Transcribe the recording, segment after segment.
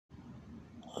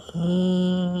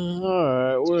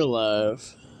Alright, we're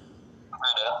live.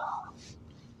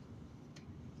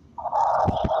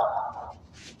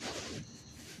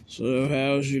 So,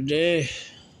 how's your day?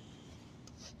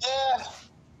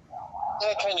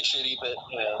 Yeah, kind of shitty, but,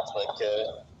 it's like,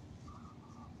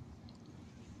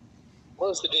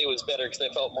 most of the day was better because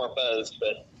I felt more buzzed,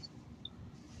 but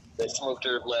I smoked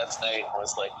herb last night and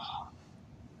was like,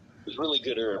 it was really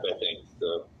good herb, I think,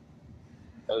 so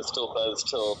I was still buzzed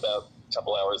till about a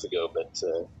couple hours ago, but,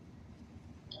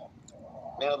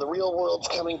 now the real world's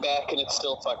coming back and it's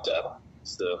still fucked up,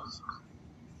 so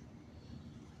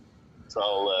it's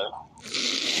all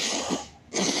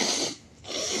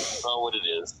what it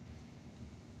is.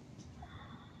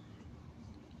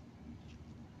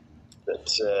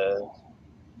 But,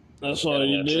 That's all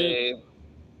you did?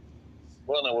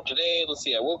 Today, let's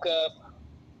see, I woke up,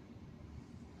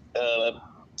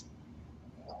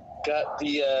 got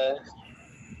the,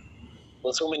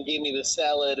 this woman gave me the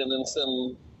salad, and then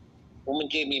some woman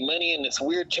gave me money and this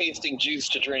weird tasting juice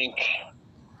to drink.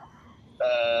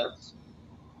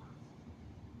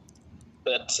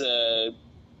 But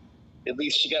at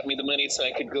least she got me the money so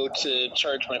I could go to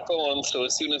charge my phone. So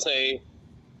as soon as I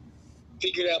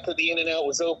figured out that the In-N-Out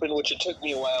was open, which it took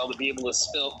me a while to be able to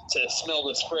smell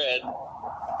the spread,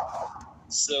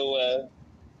 so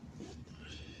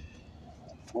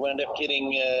wound up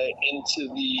getting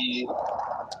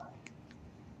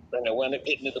wound up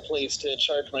getting to the place to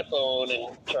charge my phone,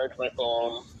 and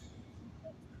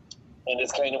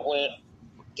just kind of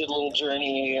did a little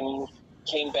journey and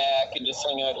came back and just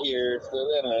hung out here. So,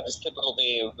 I don't know, just typical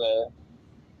day of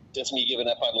just me giving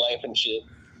up on life and shit.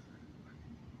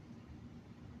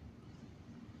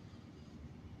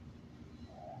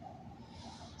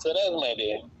 So that was my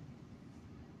day.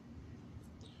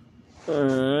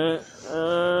 Alright,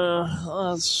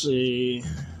 let's see.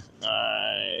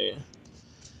 I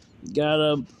got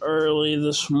up early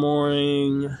this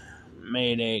morning,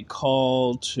 made a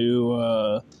call to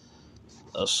a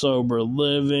sober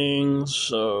living,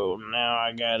 so now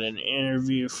I got an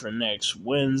interview for next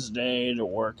Wednesday to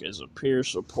work as a peer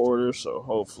supporter, so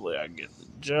hopefully I get the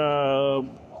job.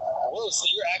 Whoa, so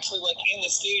you're actually like in the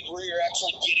stage where you're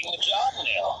actually getting the job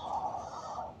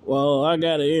now. Well, I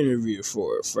got an interview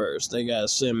for it first. They gotta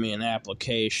send me an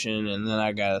application, and then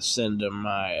I gotta send them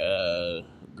my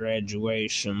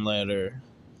graduation letter.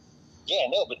 Yeah,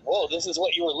 no, but whoa, this is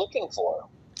what you were looking for.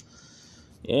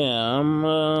 Yeah, I'm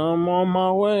on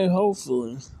my way,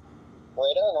 hopefully. Right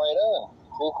on.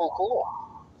 Cool.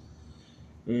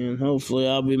 And hopefully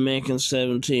I'll be making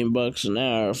 $17 an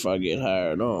hour if I get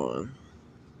hired on.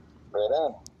 Right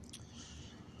on.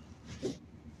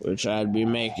 Which I'd be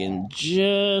making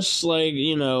just like,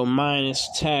 minus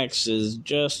taxes,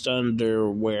 just under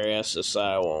where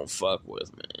SSI won't fuck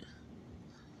with me.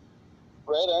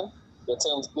 Right on. That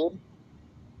sounds good.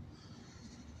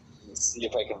 Let's see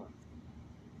if I can.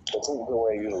 That's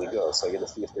where I usually go, so I gotta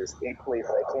see if there's a place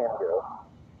I can go.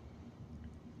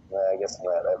 I guess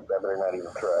not. I better not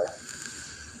even try.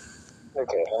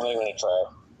 Okay, I'm not even gonna try.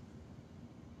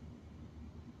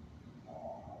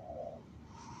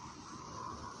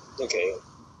 Okay.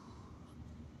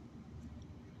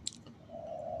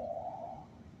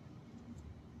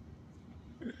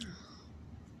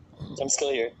 I'm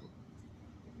still here.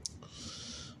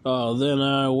 Then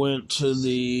I went to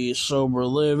the Sober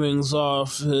Living's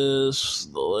office.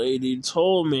 The lady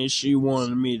told me she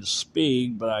wanted me to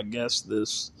speak, but I guess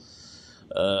this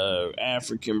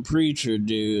African preacher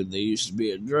dude that used to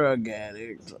be a drug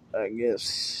addict, I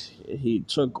guess he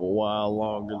took a while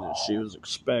longer than she was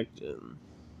expecting.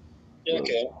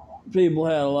 Okay. People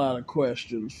had a lot of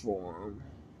questions for him.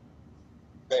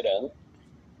 Right on.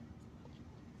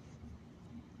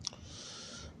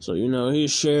 So, he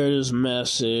shared his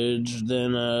message.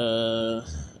 Then I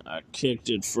kicked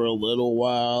it for a little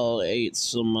while, ate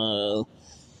some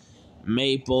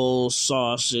maple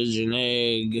sausage and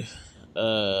egg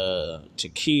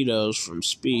taquitos from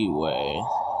Speedway.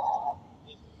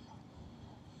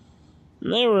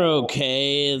 And they were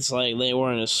okay. It's like they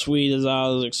weren't as sweet as I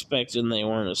was expecting. They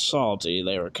weren't as salty.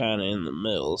 They were kind of in the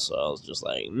middle. So I was just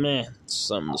like, meh,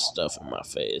 something to stuff in my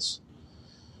face.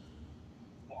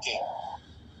 Okay.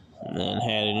 And then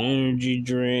had an energy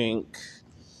drink.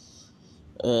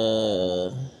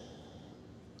 Then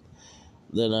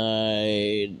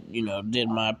I, did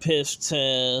my piss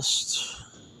test.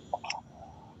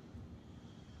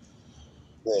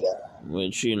 Right on.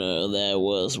 Which, that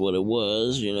was what it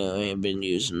was. I ain't been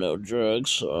using no drugs,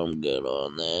 so I'm good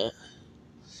on that.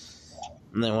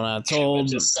 And then when I told...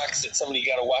 It just sucks that somebody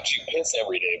gotta watch you piss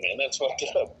every day, man. That's fucked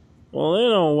up. Well, they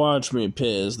don't watch me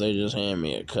piss. They just hand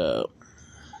me a cup.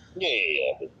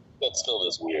 Yeah. That still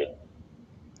is weird.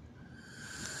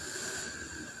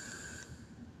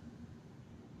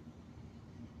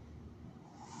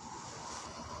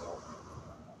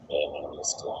 Yeah, it's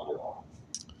still weird.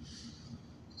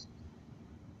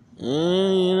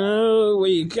 You know,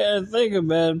 when you kind of think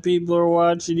about it, people are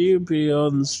watching you pee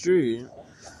on the street.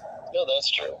 No, that's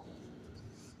true.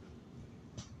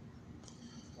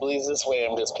 At least this way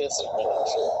I'm just pissing.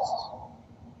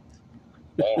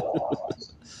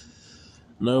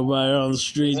 Nobody on the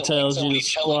street tells you to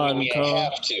squat and call. I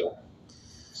have to.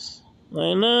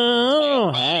 Like, no, I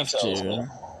don't have to.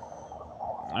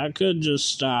 I could just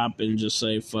stop and just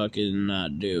say fuck it and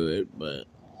not do it, but,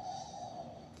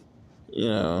 you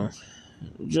know,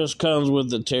 it just comes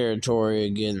with the territory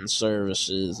of getting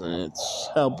services, and it's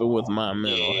helping with my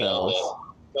mental health.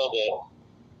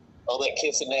 All that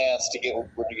kissing ass to get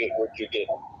what you're getting.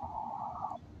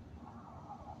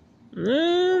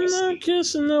 I'm not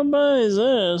kissing nobody's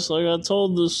ass. Like, I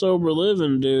told the sober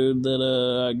living dude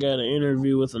that I got an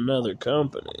interview with another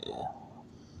company.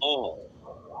 Oh.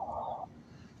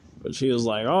 But she was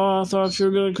like, oh, I thought you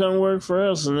were going to come work for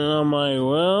us. And then I'm like,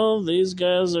 well, these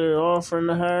guys are offering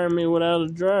to hire me without a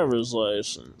driver's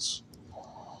license.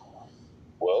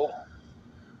 Well,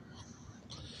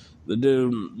 the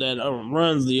dude that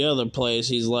runs the other place,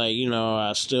 he's like, you know,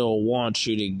 I still want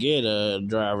you to get a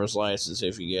driver's license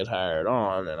if you get hired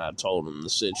on. And I told him the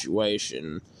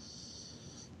situation,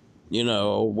 you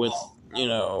know, with, you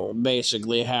know,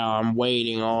 basically how I'm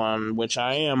waiting on, which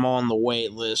I am on the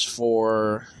wait list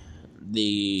for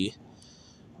the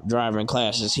driving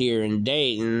classes here in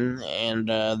Dayton, and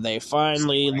they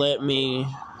finally let me.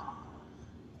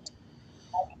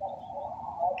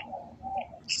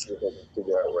 See if I can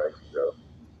figure out where I can go.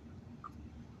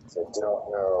 I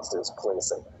don't know if there's a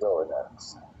place I can go or not.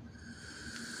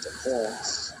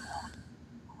 Depends.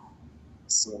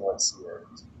 See what's here.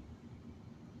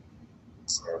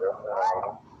 I don't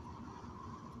know.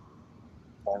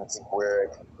 I'm trying to think where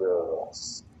I can go.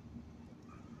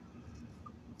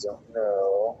 Don't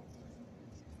know.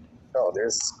 Oh,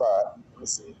 there's a spot. Let me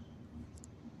see.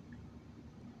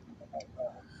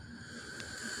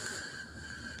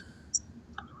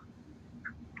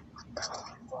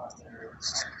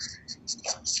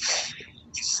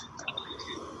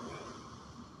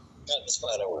 Got the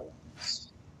spot I want.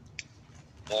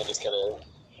 Now I just gotta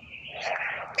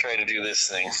try to do this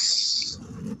thing. Mess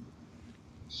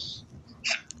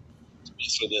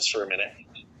with this for a minute.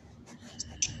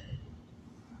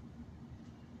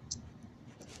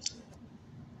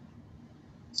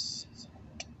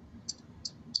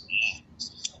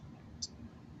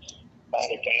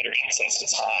 The battery test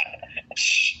is hot.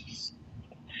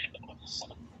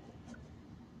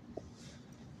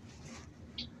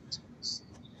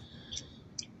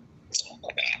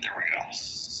 Okay, there we go.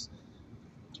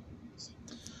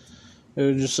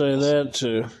 Who'd you say that to? I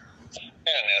don't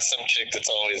know, some chick that's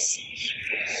always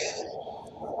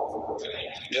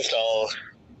just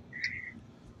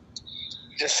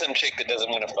some chick that doesn't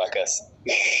want to fuck us.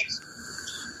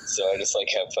 So I just like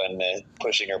have fun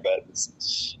pushing her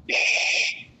buttons.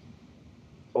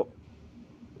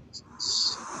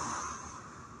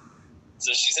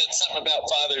 So she said something about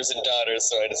fathers and daughters,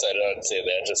 so I decided I would say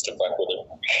that just to fuck with her.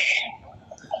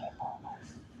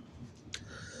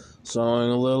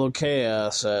 Sowing a little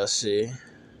chaos, I see.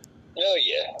 Oh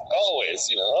yeah, always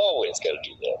got to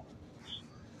do that.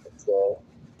 So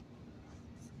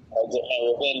I'll get my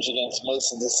revenge against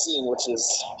most of the scene, which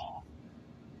is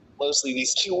mostly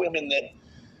these two women that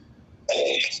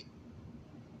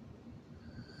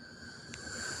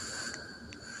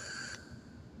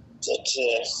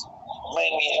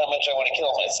remind me how much I want to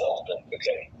kill myself, but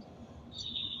okay.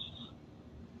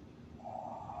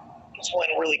 There's one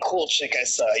really cool chick I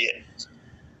saw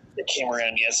that came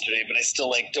around yesterday, but I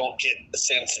still don't get the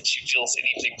sense that she feels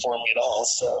anything for me at all,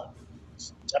 so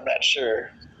I'm not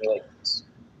sure.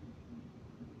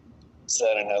 So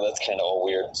I don't know, that's kind of all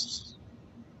weird.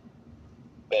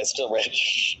 But I still rather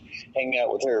hang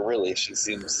out with her, really. She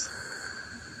seems,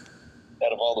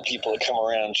 out of all the people that come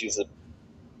around, she's the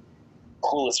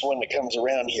coolest one that comes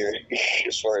around here,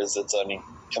 as far as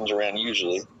comes around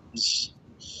usually.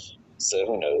 So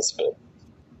who knows, but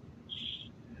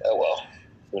oh well.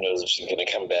 Who knows if she's going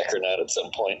to come back or not at some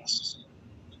point.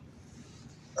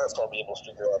 I'll probably be able to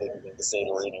figure out anything to say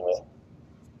to her anyway.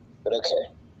 But okay.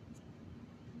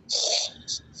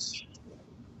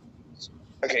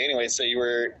 Okay, anyway, so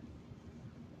you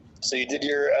did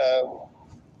your,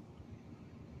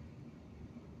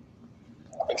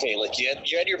 okay, you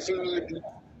had your food,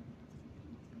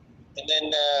 and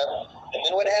then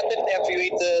what happened after you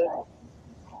ate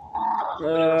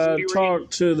Whatever food you were eating?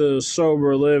 Talked to the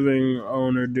sober living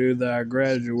owner dude that I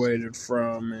graduated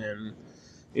from, and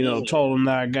told him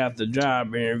that I got the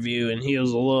job interview, and he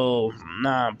was a little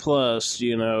nonplussed.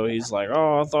 He's like,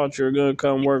 "Oh, I thought you were gonna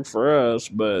come work for us,"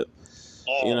 but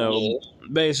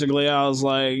basically, I was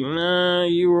like, "Nah,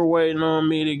 you were waiting on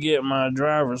me to get my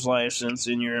driver's license,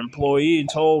 and your employee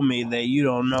told me that you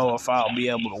don't know if I'll be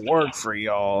able to work for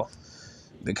y'all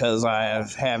because I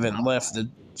haven't left the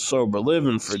sober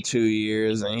living for 2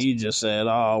 years," and he just said,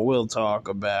 "Oh, we'll talk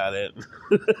about it."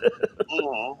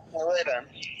 Right on.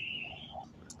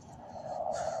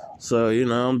 So,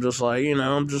 I'm just like,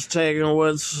 I'm just taking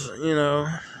what's,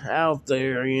 out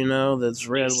there, that's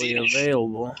readily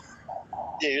available.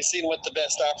 Yeah, you're seeing what the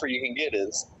best offer you can get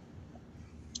is.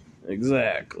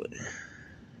 Exactly.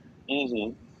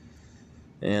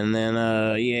 And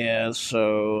then,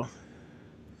 so,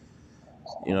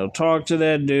 talk to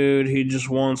that dude. He just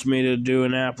wants me to do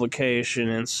an application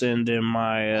and send him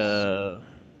my,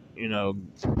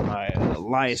 my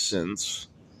license.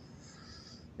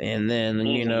 And then,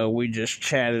 we just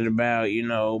chatted about,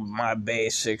 my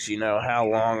basics, how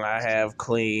long I have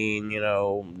clean,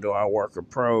 do I work a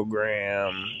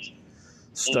program,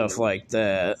 stuff like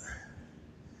that.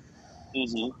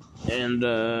 And,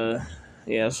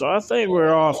 so I think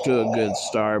we're off to a good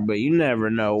start, but you never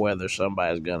know whether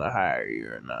somebody's going to hire you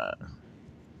or not.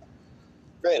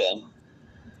 Right on.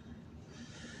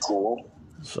 Cool.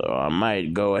 So I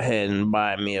might go ahead and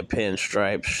buy me a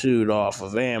pinstripe suit off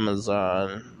of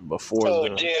Amazon before. Oh,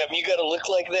 damn, you gotta look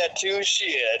like that too?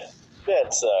 Shit.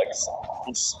 That sucks.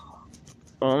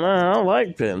 Well, no, I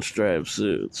like pinstripe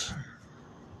suits.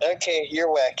 Okay, you're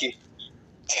wacky.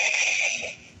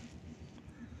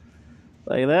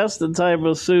 Like, that's the type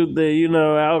of suit that,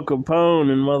 Al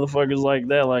Capone and motherfuckers like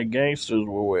that, like gangsters,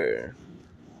 will wear.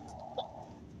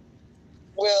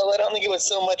 Well, I don't think it was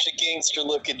so much a gangster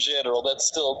look in general. That's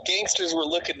still, gangsters were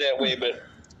looking that way, but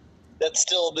that's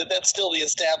still the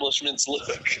establishment's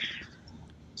look.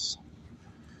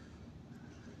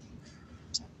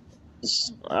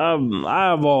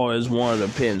 I've always wanted a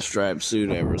pinstripe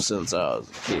suit ever since I was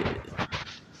a kid.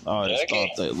 I always thought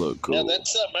they looked cool. Now,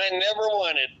 that's something I never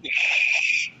wanted.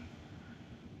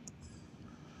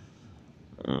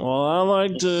 Well, I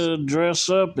like to dress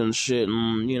up and shit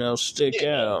and, stick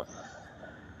out.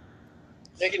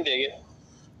 I can dig it.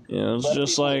 It's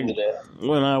just like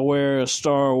when I wear a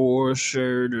Star Wars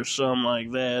shirt or something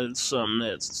like that, it's something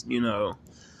that's,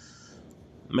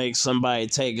 makes somebody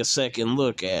take a second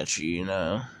look at you,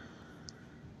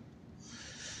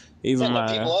 Even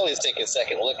people always take a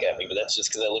second look at me, but that's just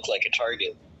because I look like a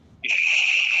target.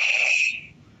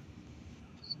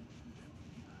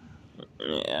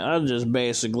 Yeah, I just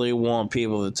basically want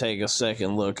people to take a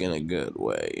second look in a good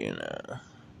way,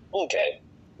 Okay.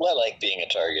 Well, I like being a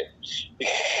target.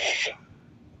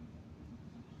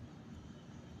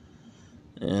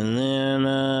 And then,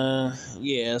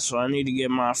 so I need to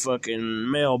get my fucking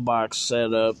mailbox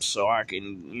set up so I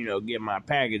can, get my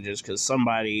packages, because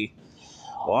somebody,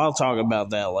 well, I'll talk about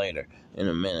that later in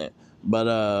a minute. But,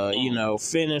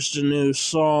 finished a new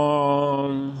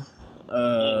song,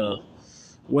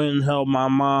 went and helped my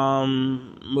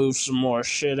mom move some more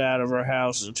shit out of her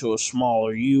house into a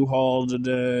smaller U-Haul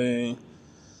today.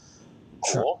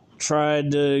 Cool.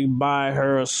 Tried to buy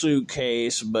her a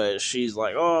suitcase, but she's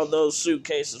like, "Oh, those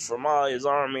suitcases from Ollie's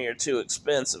Army are too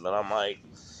expensive." And I'm like,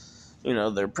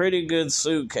 they're pretty good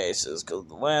suitcases, because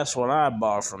the last one I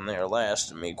bought from there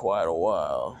lasted me quite a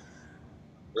while.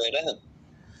 Right on.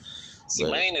 See,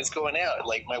 mine is going out.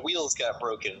 Like, my wheels got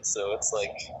broken, so it's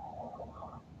like,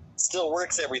 still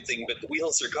works everything, but the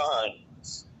wheels are gone.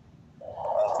 That's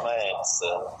mine,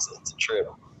 so it's a trip.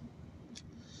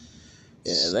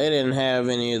 Yeah, they didn't have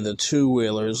any of the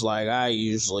two-wheelers like I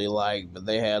usually like, but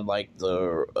they had, like,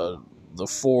 the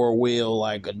four-wheel,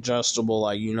 like, adjustable,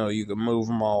 like, you can move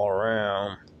them all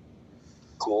around.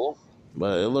 Cool.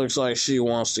 But it looks like she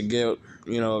wants to get,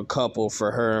 a couple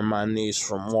for her and my niece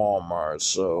from Walmart,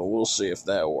 so we'll see if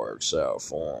that works out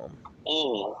for them.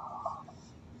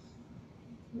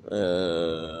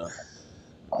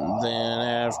 Then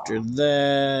after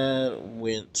that,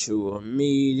 went to a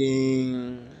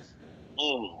meeting.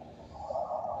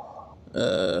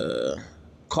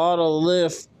 Caught a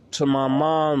lift to my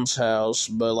mom's house,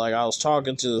 but like I was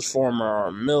talking to this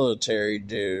former military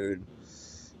dude,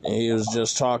 and he was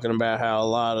just talking about how a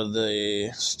lot of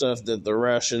the stuff that the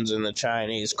Russians and the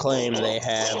Chinese claim they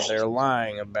have, they're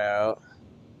lying about.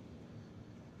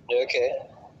 Okay.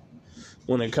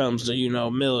 When it comes to,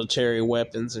 military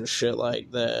weapons and shit like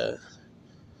that.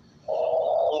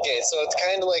 Okay, so it's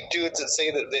kind of like dudes that say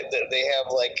that they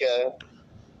have, like,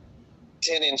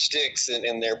 10-inch dicks,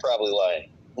 and they're probably lying.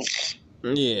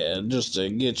 Yeah, just to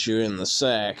get you in the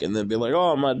sack and then be like,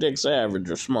 oh, my dick's average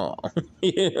or small.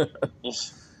 Yeah.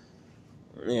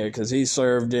 Yeah, because he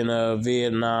served in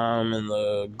Vietnam and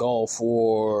the Gulf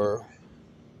War.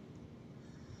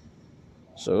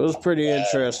 So it was pretty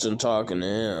interesting talking to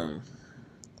him.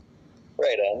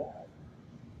 Right on.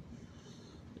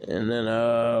 And then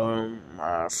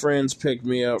my friends picked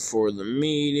me up for the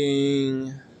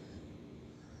meeting.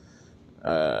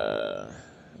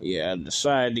 Yeah, I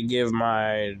decided to give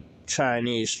my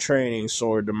Chinese training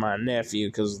sword to my nephew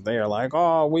because they're like,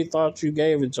 oh, we thought you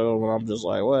gave it to him. And I'm just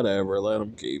like, whatever, let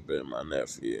him keep it, my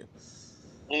nephew.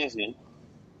 Mm-hmm.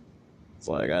 It's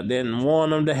like, I didn't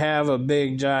want him to have a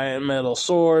big giant metal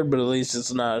sword, but at least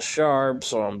it's not sharp,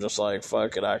 so I'm just like,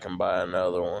 fuck it, I can buy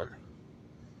another one.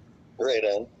 Right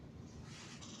on.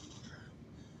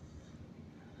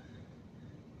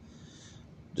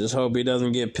 Just hope he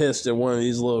doesn't get pissed at one of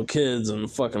these little kids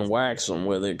and fucking whacks him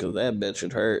with it, because that bitch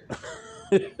would hurt.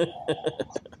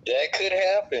 That could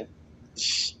happen.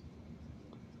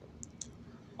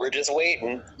 We're just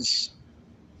waiting.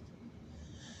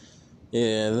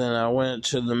 Yeah, then I went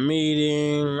to the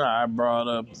meeting. I brought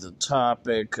up the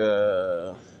topic,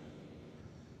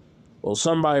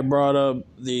 somebody brought up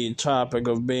the topic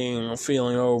of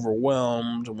feeling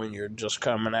overwhelmed when you're just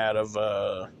coming out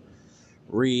of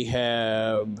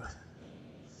rehab.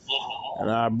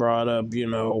 And I brought up,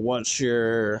 what's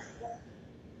your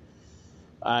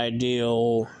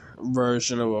ideal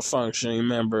version of a functioning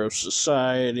member of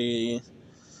society?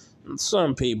 And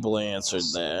some people answered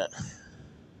that.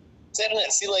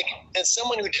 See, like, as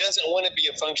someone who doesn't want to be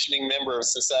a functioning member of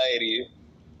society,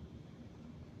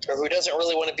 or who doesn't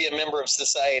really want to be a member of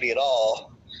society at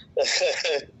all,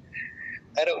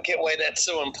 I don't get why that's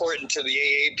so important to the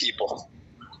AA people.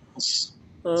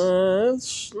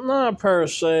 It's not per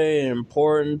se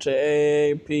important to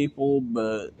AA people,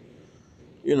 but,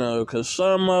 because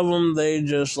some of them, they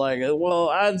just like, well,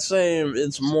 I'd say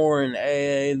it's more in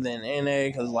AA than NA,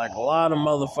 because, like, a lot of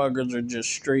motherfuckers are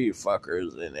just street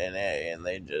fuckers in NA, and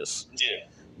they just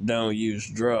don't use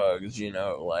drugs,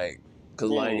 because,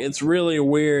 like, it's really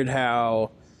weird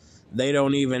how they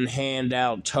don't even hand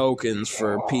out tokens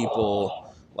for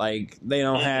people. Like, they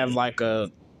don't have, like,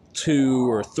 a 2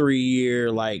 or 3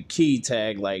 year, like, key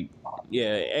tag. Like,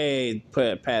 AA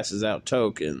passes out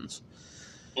tokens.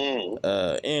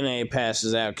 NA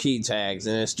passes out key tags,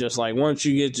 and it's just like, once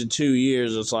you get to 2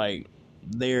 years, it's like,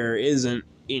 there isn't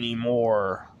any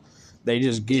more. They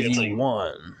just give you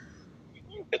one.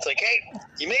 It's like, hey,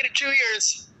 you made it 2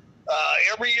 years.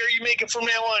 Every year you make it from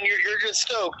now on, you're just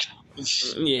stoked.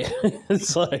 Yeah,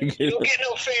 it's like, you don't get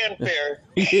no fanfare.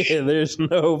 Yeah, there's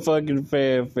no fucking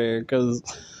fanfare, because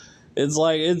it's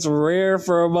like, it's rare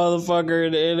for a motherfucker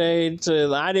in NA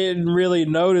to, I didn't really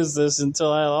notice this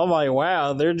until I'm like,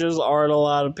 wow, there just aren't a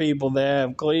lot of people that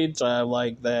have clean time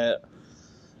like that.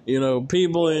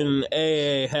 People in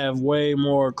AA have way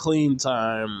more clean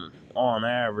time on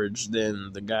average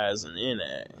than the guys in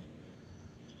NA.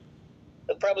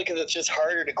 That's probably because it's just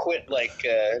harder to quit,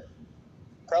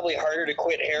 probably harder to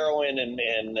quit heroin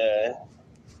and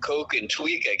coke and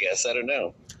tweak, I guess. I don't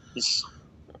know.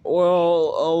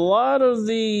 Well, a lot of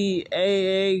the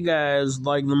AA guys,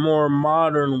 like the more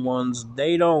modern ones,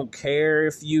 they don't care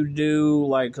if you do,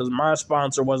 like, because my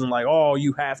sponsor wasn't like, oh,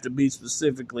 you have to be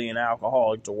specifically an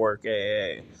alcoholic to work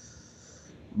AA.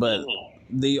 But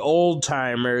the old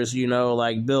timers,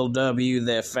 like Bill W.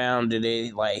 that founded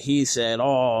it, like, he said,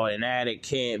 oh, an addict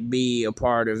can't be a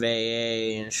part of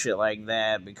AA and shit like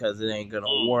that because it ain't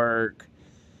gonna work.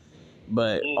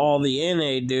 But all the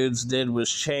NA dudes did was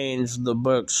change the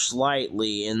book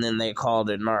slightly, and then they called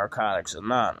it Narcotics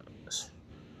Anonymous.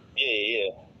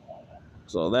 Yeah.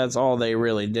 So that's all they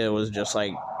really did, was just,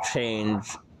 like, change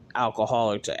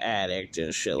alcoholic to addict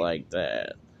and shit like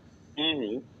that.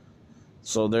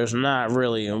 So there's not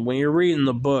really, when you're reading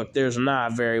the book, there's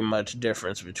not very much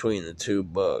difference between the two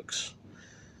books.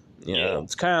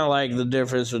 It's kind of like the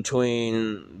difference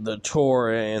between the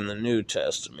Torah and the New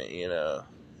Testament, Yeah,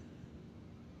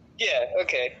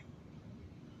 okay.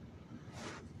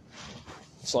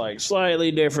 It's like slightly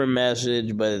different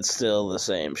message, but it's still the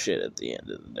same shit at the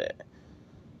end of the day.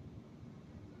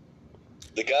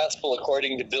 The gospel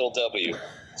according to Bill W.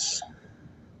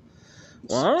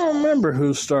 Well, I don't remember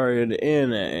who started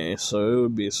NA, so it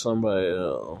would be somebody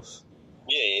else.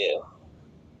 Yeah.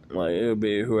 Like, it would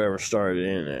be whoever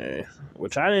started NA.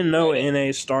 Which I didn't know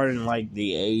NA started in, like,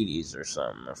 the 80s or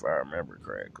something, if I remember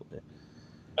correctly.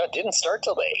 It didn't start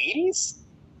till the 80s?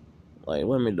 Like,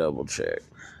 let me double check.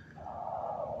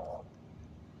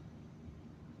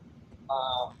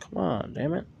 Come on,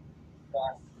 damn it.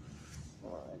 I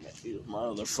gotta use my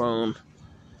other phone.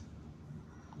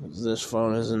 This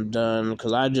phone isn't done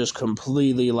because I just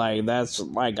completely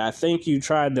I think you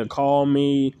tried to call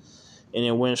me and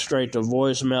it went straight to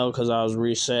voicemail because I was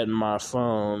resetting my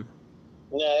phone.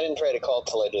 No, I didn't try to call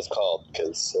till I just called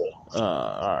because.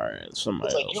 Alright,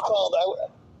 somebody else. You called.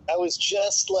 I was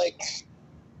just like,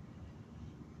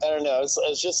 I don't know. I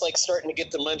was just like starting to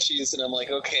get the munchies, and I'm like,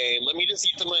 okay, let me just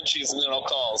eat the munchies and then I'll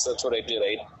call. So that's what I did.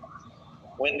 I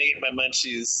went and ate my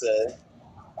munchies.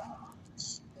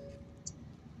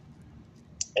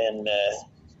 And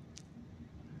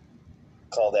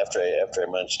called after I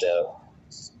munched out.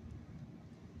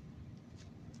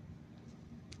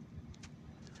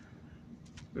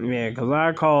 Yeah, because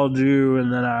I called you,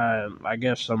 and then I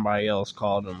guess somebody else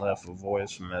called and left a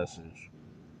voice message.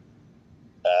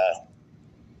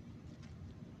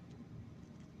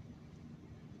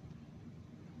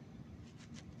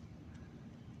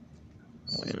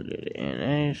 When did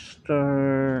NA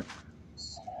start?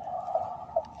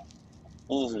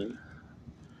 Mm-hmm.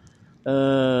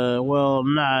 Well,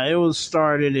 nah, it was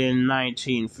started in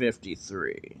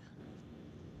 1953.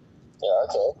 Yeah,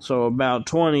 okay. So about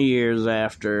 20 years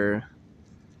after,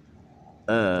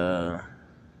 I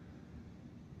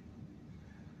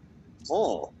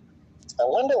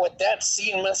wonder what that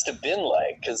scene must have been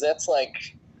like, because that's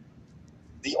like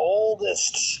the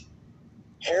oldest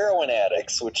heroin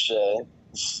addicts, which at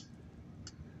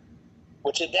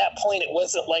that point it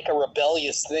wasn't like a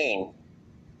rebellious thing.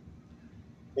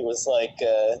 It was like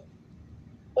it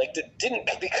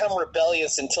didn't become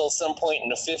rebellious until some point in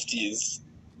the 50s.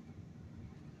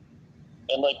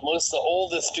 And like most of the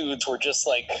oldest dudes were just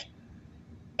like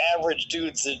average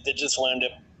dudes that just wound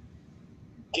up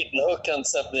getting hooked on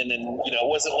something, and it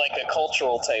wasn't like a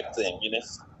cultural type thing,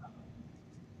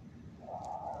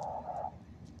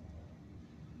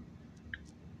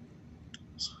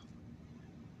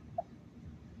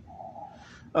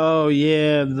 Oh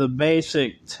yeah, the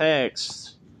basic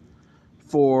text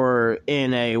for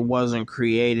NA wasn't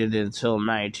created until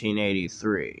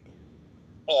 1983.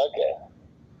 Oh, okay.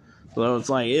 So it's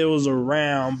like it was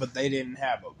around, but they didn't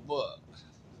have a book.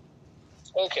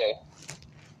 Okay.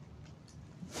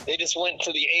 They just went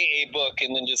to the AA book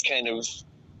and then just kind of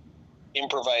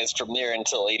improvised from there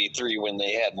until 83 when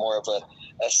they had more of a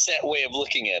set way of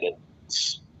looking at it.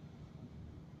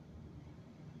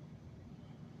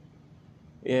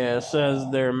 Yeah, it says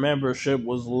their membership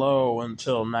was low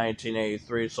until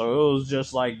 1983, so it was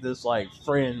just like this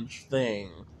fringe thing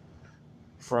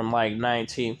from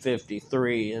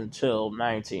 1953 until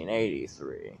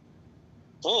 1983.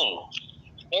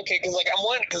 Okay, because I'm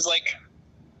wondering, because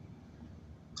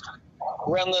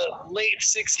around the late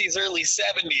 60s, early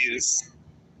 70s,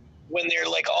 when there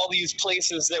are all these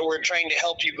places that were trying to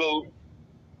help you go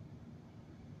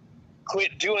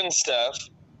quit doing stuff,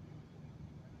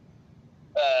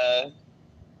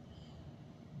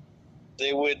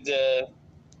 they would, I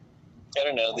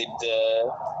don't know,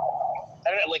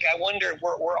 I wonder,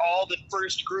 were all the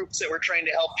first groups that were trying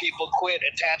to help people quit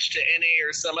attached to NA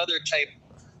or some other type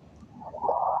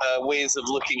ways of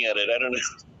looking at it? I don't know.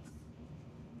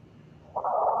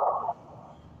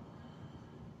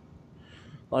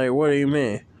 What do you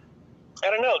mean? I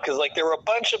don't know, because there were a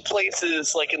bunch of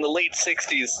places in the late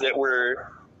 60s that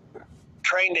were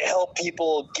trying to help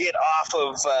people get off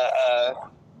of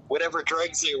whatever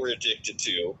drugs they were addicted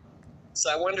to. So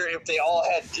I wonder if they all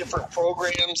had different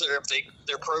programs, or if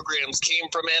their programs came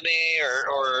from NA,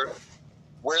 or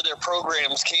where their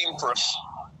programs came from.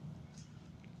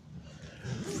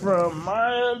 From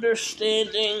my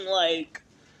understanding,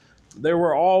 there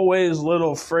were always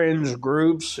little fringe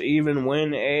groups, even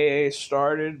when AA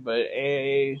started, but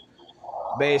AA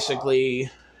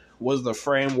basically was the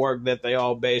framework that they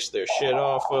all based their shit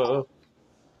off of.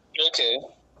 Okay.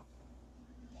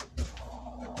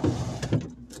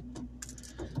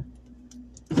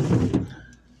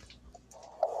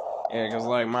 Yeah,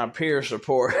 because my peer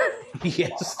support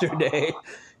yesterday,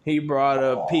 he brought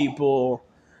up people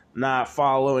not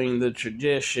following the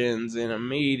traditions in a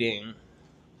meeting.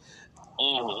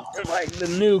 Mm-hmm. The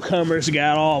newcomers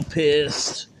got all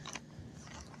pissed.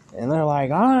 And they're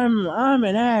like, I'm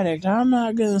an addict. I'm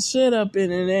not going to sit up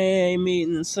in an AA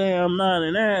meeting and say I'm not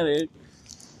an addict.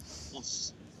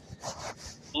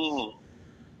 Mm-hmm.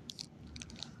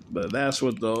 But that's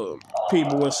what the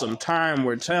people with some time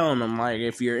were telling them.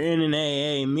 If you're in an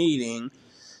AA meeting,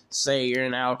 say you're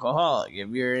an alcoholic. If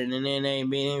you're in an NA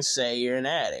meeting, say you're an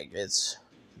addict. It's,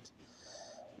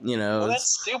 Well,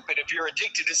 that's stupid if you're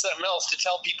addicted to something else to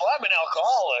tell people I'm an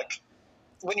alcoholic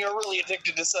when you're really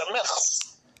addicted to something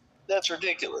else. That's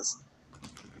ridiculous.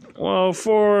 Well,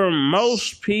 for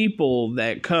most people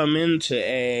that come into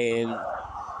AA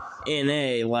and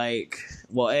NA, like,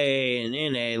 well, AA and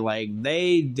NA, like,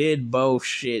 they did both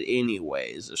shit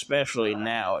anyways, especially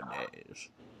nowadays.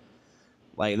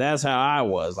 Like, that's how I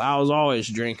was. I was always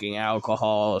drinking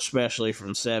alcohol, especially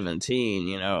from 17,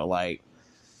 you know, like,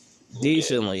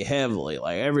 decently heavily.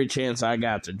 Like, every chance I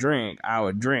got to drink, I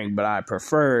would drink, but I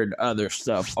preferred other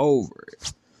stuff over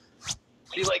it.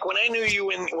 See, like, when I knew you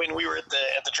when we were at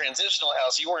the transitional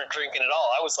house, you weren't drinking at all.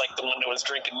 I was, like, the one that was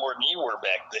drinking more than you were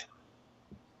back then.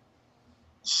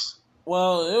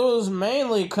 Well, it was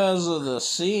mainly because of the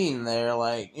scene there,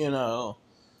 like, you know,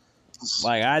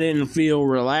 like, I didn't feel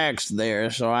relaxed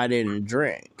there, so I didn't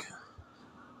drink.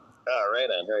 Oh, right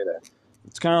on.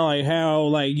 It's kind of like how,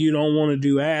 like, you don't want to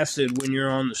do acid when you're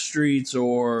on the streets,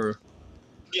 or,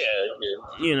 Yeah.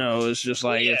 you know, it's just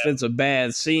like, if it's a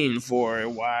bad scene for it,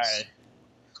 why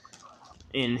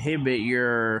inhibit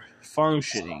your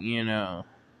functioning, you know?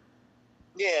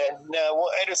 Yeah, no, well,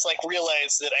 I just, like,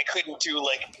 realized that I couldn't do a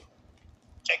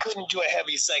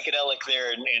heavy psychedelic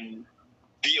there and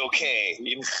be okay.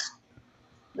 You know?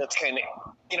 That's kind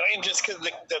of, you know, and just because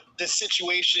the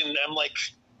situation, I'm like,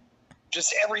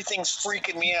 just everything's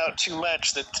freaking me out too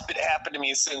much that's been happened to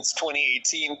me since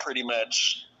 2018, pretty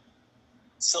much.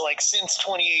 So, like, since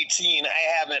 2018, I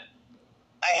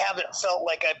haven't felt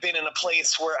like I've been in a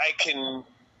place where I can,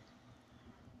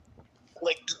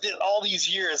 like, all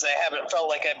these years, I haven't felt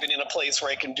like I've been in a place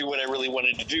where I can do what I really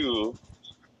wanted to do.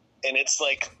 And it's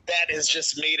like, that has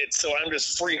just made it so I'm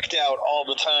just freaked out all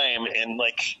the time. And,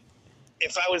 like,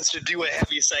 if I was to do a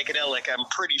heavy psychedelic, I'm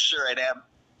pretty sure I'd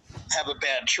have a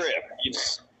bad trip. You know?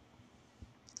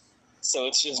 So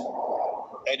it's just,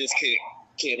 I just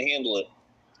can't handle it.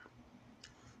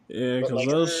 Yeah, because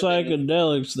those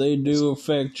psychedelics, they do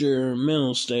affect your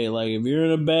mental state. Like, if you're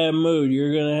in a bad mood,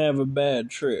 you're going to have a bad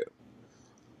trip.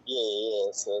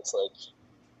 Yeah. So it's like,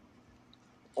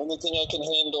 only thing I can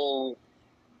handle,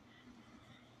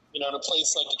 you know, in a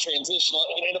place like the transitional,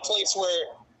 in a place where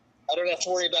I don't have to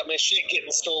worry about my shit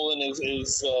getting stolen is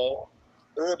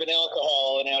herb and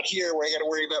alcohol, and out here where I got to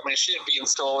worry about my shit being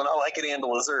stolen, all I can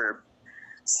handle is herb.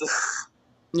 So.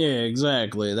 Yeah,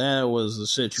 exactly. That was the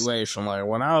situation. Like,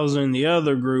 when I was in the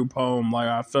other group home, like,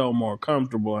 I felt more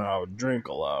comfortable and I would drink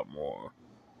a lot more.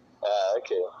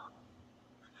 Okay.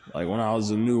 Like, when I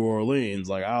was in New Orleans,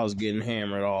 like, I was getting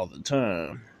hammered all the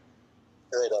time.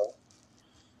 Right on.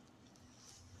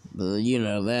 But, you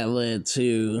know, that led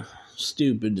to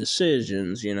stupid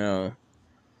decisions, you know.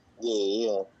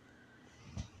 Yeah.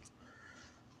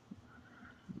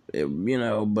 You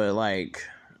know, but, like,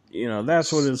 you know,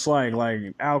 that's what it's like.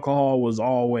 Like, alcohol was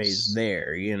always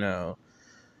there, you know,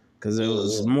 because it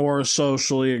was more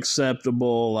socially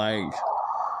acceptable. Like,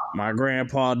 my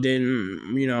grandpa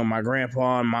and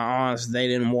my aunts, they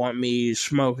didn't want me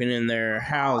smoking in their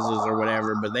houses or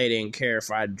whatever, but they didn't care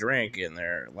if I drank in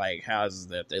their, like, houses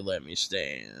that they let me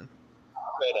stay in.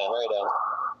 Right on.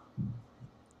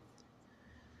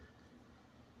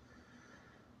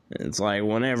 It's like,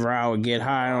 whenever I would get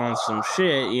high on some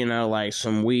shit, you know, like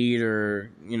some weed or,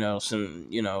 you know, some,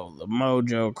 you know, the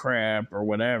mojo crap or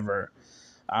whatever,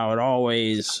 I would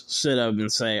always sit up and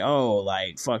say, oh,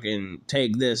 like, fucking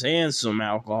take this and some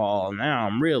alcohol, now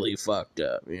I'm really fucked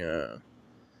up, you know?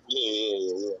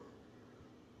 Yeah.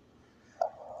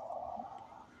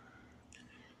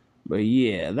 But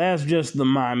yeah, that's just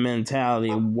my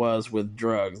mentality was with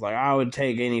drugs. Like, I would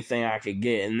take anything I could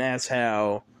get, and that's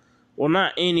how, well,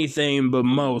 not anything, but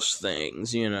most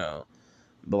things, you know.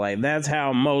 But, like, that's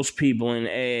how most people in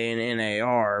A and NA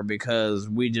are, because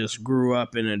we just grew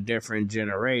up in a different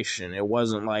generation. It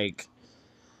wasn't like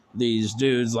these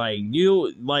dudes, like,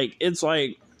 it's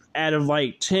like, out of,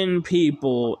 like, 10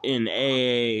 people in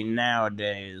AA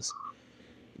nowadays,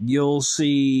 you'll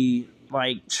see,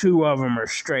 like, 2 of them are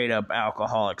straight up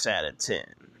alcoholics out of 10.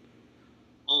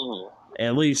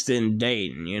 At least in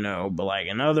Dayton, you know. But, like,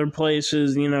 in other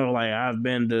places, you know, like, I've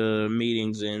been to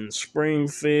meetings in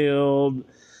Springfield,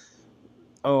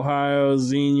 Ohio,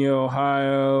 Xenia,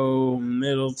 Ohio,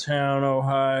 Middletown,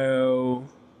 Ohio.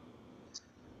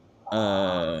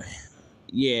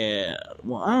 Yeah.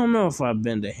 Well, I don't know if I've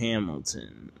been to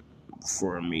Hamilton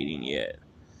for a meeting yet.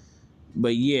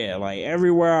 But yeah, like,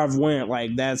 everywhere I've went,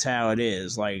 like, that's how it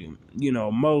is. Like, you know,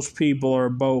 most people are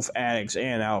both addicts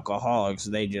and alcoholics.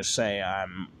 They just say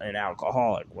I'm an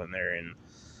alcoholic when they're in,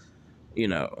 you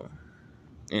know,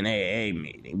 an AA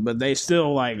meeting. But they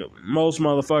still, like, most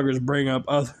motherfuckers bring up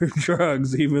other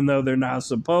drugs, even though they're not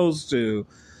supposed to.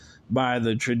 By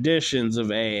the traditions of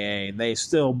AA, they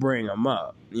still bring them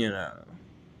up, you know,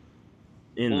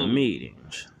 in the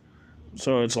meetings.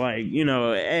 So it's like, you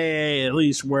know, AA, at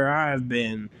least where I've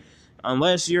been,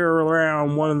 unless you're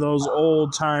around one of those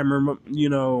old timer, you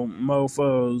know,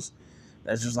 mofos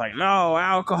that's just like, no,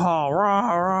 alcohol,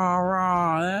 rah, rah,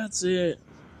 rah, that's it.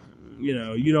 You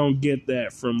know, you don't get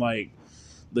that from like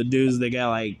the dudes that got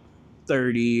like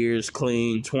 30 years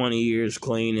clean, 20 years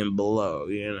clean and below,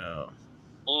 you know.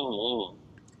 Mm-hmm.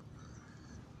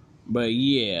 But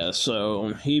yeah,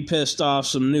 so he pissed off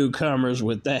some newcomers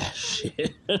with that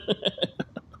shit. Yeah,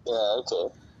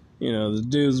 okay. You know, the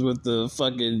dudes with the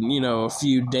fucking, you know, a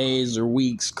few days or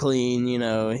weeks clean, you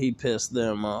know, he pissed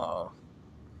them off.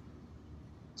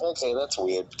 Okay, that's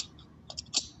weird.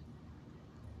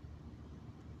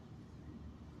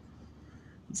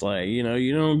 It's like, you know,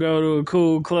 you don't go to a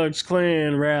Ku Klux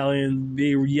Klan rally and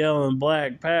be yelling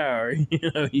Black Power.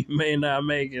 You know, you may not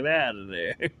make it out of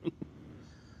there.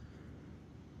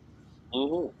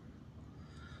 Mm-hmm.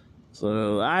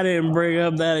 So I didn't bring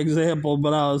up that example,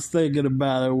 but I was thinking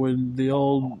about it when the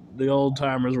old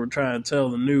timers were trying to tell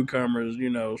the newcomers, you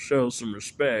know, show some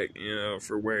respect, you know,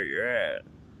 for where you're at.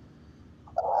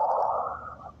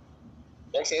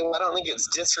 Okay, well, I don't think it's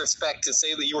disrespect to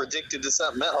say that you were addicted to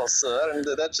something else. So I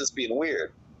don't, that's just being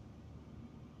weird.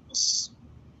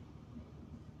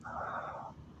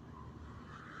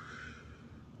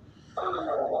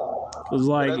 Cause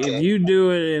like if you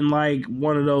do it in like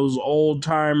one of those old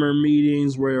timer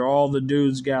meetings where all the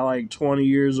dudes got like 20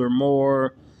 years or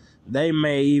more, they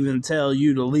may even tell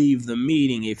you to leave the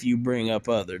meeting if you bring up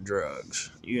other drugs,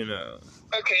 you know.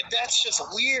 Okay, that's just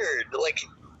weird. Like,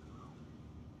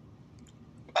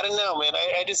 I don't know, man.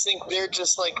 I just think they're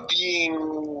just like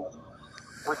being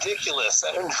ridiculous.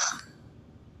 I don't know.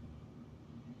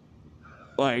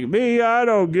 Like me, I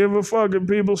don't give a fuck if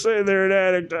people say they're an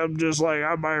addict. I'm just like,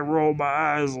 I might roll my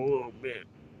eyes a little bit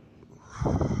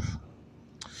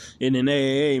in an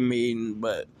AA meeting,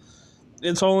 but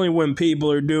it's only when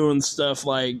people are doing stuff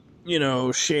like, you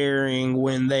know, sharing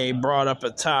when they brought up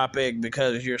a topic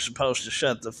because you're supposed to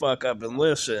shut the fuck up and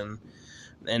listen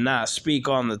and not speak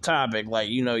on the topic. Like,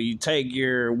 you know, you take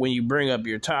when you bring up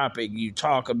your topic, you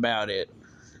talk about it.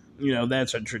 You know,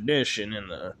 that's a tradition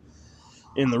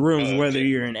in the rooms, whether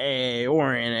you're in AA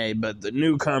or NA, but the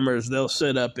newcomers, they'll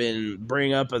sit up and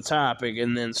bring up a topic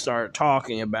and then start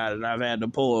talking about it. And I've had to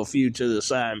pull a few to the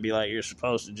side and be like, you're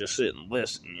supposed to just sit and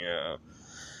listen, you know.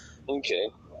 Okay.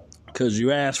 Because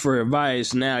you ask for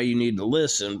advice, now you need to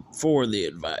listen for the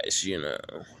advice, you know.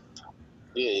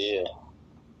 Yeah.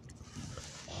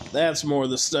 That's more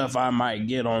the stuff I might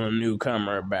get on a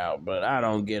newcomer about, but I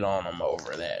don't get on them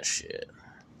over that shit.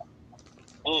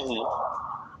 Mm-hmm.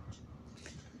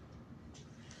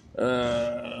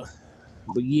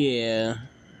 But yeah,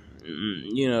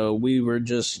 you know, we were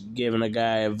just giving a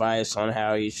guy advice on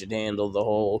how he should handle the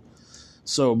whole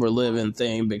sober living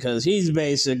thing, because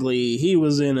he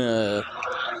was in a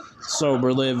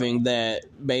sober living that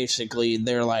basically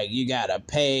they're like, you gotta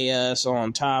pay us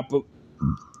on top of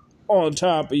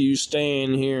you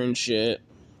staying here and shit.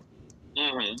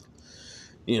 Mm-hmm.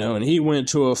 You know, and he went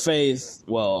to a faith,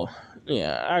 well,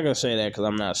 yeah, I gotta say that because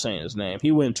I'm not saying his name.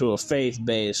 He went to a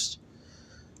faith-based,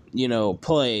 you know,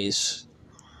 place,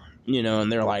 you know,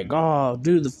 and they're like, oh,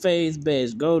 do the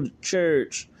faith-based, go to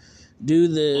church, do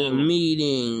the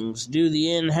meetings, do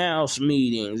the in-house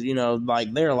meetings, you know,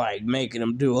 like, they're, like, making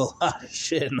him do a lot of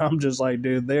shit, and I'm just like,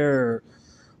 dude, there are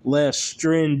less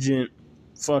stringent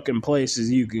fucking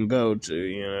places you can go to,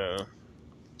 you know?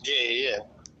 Yeah.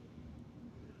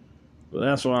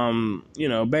 That's why I'm, you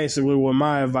know, basically what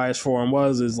my advice for him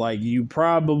is like, you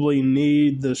probably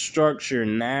need the structure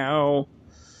now,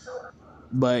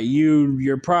 but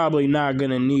you're probably not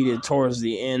going to need it towards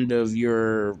the end of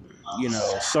your, you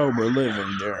know, sober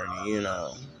living journey, you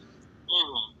know.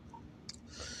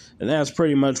 And that's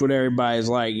pretty much what everybody's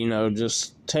like, you know,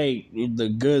 just take the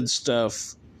good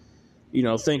stuff, you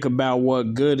know, think about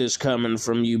what good is coming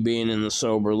from you being in the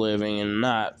sober living and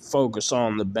not focus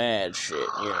on the bad shit,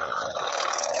 you know.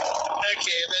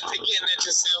 Okay, that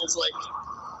just sounds like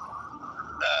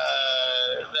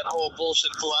that whole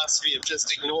bullshit philosophy of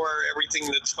just ignore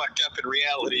everything that's fucked up in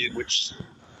reality, which,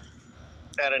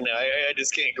 I don't know, I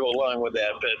just can't go along with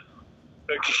that, but,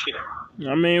 okay.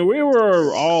 I mean, we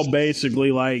were all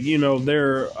basically like, you know,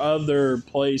 there are other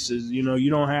places, you know,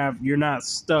 you're not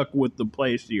stuck with the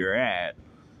place you're at.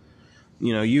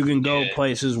 You know, you can go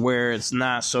places where it's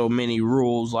not so many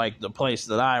rules, like the place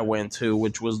that I went to,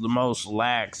 which was the most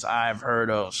lax I've heard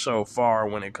of so far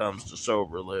when it comes to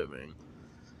sober living.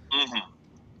 Mm-hmm.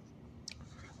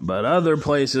 But other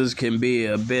places can be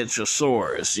a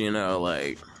bitchosaurus, you know,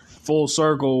 like Full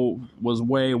Circle was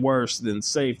way worse than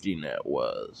Safety Net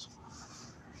was.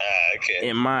 Okay.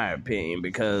 In my opinion,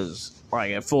 because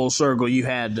like at Full Circle, you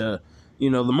had to, the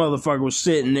motherfucker was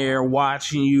sitting there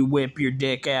watching you whip your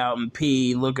dick out and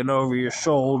pee, looking over your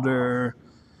shoulder.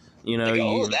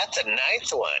 Oh, that's a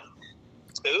nice one.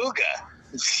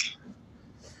 Ooga.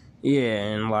 Yeah,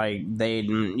 and like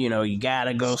you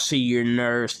gotta go see your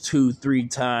nurse 2-3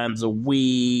 times a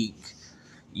week.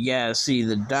 You gotta see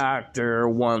the doctor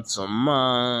once a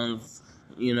month.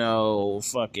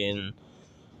 Fucking.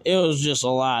 It was just a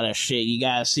lot of shit. You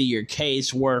gotta see your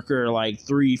caseworker like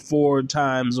 3-4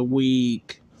 times a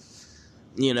week.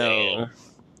 Damn.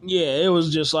 Yeah, it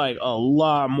was just like a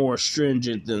lot more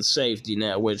stringent than Safety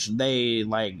Net, which they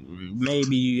like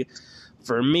maybe.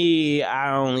 For me,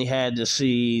 I only had to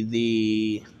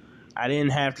see I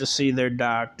didn't have to see their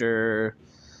doctor.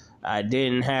 I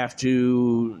didn't have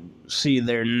to see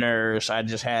their nurse. I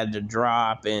just had to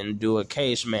drop and do a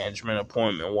case management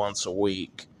appointment once a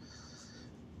week.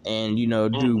 And,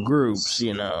 do groups,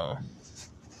 Yeah.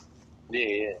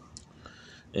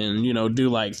 And, do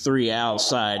like 3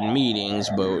 outside meetings.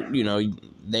 But,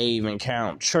 they even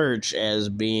count church as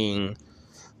being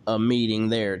a meeting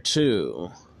there,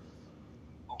 too.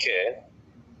 Okay.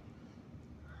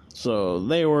 So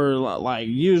they were like,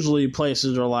 usually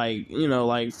places are like,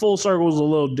 like Full Circle was a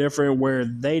little different where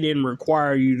they didn't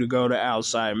require you to go to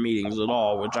outside meetings at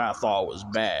all, which I thought was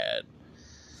bad.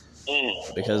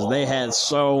 Because they had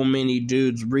so many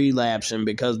dudes relapsing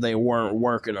because they weren't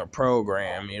working a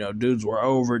program. Dudes were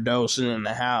overdosing in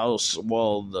the house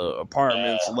while the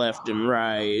apartments left and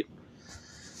right.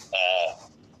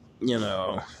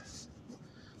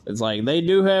 It's like they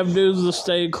do have dudes that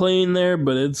stay clean there,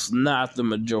 but it's not the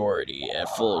majority at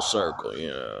Full Circle,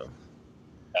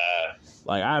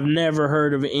 Like, I've never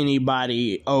heard of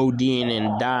anybody ODing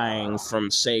and dying from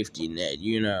Safety Net,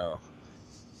 Okay.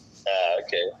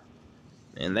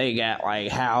 And they got, like,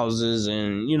 houses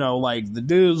and, like, the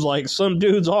dudes, like, some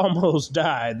dudes almost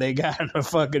died. They got in a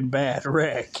fucking bad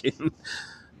wreck. And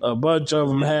a bunch of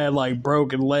them had, like,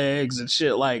 broken legs and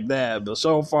shit like that. But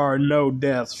so far, no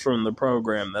deaths from the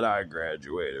program that I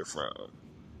graduated from.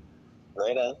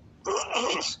 Right on.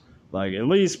 Like, at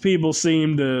least people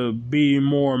seem to be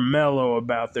more mellow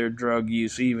about their drug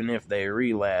use, even if they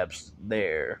relapsed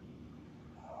there.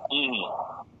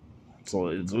 So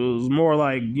it was more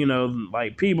like,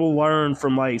 like people learn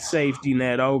from, like, Safety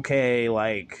Net, okay,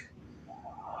 like,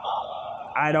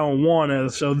 I don't want to,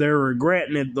 so they're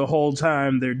regretting it the whole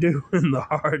time they're doing the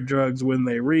hard drugs when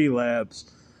they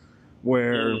relapse,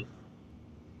 where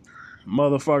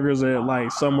motherfuckers at,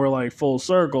 like, somewhere like Full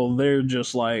Circle, they're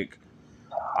just like,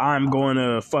 I'm going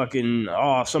to fucking,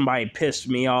 somebody pissed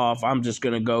me off, I'm just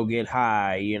going to go get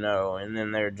high, and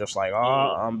then they're just like,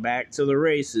 I'm back to the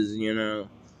races,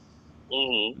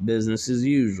 Business as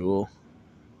usual.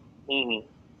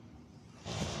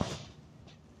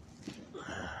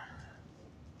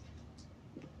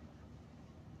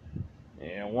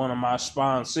 Yeah, one of my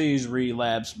sponsees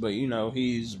relapsed, but,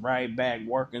 he's right back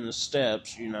working the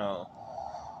steps,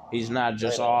 He's not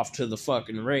just off to the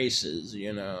fucking races,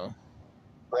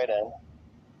 Right on.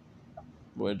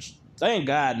 Which, thank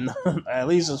God, at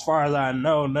least as far as I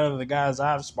know, none of the guys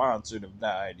I've sponsored have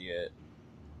died yet.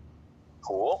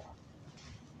 Cool.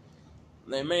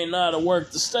 They may not have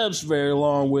worked the steps very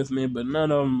long with me, but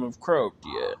none of them have croaked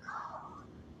yet.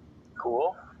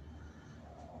 Cool.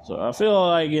 So I feel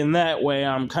like in that way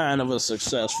I'm kind of a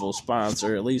successful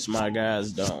sponsor. At least my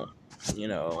guys don't,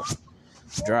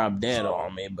 drop dead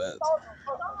on me, but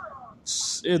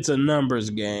it's a numbers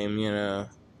game,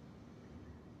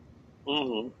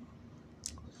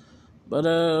 But,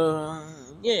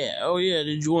 yeah. Oh, yeah,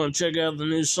 did you want to check out the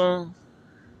new song?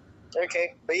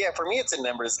 Okay. But yeah, for me it's a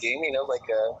numbers game,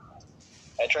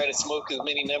 I try to smoke as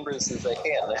many numbers as I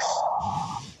can.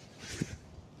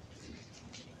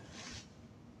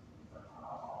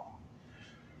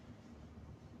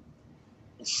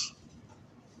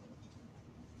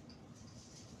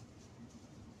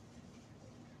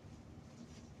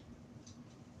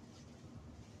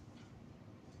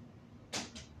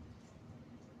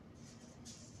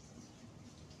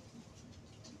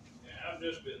 I've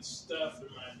just been stuffing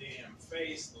my damn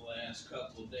face the last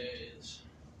couple of days.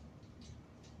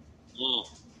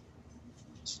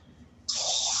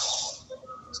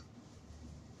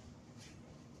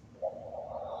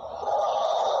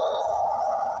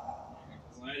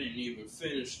 I didn't even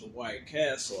finish the White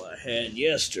Castle I had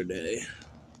yesterday.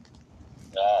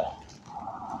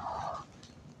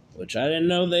 Which I didn't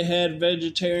know they had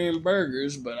vegetarian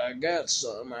burgers, but I got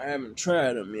some. I haven't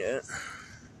tried them yet.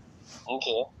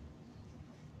 Okay.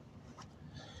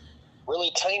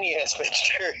 Really tiny ass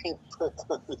vegetarian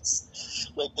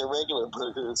burgers, like the regular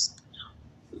burgers.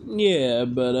 Yeah,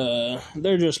 but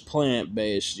they're just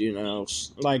plant-based,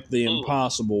 like the Mm.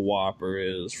 Impossible Whopper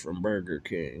is from Burger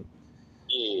King.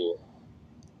 Yeah.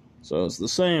 So it's the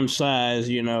same size,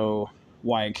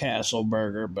 White Castle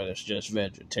burger, but it's just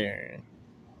vegetarian.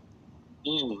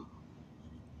 Mm.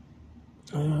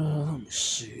 Let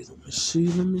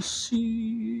me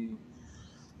see.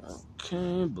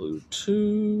 Okay,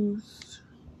 Bluetooth.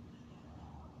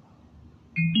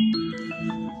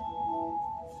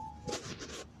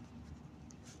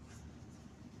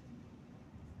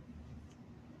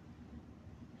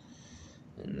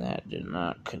 And that did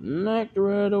not connect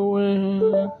right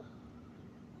away.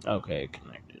 Okay,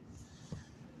 connected.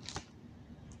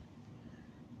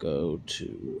 Go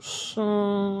to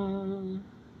song.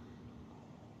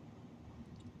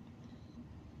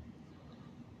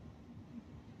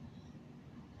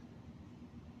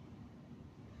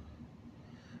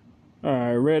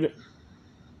 Alright, ready?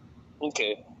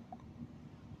 Okay.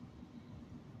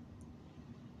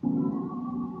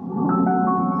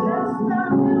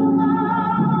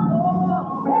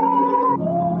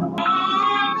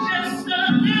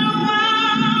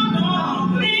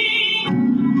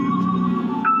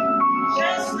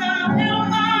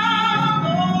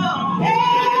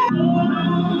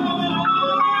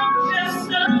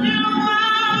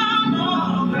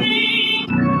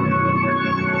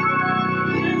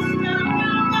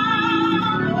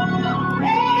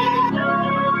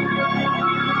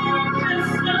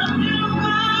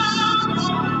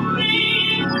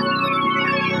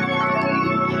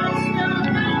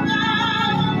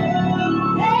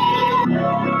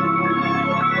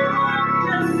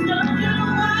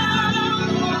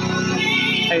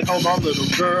 Hey, hold on, little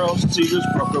girl, see this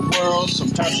broken world.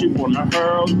 Sometimes she wanna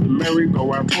hurl, the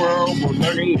merry-go-round twirl. We're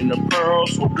learning in the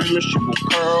pearls, we're dreaming she will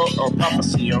curl, or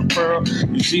prophecy unfurl.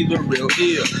 You see the real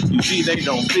ill, you see they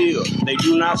don't feel, they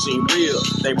do not seem real.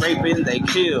 They rape and they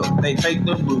kill, they take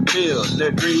the blue pill.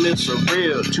 Their dream is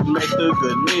surreal, to make the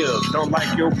good meal. Don't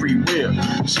like your free will.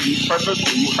 See purpose,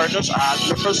 who hurt us, odds,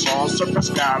 surface, on surface,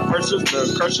 God versus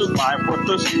the curses, life with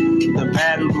us. The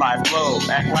bad in life flow,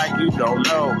 act like you don't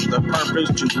know, the purpose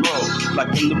too low.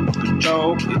 Like in the book of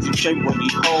Job, if you shake what he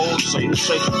holds, so you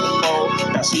shake the fold.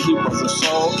 I see he was a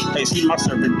soul, hey, see my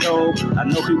servant Job, I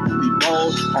know he will be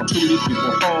bold, on too many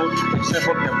people hold,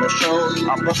 example never showed,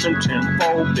 I bust him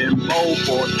tenfold, been bold,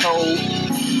 foretold.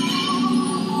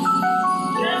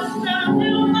 Just a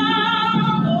new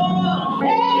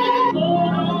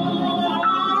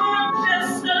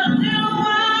just a new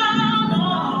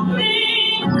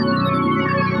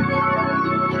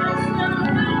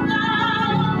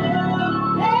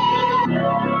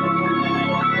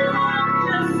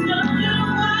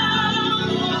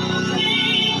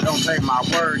Don't take my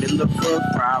word in the book,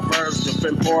 Proverbs,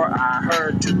 different poor I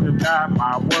heard. To the God,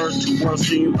 my word, two words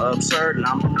seem absurd, and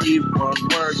I believe one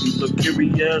word. You look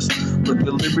curious, look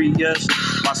delirious,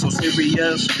 why so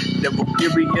serious? Never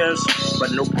curious,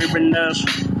 but no weariness,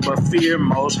 but fear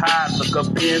most high. Look up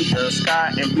in the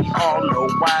sky, and we all know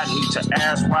why. Need to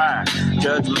ask why.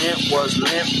 Judgment was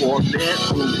meant for them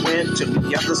who went to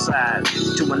the other side,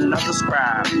 to another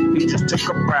scribe. He just took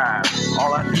a bribe.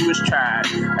 All I do is try,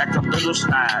 act a little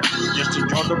snide, just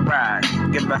enjoy the ride.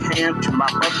 Give a hand to my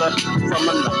brother from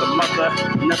another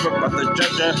mother. Never brother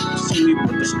judger, see me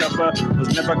would discover.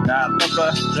 Was never God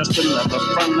lover, just another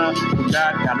fronter. Who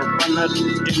God got a runner,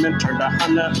 demon turned a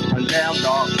hunter, went down,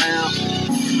 dog pound.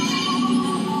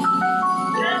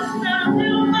 Just a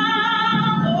new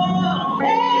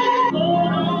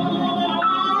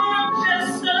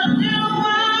just a new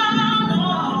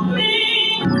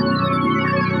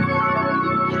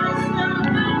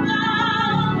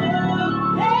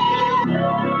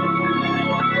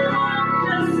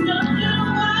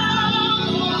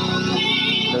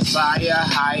Messiah,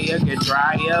 higher, get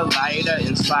drier, lighter,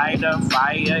 insider,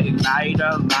 fire,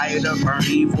 igniter, lighter, burn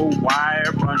evil,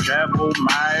 wire, burn devil,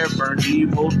 mire, burn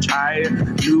evil, tire,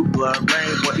 new blood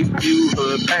rain, what he do,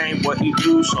 hood pain, what he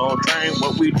do, so train,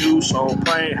 what we do, so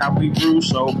plain, how we grew,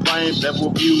 so plain,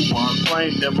 devil view, one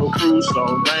plane, devil grew, so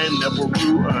lame, devil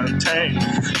grew, untamed,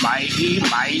 mighty,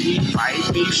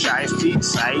 fight me, shiesty,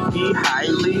 psyche,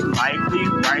 highly, likely,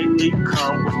 rightly,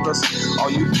 come with us, all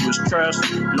you do is trust,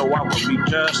 know I will be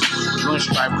just. When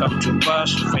strife come to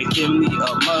bust, faith in me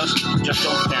a must. Just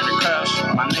don't stand and cuss.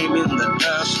 My name in the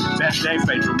dust. Best day,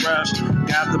 fade to rust.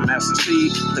 God the master see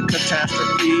the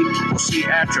catastrophe. We'll see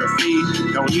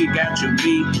atrophy. Don't need got to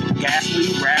be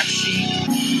ghastly rap sheet.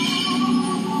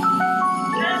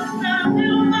 Just a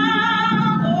new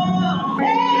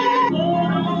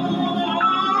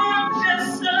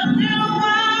just a new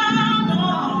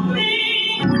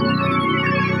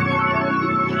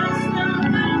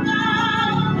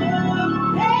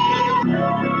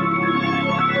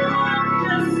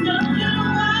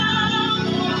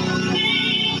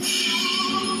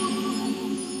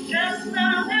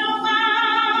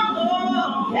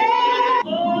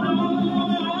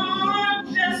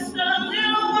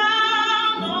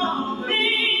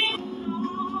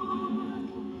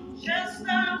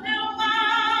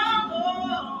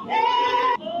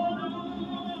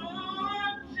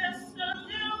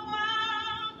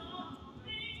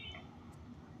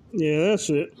Yeah, that's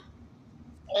it.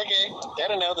 Okay, I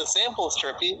don't know. The sample's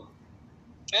trippy.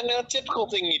 I don't know, typical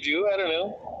thing you do. I don't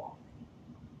know.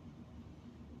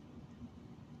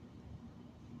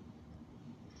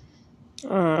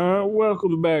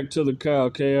 Welcome back to the Kyle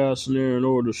Chaos and Aaron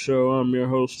Order show. I'm your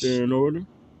host, Aaron Order.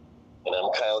 And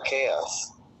I'm Kyle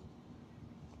Chaos.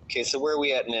 Okay, so where are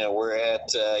we at now? We're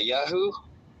at Yahoo?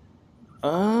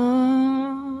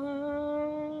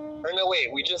 Or no,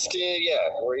 wait, we just did, I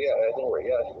think we're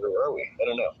Yahoo. Where are we? I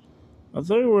don't know. I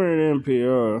think we're in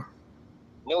NPR.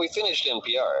 No, we finished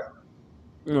NPR.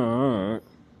 Oh, alright.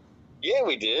 Yeah,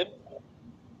 we did.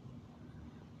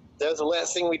 That was the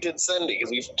last thing we did Sunday,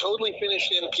 because we totally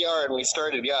finished NPR and we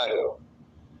started Yahoo.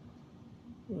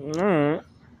 Alright.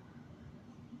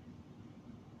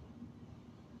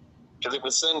 Because it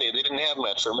was Sunday, they didn't have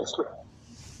much, remember?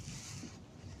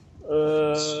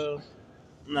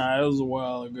 Nah, it was a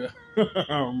while ago. I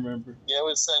don't remember. Yeah, it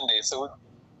was Sunday, so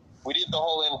we did the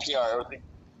whole NPR.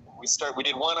 We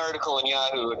did one article in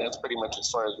Yahoo, and that's pretty much as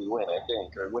far as we went, I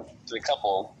think. Or went to a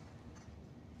couple.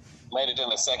 Might have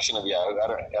done a section of Yahoo. I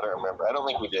don't remember. I don't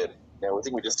think we did. No, I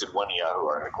think we just did one Yahoo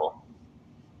article.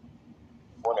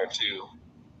 One or two.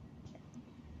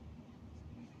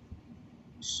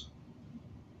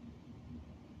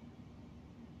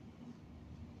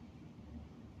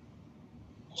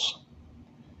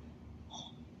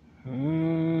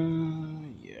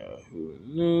 Yahoo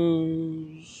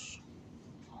News.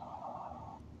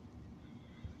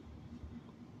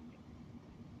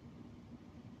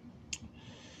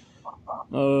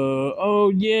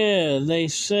 Oh yeah, they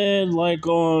said like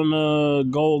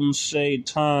on Golden State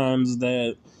Times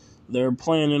that they're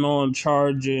planning on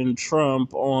charging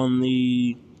Trump on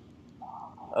the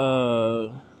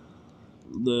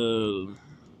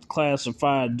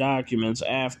classified documents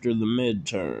after the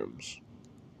midterms.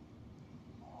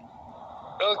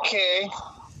 Okay.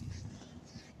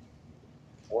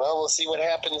 Well, we'll see what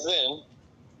happens then.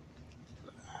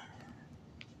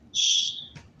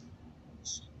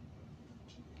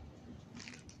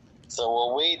 So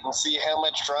we'll wait and see how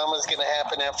much drama is going to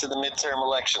happen after the midterm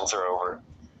elections are over.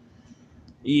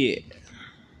 Yeah.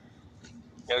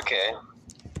 Okay.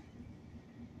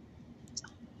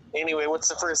 Anyway, what's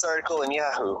the first article in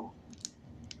Yahoo?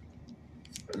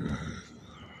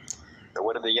 Or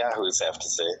what do the Yahoos have to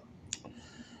say?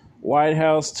 White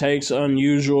House takes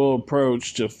unusual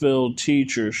approach to fill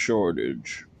teacher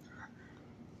shortage.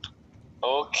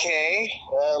 Okay,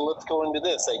 let's go into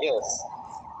this, I guess.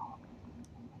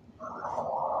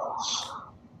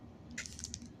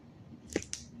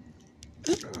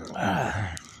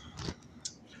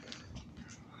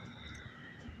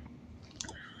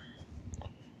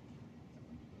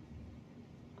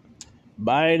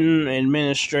 Biden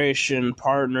administration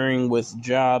partnering with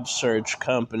job search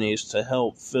companies to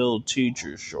help fill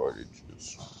teacher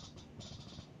shortages.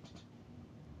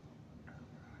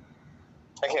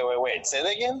 Okay, wait. Say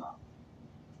that again?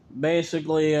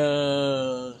 Basically,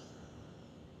 the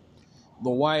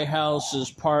White House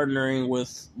is partnering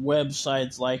with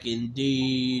websites like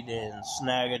Indeed and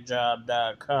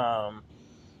Snagajob.com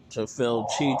to fill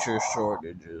teacher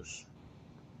shortages.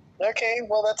 Okay,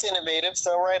 well, that's innovative,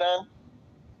 so right on.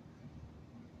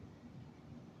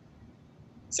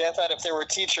 See, I thought if there were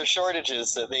teacher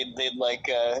shortages, that they'd like,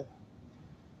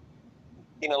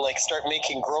 like start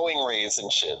making growing rays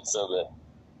and shit, so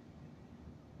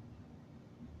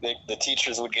that the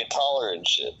teachers would get taller and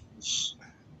shit.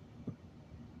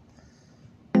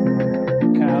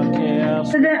 Kyle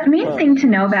Chaos. So the main thing to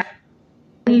know about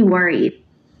be worried.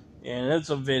 Yeah, that's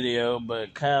a video,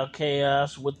 but Kyle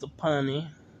Chaos with the punny.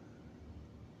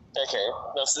 Okay,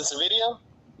 now is this a video?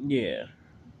 Yeah.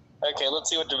 Okay, let's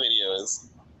see what the video is.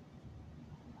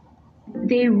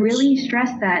 They really stress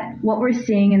that what we're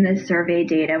seeing in this survey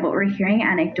data, what we're hearing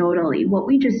anecdotally, what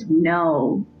we just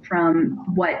know from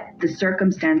what the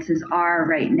circumstances are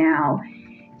right now,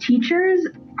 teachers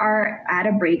are at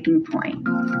a breaking point.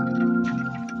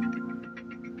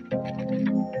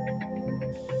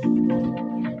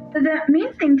 So the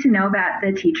main thing to know about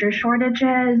the teacher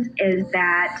shortages is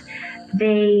that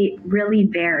they really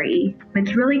vary.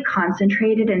 It's really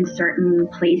concentrated in certain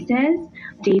places.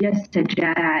 Data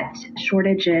suggests that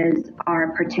shortages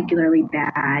are particularly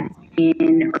bad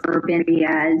in urban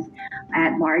areas,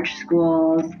 at large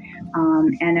schools,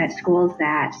 and at schools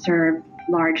that serve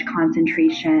large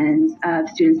concentrations of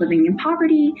students living in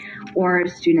poverty or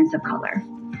students of color.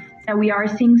 Now, we are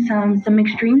seeing some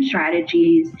extreme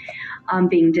strategies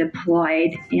being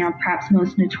deployed. Perhaps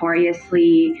most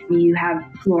notoriously, you have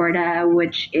Florida,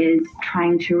 which is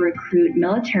trying to recruit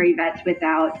military vets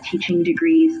without teaching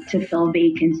degrees to fill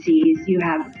vacancies. You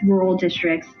have rural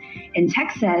districts in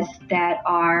Texas that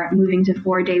are moving to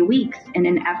 4-day weeks in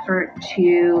an effort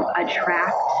to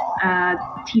attract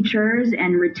teachers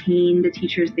and retain the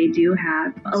teachers they do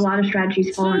have. A lot of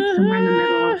strategies fall somewhere in the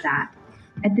middle of that.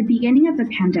 At the beginning of the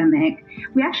pandemic,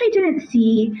 we actually didn't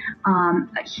see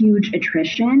a huge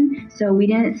attrition. So we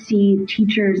didn't see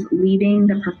teachers leaving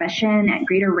the profession at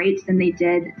greater rates than they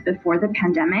did before the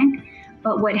pandemic.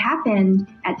 But what happened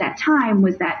at that time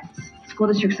was that school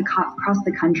districts across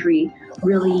the country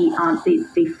really,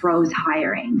 they froze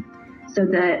hiring. So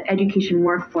the education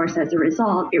workforce, as a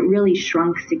result, it really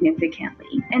shrunk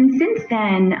significantly. And since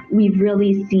then, we've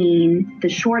really seen the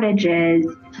shortages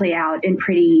play out in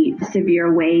pretty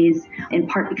severe ways, in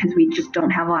part because we just don't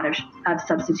have a lot of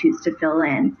substitutes to fill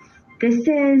in. This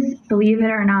is, believe it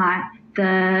or not,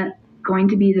 going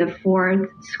to be the fourth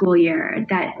school year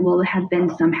that will have been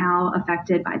somehow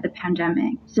affected by the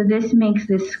pandemic. So this makes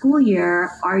this school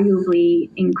year arguably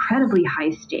incredibly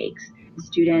high stakes.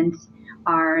 Students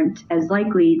aren't as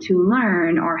likely to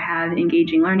learn or have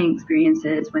engaging learning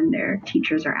experiences when their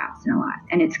teachers are absent a lot.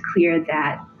 And it's clear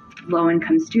that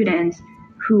low-income students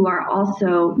who are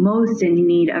also most in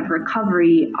need of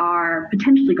recovery are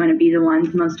potentially going to be the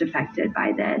ones most affected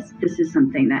by this. This is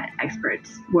something that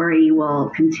experts worry will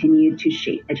continue to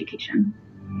shape education.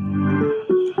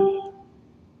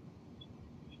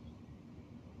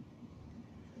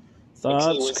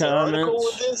 Thoughts, comments?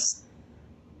 With this?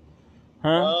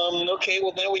 Huh? Okay,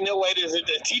 well, now we know why there's a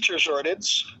teacher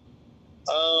shortage.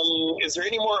 Is there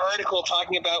any more article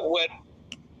talking about what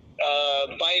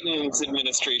Biden's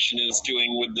administration is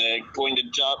doing with going to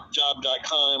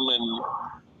job.com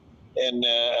and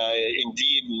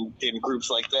Indeed and groups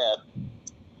like that?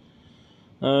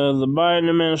 The Biden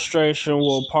administration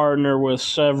will partner with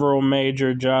several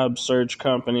major job search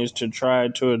companies to try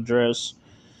to address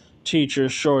teacher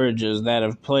shortages that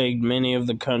have plagued many of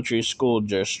the country's school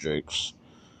districts.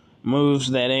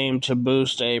 Moves that aim to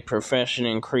boost a profession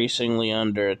increasingly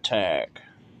under attack.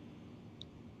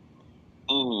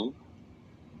 Mm-hmm.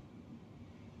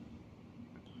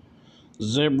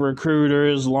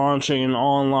 ZipRecruiter is launching an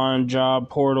online job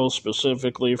portal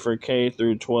specifically for K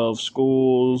through 12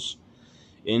 schools.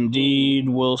 Indeed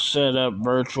will set up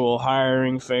virtual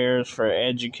hiring fairs for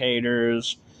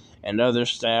educators and other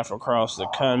staff across the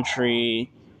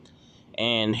country.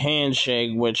 And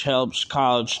Handshake, which helps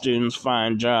college students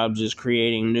find jobs, is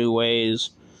creating new ways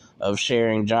of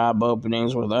sharing job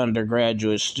openings with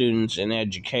undergraduate students in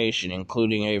education,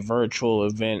 including a virtual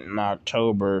event in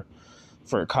October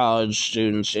for college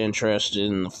students interested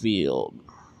in the field.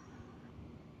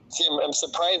 See, I'm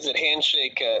surprised that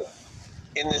Handshake,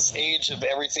 in this age of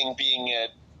everything being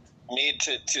made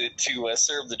to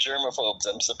serve the germaphobes,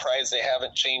 I'm surprised they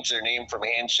haven't changed their name from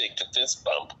Handshake to Fist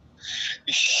Bump.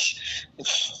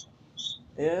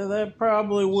 Yeah, that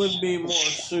probably would be more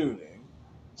suiting.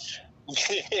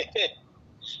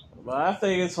 But I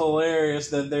think it's hilarious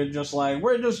that they're just like,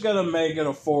 we're just going to make it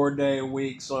a 4-day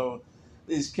week so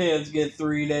these kids get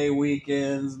 3-day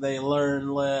weekends, they learn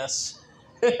less.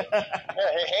 Hey,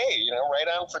 right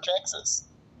on for Texas.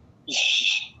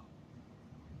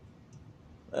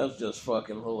 That's just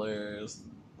fucking hilarious.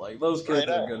 Like, those kids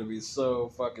are going to be so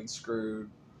fucking screwed.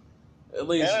 At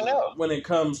least when it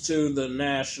comes to the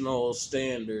national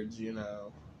standards, I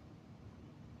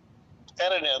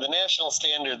don't know. The national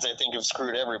standards, I think, have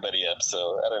screwed everybody up.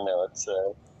 So I don't know. It's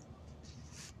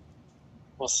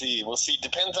we'll see.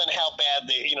 Depends on how bad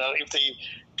they, if they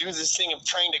do this thing of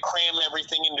trying to cram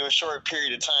everything into a short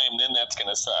period of time, then that's going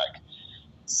to suck.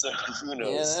 So who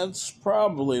knows? Yeah, that's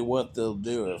probably what they'll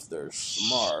do if they're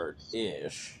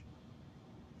smart-ish.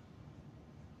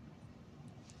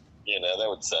 That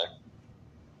would suck.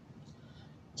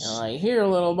 Like, here,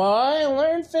 little boy,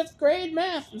 learn 5th grade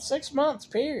math in 6 months,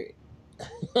 period.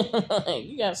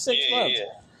 You got 6 months. Yeah.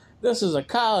 This is a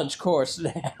college course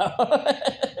now.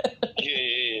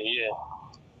 Yeah.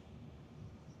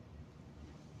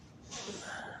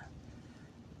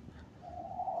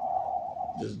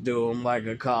 Just do them like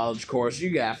a college course. You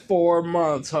got 4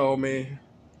 months, homie.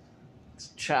 It's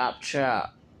chop.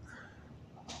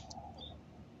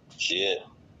 Shit.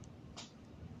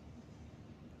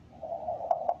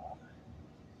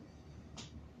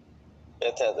 I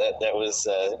thought that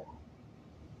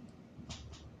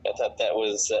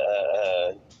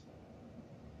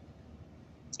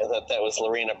was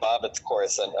Lorena Bobbitt's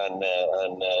course on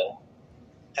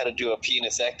how to do a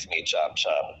penisectomy. Chop.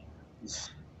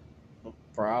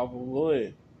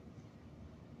 Probably.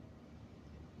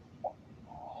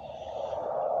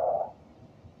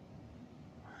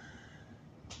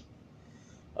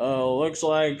 Looks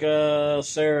like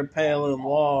Sarah Palin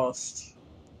lost.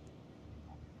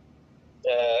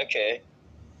 Okay.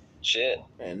 Shit.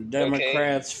 And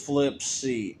Democrats flip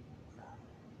seat.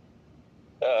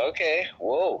 Okay.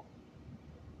 Whoa.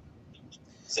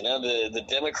 So now the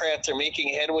Democrats are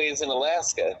making headways in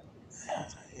Alaska.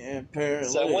 Yeah, apparently.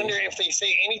 So I wonder if they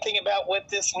say anything about what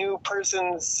this new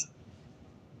person's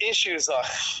issues are.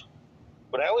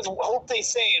 But I always hope they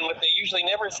say, and what they usually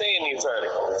never say in these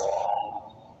articles.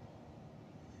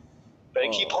 But I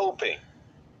keep hoping.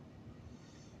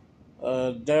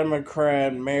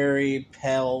 Democrat Mary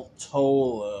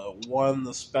Peltola won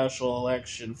the special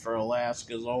election for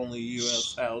Alaska's only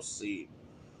U.S. House seat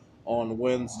on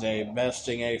Wednesday,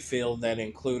 besting a field that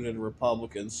included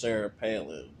Republican Sarah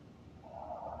Palin.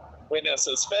 Wait, no,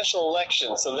 so special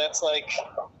election, so that's like...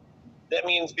 That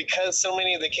means because so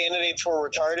many of the candidates were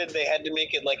retarded, they had to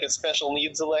make it like a special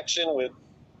needs election with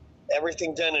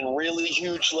everything done in really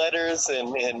huge letters and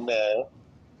I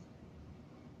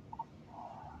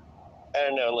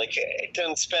don't know, like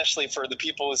done specially for the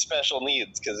people with special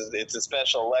needs because it's a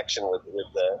special election with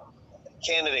the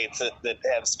candidates that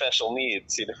have special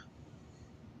needs, you know.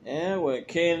 Yeah, with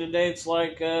candidates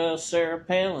like Sarah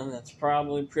Palin, that's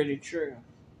probably pretty true.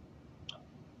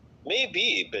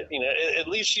 Maybe, but you know, at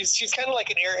least she's kind of like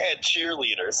an airhead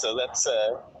cheerleader, so that's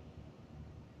I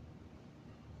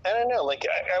don't know. Like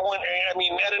I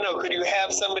don't know. Could you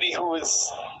have somebody who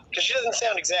was, because she doesn't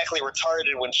sound exactly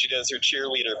retarded when she does her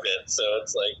cheerleader bit, so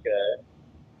it's like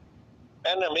I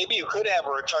don't know. Maybe you could have a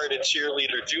retarded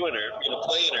cheerleader doing her, you know,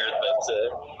 playing her, but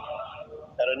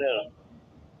I don't know.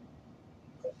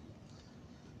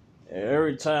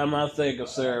 Every time I think of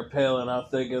Sarah Palin, I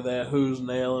think of that Who's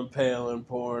Nailing Palin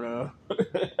porno.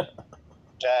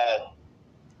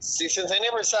 See, since I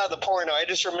never saw the porno, I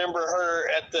just remember her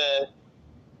at the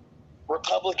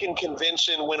Republican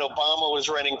convention when Obama was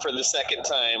running for the second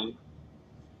time.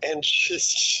 And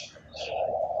just,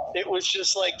 it was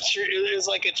just like, it was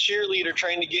like a cheerleader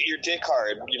trying to get your dick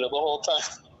hard, you know, the whole time.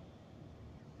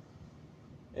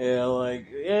 Yeah, like,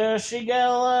 yeah, she got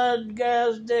a lot of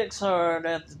guys' dicks hard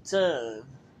at the time.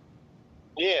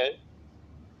 Yeah.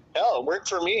 Hell, it worked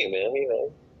for me, man. You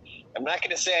know, I'm not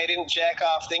going to say I didn't jack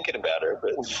off thinking about her,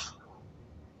 but...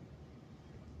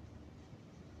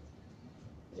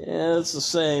 Yeah, it's the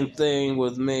same thing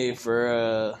with me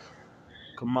for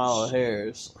Kamala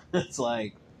Harris. It's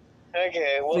like...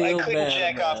 Okay, well, I couldn't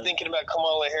jack off thinking about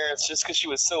Kamala Harris just because she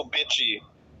was so bitchy.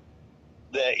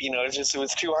 That, you know, it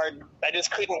was too hard. I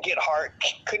just couldn't get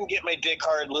my dick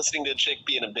hard listening to a chick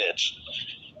being a bitch.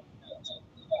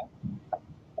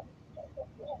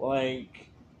 Like,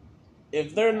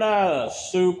 if they're not a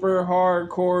super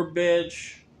hardcore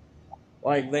bitch,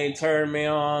 like, they turn me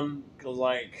on, because,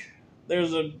 like,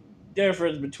 there's a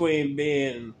difference between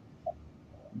being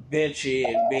bitchy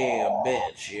and being a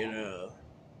bitch, you know?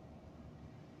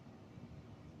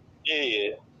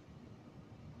 Yeah.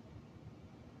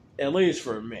 At least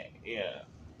for me, yeah.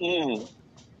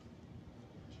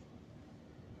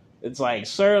 It's like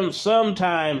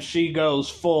sometimes she goes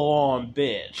full on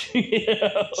bitch. You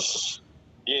know?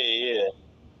 Yeah.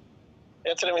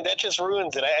 That's what I mean. That just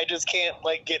ruins it. I just can't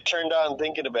like get turned on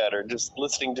thinking about her. Just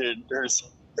listening to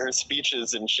her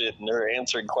speeches and shit and her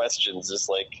answering questions.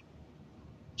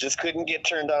 Just couldn't get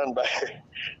turned on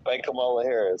by Kamala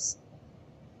Harris.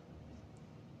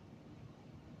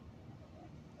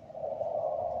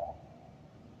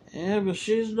 Yeah, but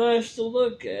she's nice to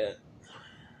look at.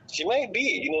 She might be,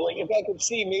 you know, like if I could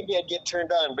see, maybe I'd get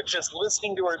turned on. But just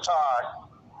listening to her talk,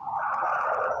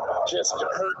 just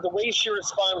the way she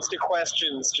responds to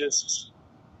questions, just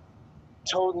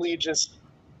totally just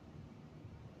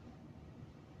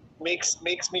makes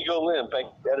me go limp. I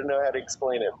don't know how to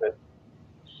explain it, but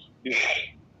yeah,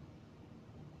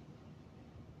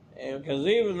 because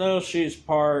even though she's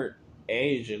part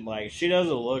Asian, like she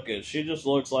doesn't look it. She just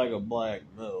looks like a black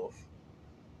MILF.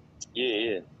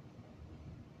 Yeah.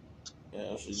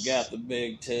 Yeah, she's got the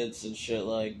big tits and shit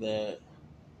like that.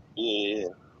 Yeah.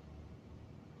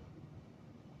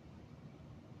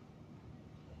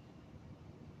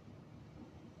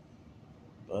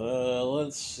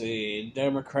 Let's see.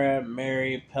 Democrat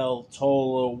Mary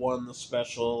Peltola won the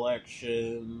special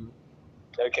election.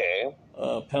 Okay.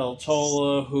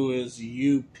 Peltola, who is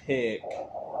UPIC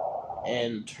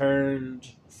and turned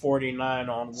 49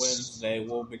 on Wednesday,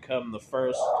 will become the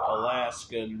first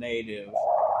Alaska native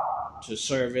to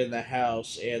serve in the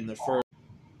House and the first.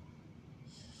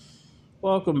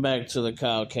 Welcome back to the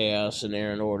Kyle Chaos and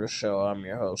Aaron Order show. I'm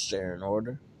your host, Aaron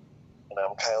Order. And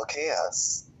I'm Kyle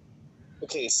Chaos.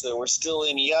 Okay, so we're still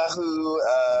in Yahoo.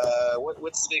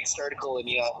 What's the next article in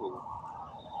Yahoo?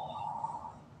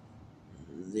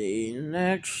 The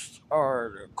next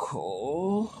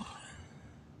article.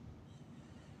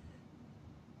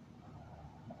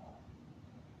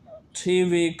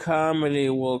 TV comedy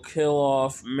will kill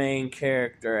off main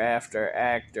character after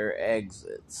actor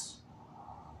exits.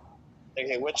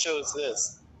 Okay, what show is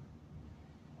this?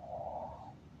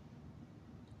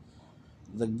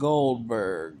 The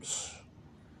Goldbergs.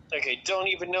 Okay, don't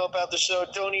even know about the show,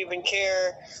 don't even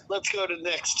care. Let's go to the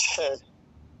next.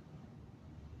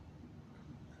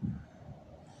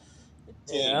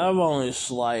 Yeah, I've only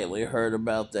slightly heard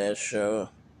about that show.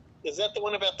 Is that the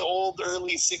one about the old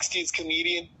early 60s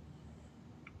comedian?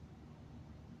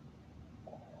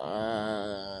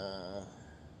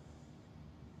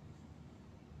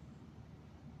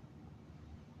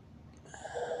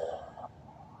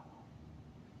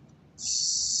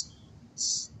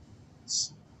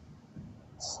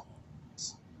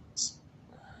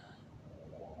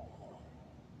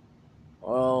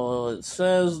 Well, it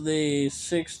says the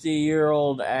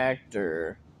 60-year-old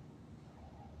actor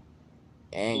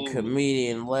and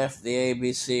comedian left the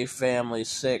ABC Family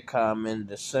sitcom in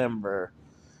December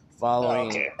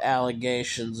following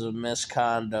allegations of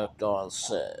misconduct on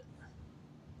set.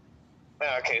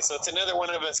 Okay, so it's another one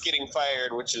of us getting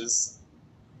fired, which is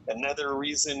another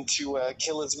reason to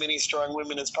kill as many strong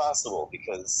women as possible,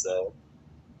 because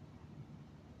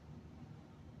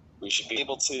we should be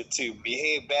able to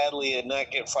behave badly and not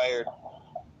get fired.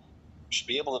 We should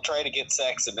be able to try to get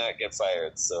sex and not get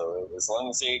fired. So as long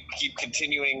as they keep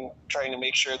continuing trying to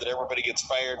make sure that everybody gets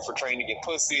fired for trying to get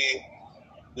pussy,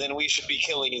 then we should be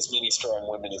killing as many strong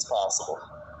women as possible.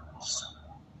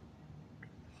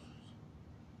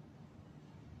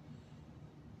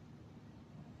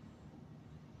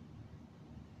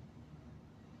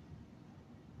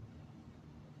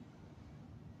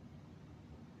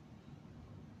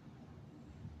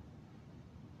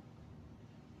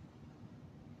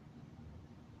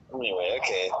 Anyway,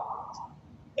 okay.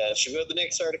 Should we go to the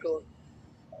next article?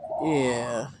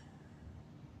 Yeah.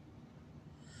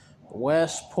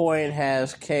 West Point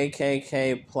has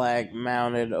KKK plaque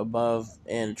mounted above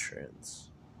entrance.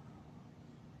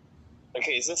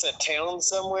 Okay, is this a town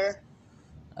somewhere?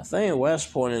 I think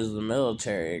West Point is the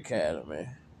military academy.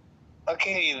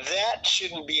 Okay, that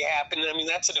shouldn't be happening. I mean,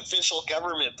 that's an official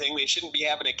government thing. They shouldn't be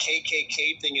having a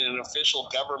KKK thing in an official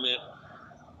government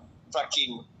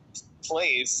fucking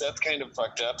place. That's kind of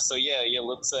fucked up. So yeah,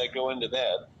 let's go into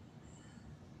that.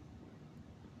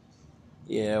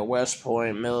 Yeah, West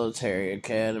Point Military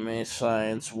Academy,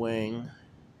 Science Wing.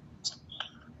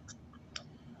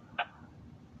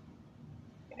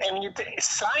 And you think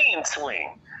Science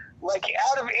Wing, like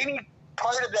out of any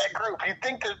part of that group, you'd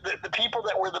think that the people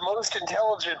that were the most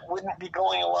intelligent wouldn't be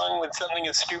going along with something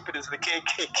as stupid as the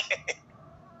KKK.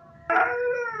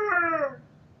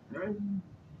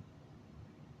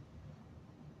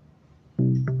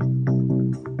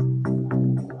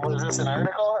 Was this an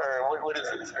article, or what is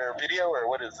this? Or a video, or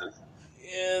what is this?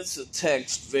 Yeah, it's a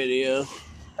text video.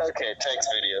 Okay, text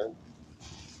video.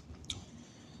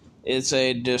 It's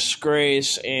a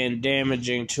disgrace and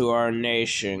damaging to our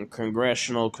nation.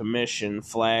 Congressional Commission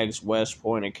flags West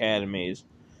Point Academy's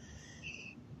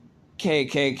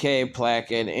KKK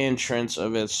plaque at entrance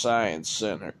of its Science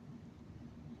Center.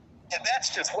 Yeah,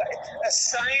 that's just what a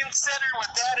science center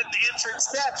with that in the entrance.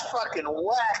 That's fucking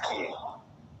wacky.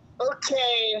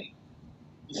 Okay.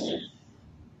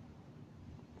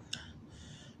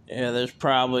 Yeah, there's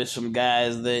probably some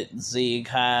guys that Zeke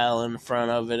Heil in front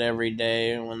of it every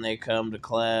day when they come to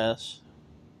class.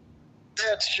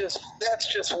 That's just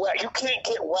whack. You can't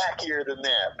get wackier than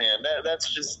that, man.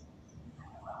 That's just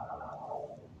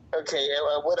okay.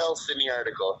 What else in the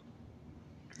article?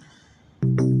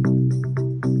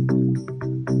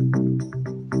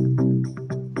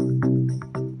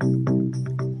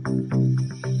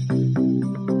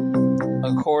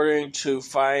 According to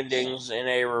findings in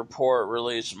a report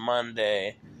released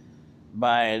Monday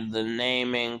by the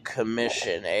Naming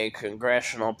Commission, a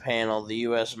congressional panel the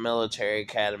U.S. Military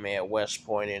Academy at West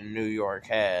Point in New York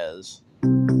has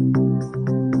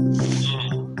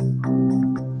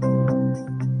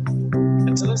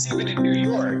And so this even in New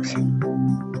York.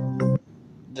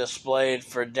 displayed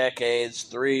for decades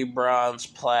 3 bronze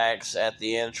plaques at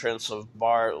the entrance of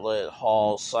Bartlett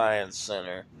Hall Science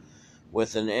Center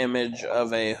with an image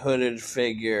of a hooded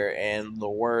figure and the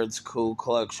words Ku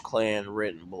Klux Klan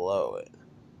written below it.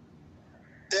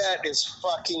 That is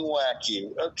fucking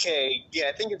wacky. Okay, yeah,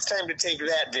 I think it's time to take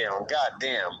that down. God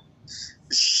damn.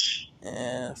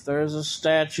 Yeah, if there's a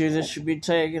statue that should be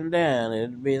taken down,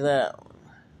 it'd be that one.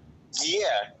 Yeah.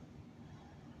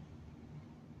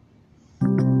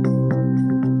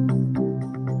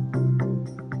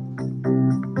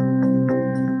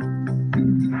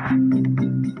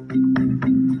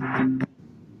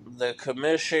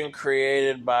 commission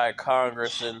created by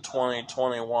Congress in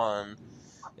 2021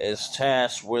 is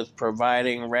tasked with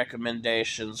providing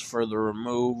recommendations for the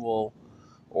removal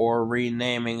or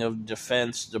renaming of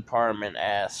Defense Department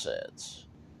assets.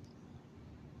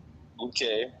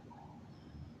 Okay.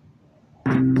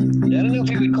 I don't know if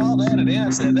you would call that an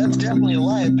asset. That's definitely a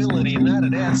liability, not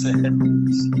an asset. It's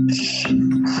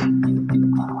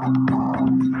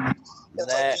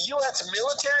like the U.S.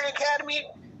 Military Academy,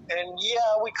 and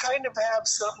yeah, we kind of have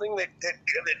something that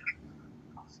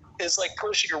is like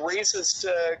pushing a racist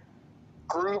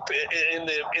group in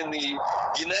the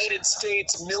United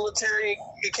States Military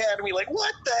Academy. Like,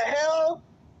 what the hell?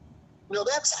 No,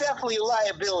 that's definitely a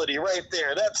liability right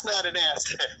there. That's not an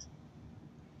asset.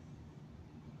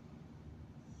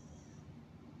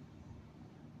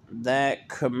 That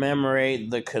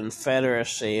commemorate the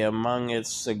Confederacy. Among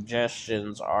its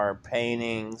suggestions are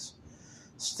paintings,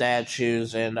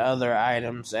 statues, and other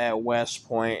items at West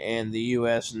Point and the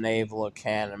U.S. Naval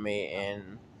Academy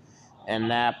in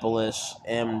Annapolis,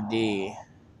 MD.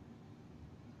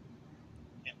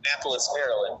 Annapolis,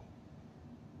 Maryland.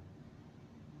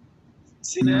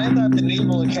 See, now I thought the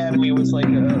Naval Academy was like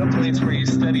a place where you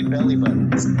studied belly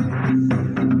buttons.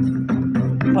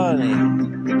 Honey.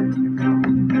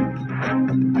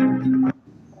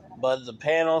 But the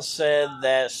panel said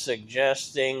that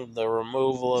suggesting the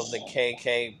removal of the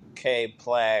KKK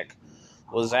plaque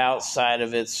was outside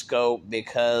of its scope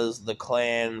because the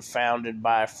Klan, founded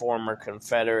by former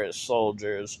Confederate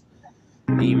soldiers,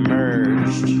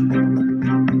 emerged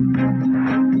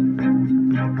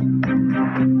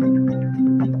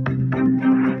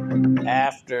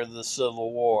after the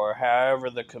Civil War.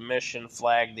 However, the commission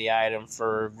flagged the item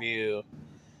for review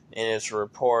in its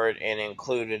report and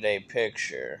included a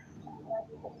picture.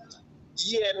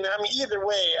 Yeah, I mean, either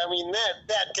way, I mean,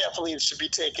 that definitely should be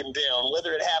taken down.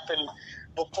 Whether it happened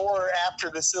before or after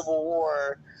the Civil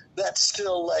War, that's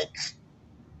still like...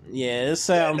 Yeah, it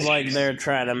sounds like they're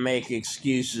trying to make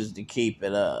excuses to keep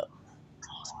it up.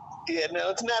 Yeah,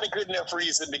 no, it's not a good enough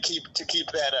reason to keep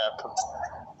that up.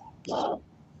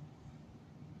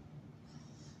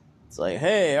 It's like,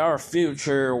 hey, our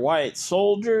future white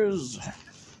soldiers,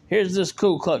 here's this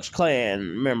Ku Klux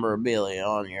Klan memorabilia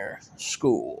on your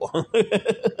school.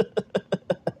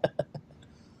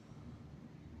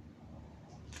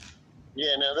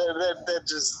 Yeah, no, that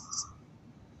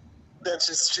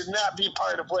just should not be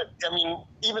part of what, I mean,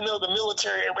 even though the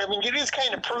military, I mean, it is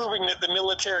kind of proving that the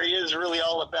military is really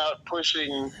all about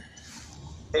pushing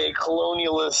a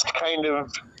colonialist kind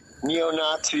of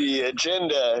neo-Nazi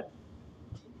agenda.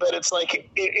 But it's like,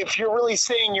 if you're really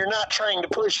saying you're not trying to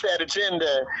push that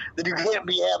agenda, then you can't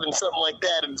be having something like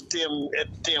that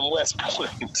at damn West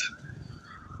Point.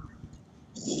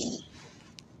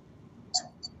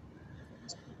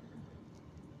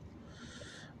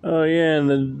 Oh, yeah,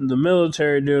 and the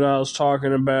military dude I was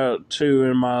talking about, too,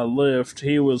 in my lift,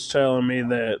 he was telling me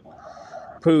that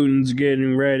Putin's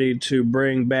getting ready to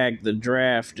bring back the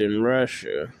draft in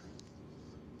Russia.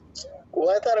 Well,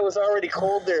 I thought it was already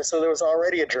cold there, so there was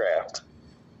already a draft.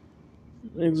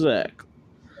 Exactly.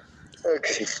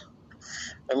 Okay.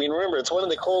 I mean, remember, it's one of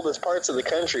the coldest parts of the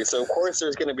country, so of course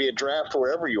there's going to be a draft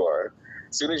wherever you are.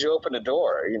 As soon as you open a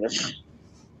door, you know,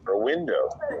 or a window.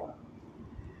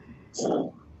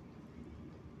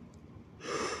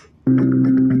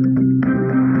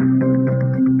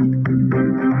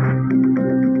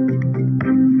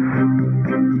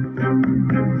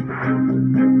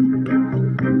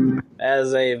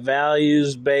 As a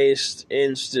values-based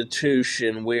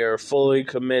institution, we are fully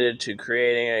committed to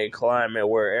creating a climate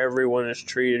where everyone is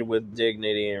treated with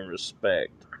dignity and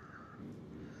respect.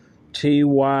 Ty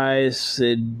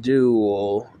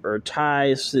Sidul,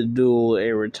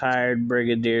 a retired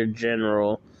brigadier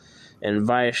general and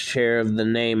vice chair of the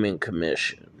naming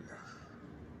commission.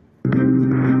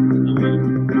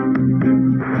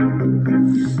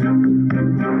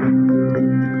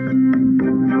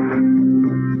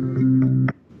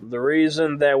 The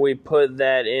reason that we put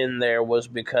that in there was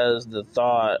because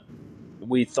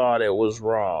we thought it was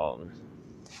wrong.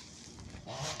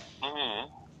 Mm-hmm.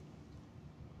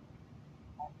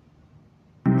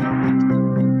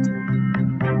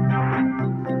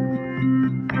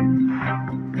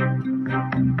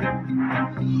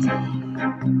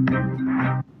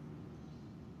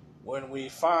 When we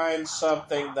find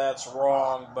something that's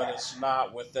wrong, but it's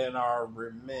not within our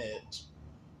remit,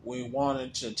 we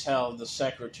wanted to tell the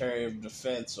Secretary of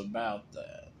Defense about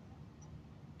that.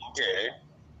 Okay.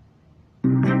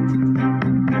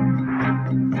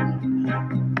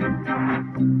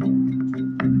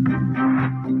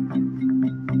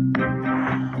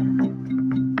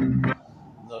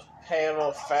 The panel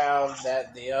now found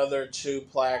that the other two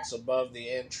plaques above the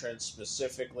entrance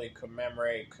specifically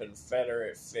commemorate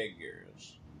Confederate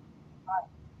figures.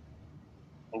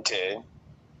 Okay.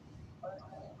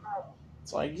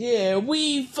 It's like, yeah,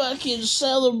 we fucking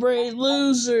celebrate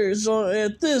losers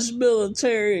at this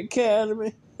military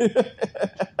academy. It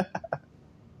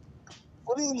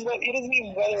doesn't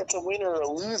even whether it's a winner or a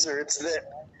loser. It's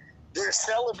that they're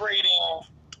celebrating.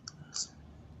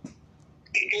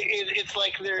 It's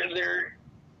like they're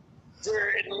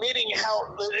admitting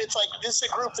how it's like this is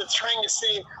a group that's trying to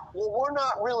say, well, we're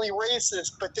not really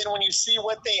racist, but then when you see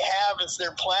what they have as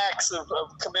their plaques of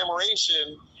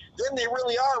commemoration, then they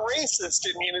really are racist.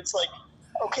 I mean, it's like,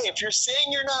 okay, if you're saying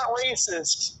you're not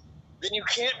racist, then you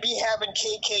can't be having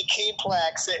KKK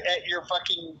plaques at your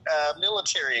fucking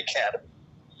military academy.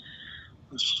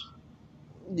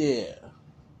 Yeah.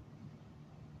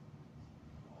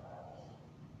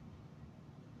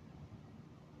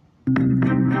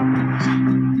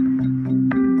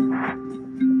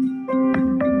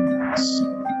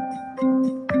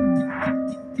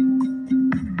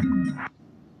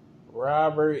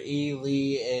 Robert E.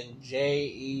 Lee and J.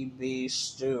 E. B.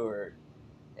 Stuart,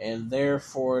 and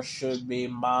therefore should be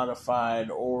modified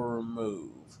or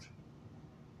removed.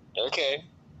 Okay.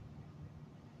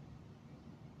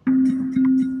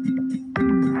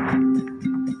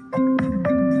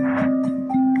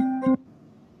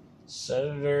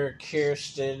 Senator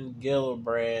Kirsten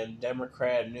Gillibrand,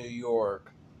 Democrat, New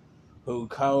York, who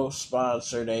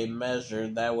co-sponsored a measure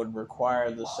that would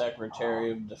require the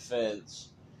Secretary of Defense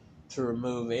to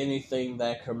remove anything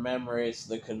that commemorates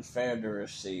the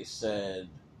Confederacy, said,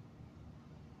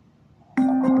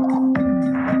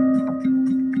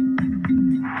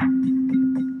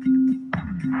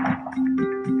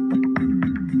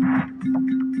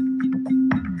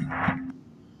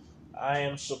 I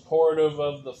am supportive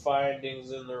of the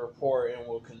findings in the report and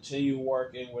will continue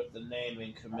working with the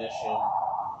Naming Commission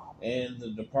and the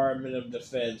Department of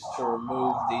Defense to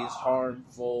remove these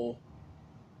harmful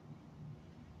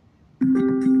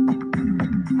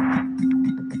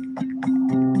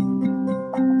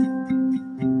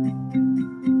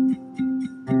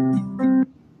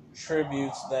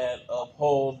tributes that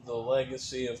uphold the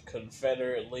legacy of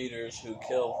Confederate leaders who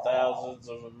killed thousands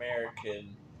of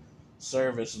American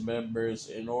service members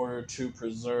in order to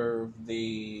preserve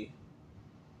the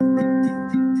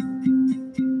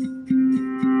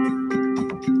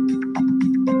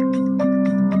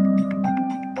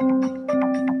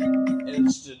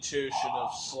institution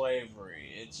of slavery.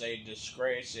 It's a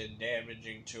disgrace and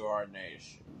damaging to our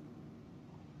nation.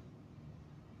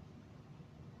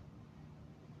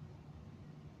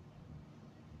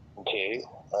 Okay.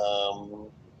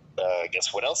 I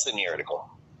guess what else in the article?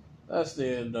 That's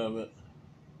the end of it.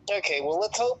 Okay, well,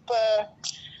 let's hope the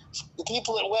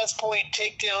people at West Point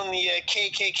take down the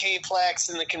KKK plaques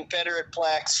and the Confederate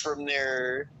plaques from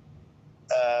their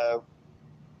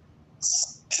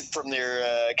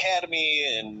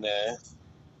academy, and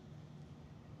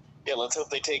yeah, let's hope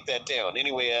they take that down.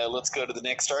 Anyway, let's go to the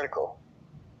next article.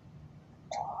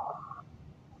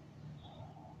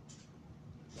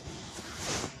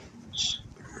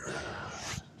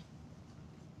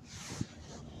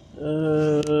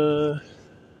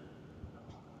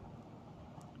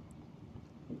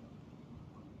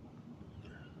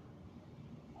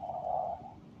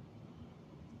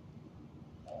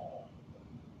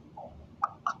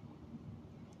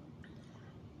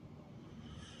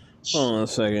 Hold on a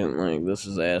second, like, this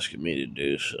is asking me to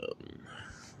do something.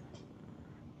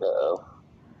 Uh-oh.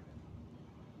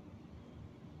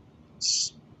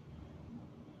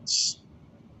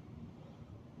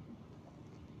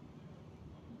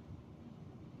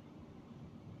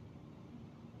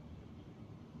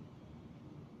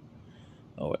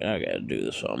 Oh, wait, I gotta do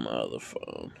this on my other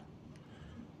phone.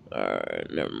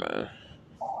 Alright, never mind.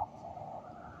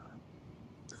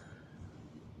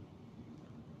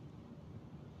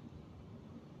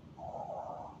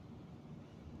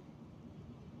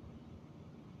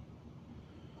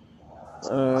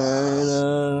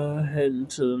 Alright, heading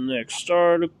to the next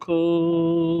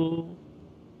article.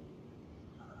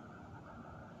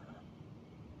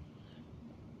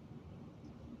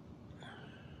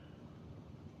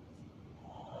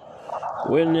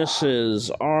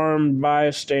 Witnesses, armed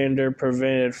bystander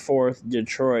prevented fourth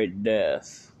Detroit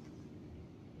death.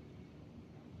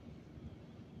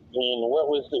 And what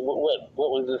was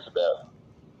this about?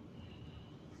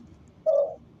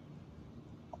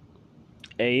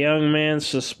 A young man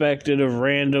suspected of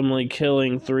randomly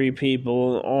killing 3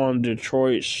 people on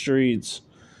Detroit streets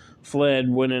fled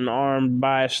when an armed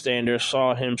bystander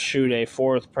saw him shoot a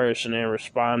fourth person and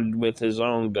responded with his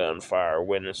own gunfire,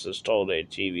 witnesses told a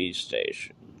TV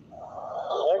station.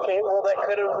 Okay, well, that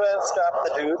could have stopped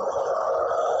the dude.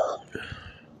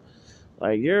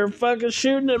 Like, you're fucking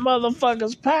shooting at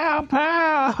motherfuckers, pow,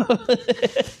 pow!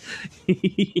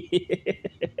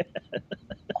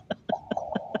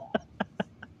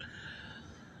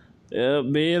 Yeah,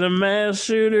 being a mass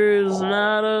shooter is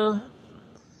not a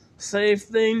safe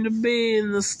thing to be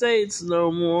in the States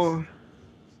no more.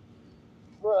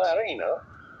 Well, I don't know.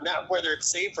 Not whether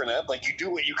it's safe or not. Like, you do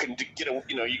what you can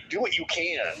you do what you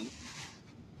can.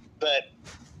 But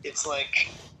it's like,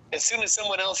 as soon as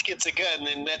someone else gets a gun,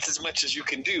 then that's as much as you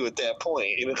can do at that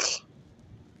point.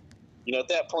 At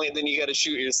that point, then you got to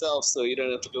shoot yourself so you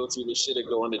don't have to go through the shit of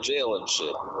going to jail and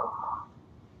shit.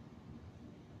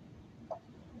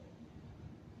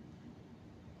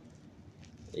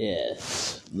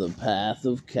 Yes, the path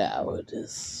of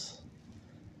cowardice.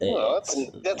 Well,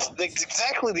 that's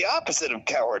exactly the opposite of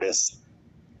cowardice.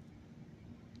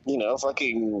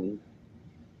 Fucking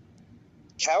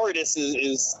cowardice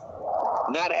is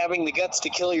not having the guts to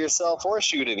kill yourself or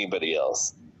shoot anybody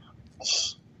else.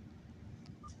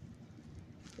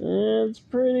 It's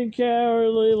pretty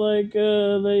cowardly, like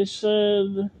they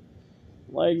said.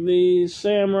 Like the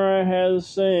samurai has a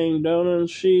saying, don't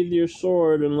unsheath your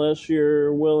sword unless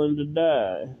you're willing to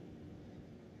die.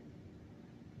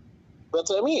 That's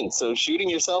what I mean. So shooting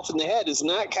yourself in the head is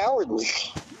not cowardly.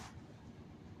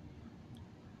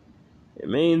 It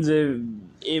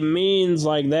means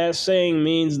like that saying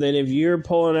means that if you're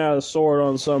pulling out a sword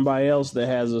on somebody else that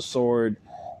has a sword,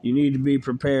 you need to be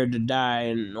prepared to die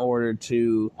in order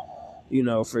to,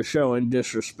 for showing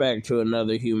disrespect to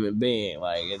another human being.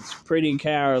 Like, it's pretty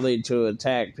cowardly to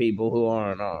attack people who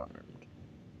aren't armed.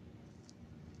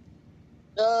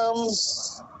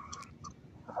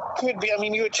 Could be. I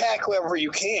mean, you attack whoever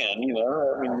you can,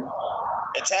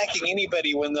 attacking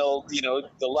anybody when they'll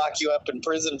lock you up in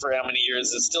prison for how many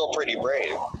years is still pretty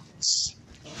brave.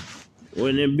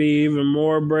 Wouldn't it be even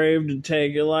more brave to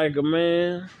take it like a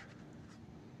man?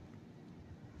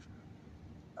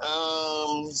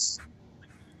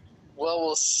 Well,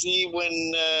 we'll see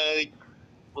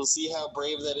we'll see how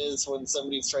brave that is when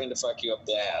somebody's trying to fuck you up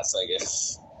the ass, I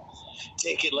guess.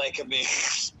 Take it like a man.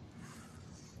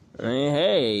 I mean,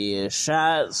 hey, you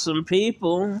shot some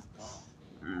people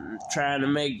trying to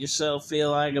make yourself feel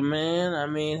like a man. I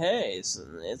mean, hey,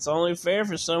 it's only fair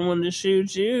for someone to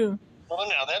shoot you. Well,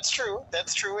 no, that's true.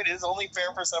 That's true. It is only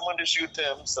fair for someone to shoot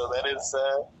them, so that is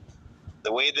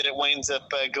the way that it winds up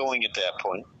going at that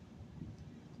point.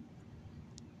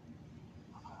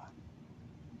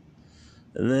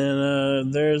 And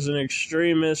then there's an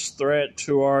extremist threat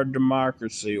to our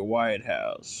democracy, White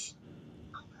House.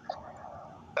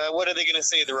 What are they going to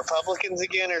say? The Republicans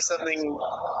again, or something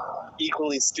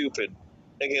equally stupid?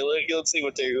 Okay, let's see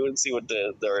what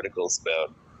the article's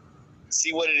about.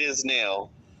 See what it is now.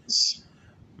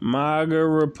 MAGA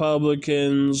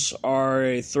Republicans are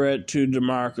a threat to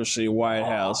democracy, White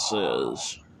House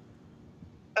says.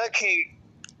 Okay,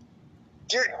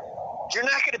 you're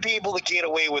not going to be able to get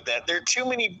away with that. There are too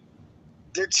many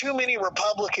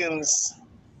Republicans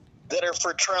that are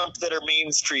for Trump that are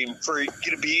mainstream for you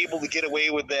to be able to get away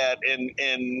with that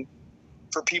and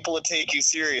for people to take you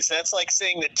serious. That's like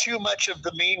saying that too much of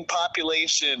the main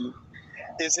population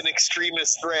is an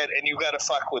extremist threat and you got to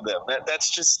fuck with them. That's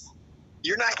just,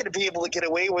 you're not going to be able to get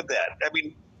away with that. I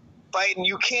mean, Biden,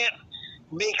 you can't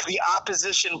make the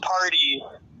opposition party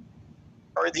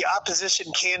or the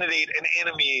opposition candidate an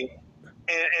enemy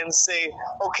and say,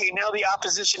 okay, now the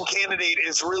opposition candidate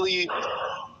is really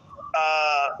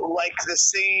like the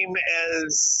same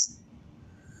as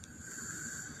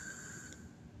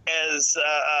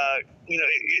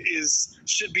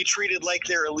should be treated like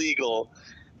they're illegal.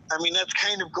 I mean, that's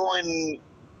kind of going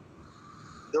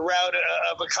the route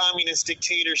of a communist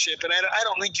dictatorship, and I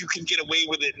don't think you can get away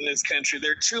with it in this country.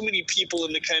 There are too many people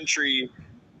in the country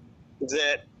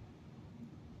that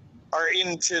are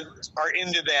into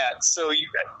that. So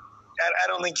I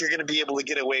don't think you're going to be able to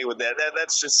get away with that.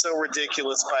 That's just so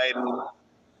ridiculous, Biden.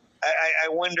 I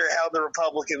wonder how the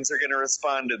Republicans are going to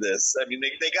respond to this. I mean,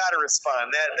 they got to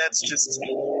respond. That's just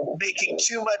making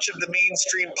too much of the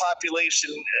mainstream population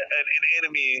an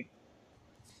enemy.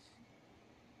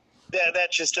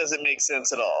 That just doesn't make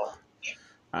sense at all.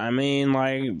 I mean,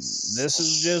 like, this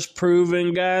is just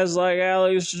proving guys like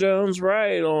Alex Jones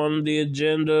right on the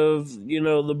agenda of,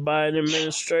 the Biden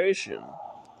administration.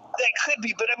 That could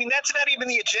be, but I mean, that's not even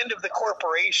the agenda of the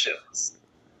corporations.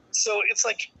 So it's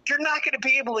like, you're not going to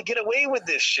be able to get away with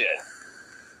this shit.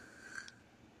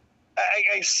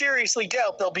 I seriously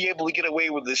doubt they'll be able to get away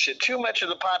with this shit. Too much of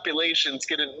the population's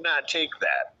going to not take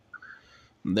that.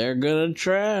 They're gonna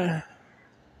try.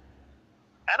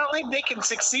 I don't think they can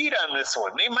succeed on this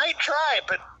one. They might try,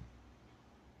 but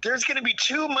there's going to be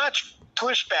too much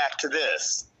pushback to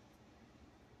this.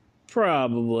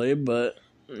 Probably, but,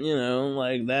 you know,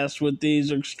 like, that's what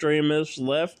these extremist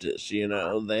leftists, you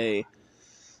know, they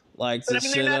like to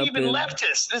sit they're not up even in...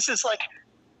 leftists. This is like,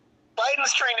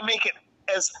 Biden's trying to make it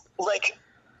as, like,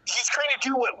 he's trying to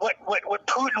do what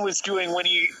Putin was doing when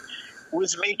he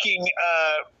was making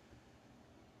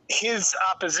his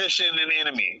opposition an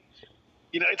enemy.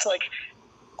 You know, it's like,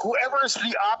 whoever's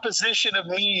the opposition of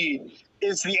me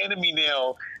is the enemy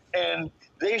now, and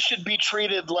they should be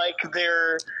treated like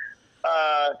they're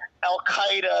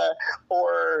Al-Qaeda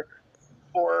or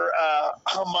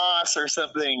Hamas or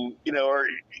something, you know, or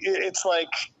it's like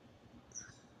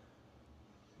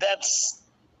that's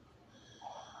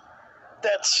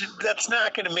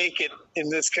not going to make it in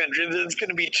this country. There's going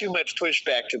to be too much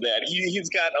pushback to that. He's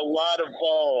got a lot of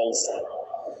balls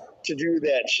to do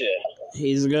that shit.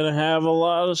 He's going to have a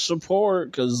lot of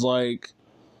support because, like,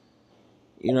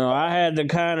 you know, I had to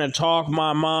kind of talk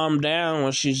my mom down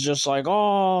when she's just like,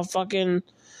 oh, fucking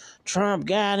Trump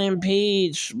got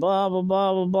impeached, blah, blah,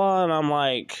 blah, blah, blah. And I'm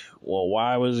like, well,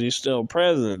 why was he still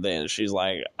president then? She's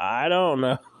like, I don't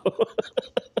know. He didn't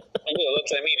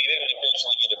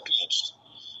eventually get impeached.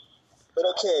 But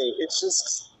okay, it's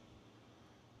just,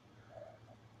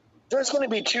 there's going to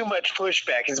be too much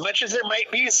pushback. As much as there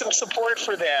might be some support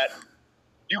for that,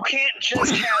 you can't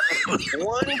just have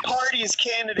one party's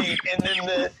candidate and then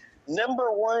the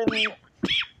number one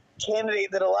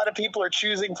candidate that a lot of people are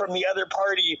choosing from the other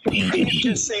party. You can't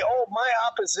just say, oh, my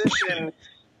opposition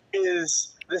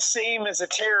is the same as a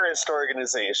terrorist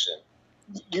organization.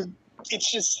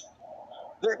 It's just,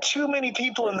 there are too many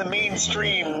people in the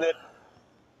mainstream that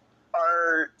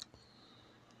are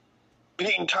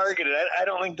being targeted. I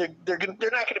don't think they're not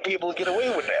going to be able to get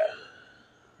away with that.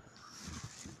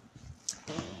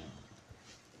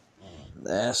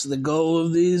 That's the goal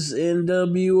of these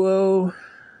NWO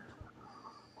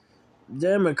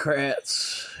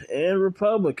Democrats and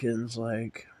Republicans,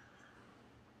 like.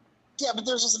 Yeah, but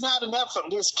there's just not enough of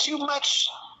them. There's too much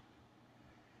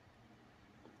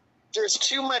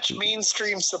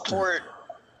mainstream support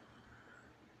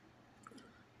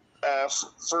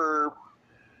for,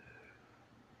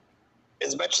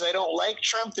 as much as I don't like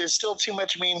Trump, there's still too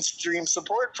much mainstream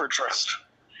support for Trump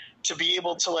to be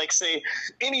able to, like, say,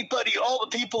 anybody, all the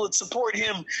people that support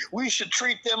him, we should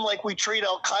treat them like we treat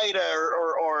Al-Qaeda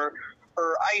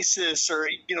or ISIS, or,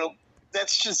 you know,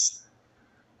 that's just,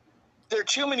 there are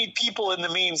too many people in the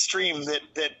mainstream that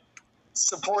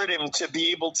support him to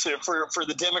be able to, for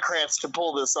the Democrats to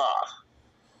pull this off.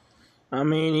 I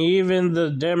mean, even the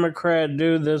Democrat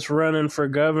dude that's running for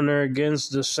governor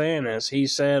against DeSantis, he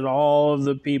said all of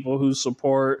the people who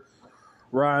support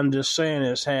Ron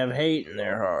DeSantis have hate in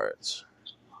their hearts.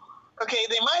 Okay,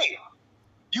 they might.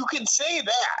 You can say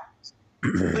that.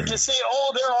 But to say,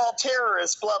 oh, they're all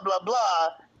terrorists, blah, blah, blah,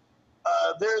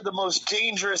 they're the most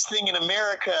dangerous thing in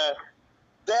America,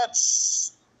 they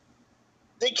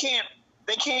can't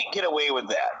get away with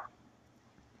that.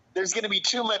 There's going to be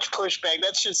too much pushback.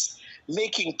 That's just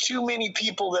making too many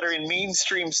people that are in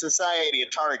mainstream society a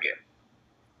target.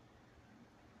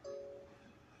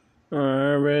 All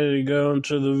right, ready to go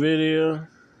into the video?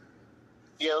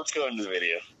 Yeah, let's go into the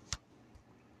video.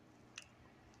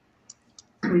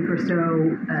 Week or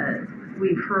so,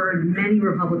 we've heard many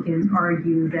Republicans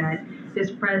argue that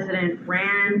this president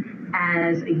ran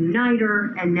as a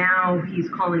uniter, and now he's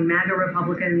calling MAGA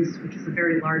Republicans, which is a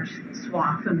very large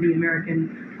swath of the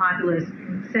American populace,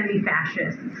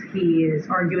 semi-fascists. He is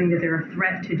arguing that they're a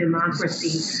threat to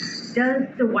democracy. Does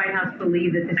the White House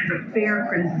believe that this is a fair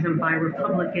criticism by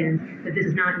Republicans, that this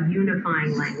is not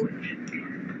unifying language?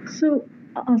 So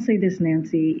I'll say this,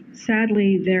 Nancy.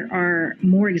 Sadly, there are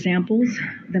more examples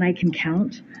than I can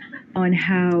count on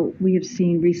how we have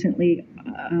seen recently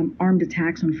armed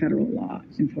attacks on federal law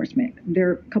enforcement. There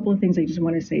are a couple of things I just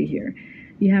want to say here.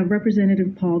 You have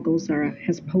Representative Paul Gosar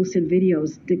has posted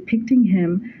videos depicting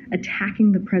him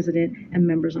attacking the president and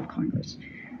members of Congress.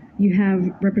 You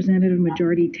have Representative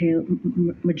Marjorie Taylor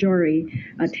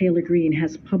Greene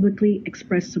has publicly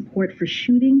expressed support for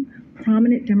shooting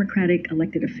prominent Democratic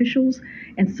elected officials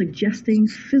and suggesting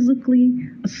physically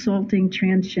assaulting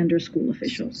transgender school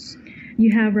officials.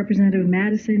 You have Representative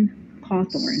Madison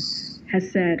Cawthorn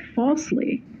has said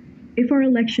falsely, if our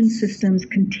election systems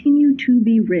continue to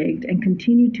be rigged and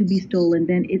continue to be stolen,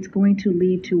 then it's going to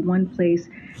lead to one place,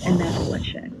 and that's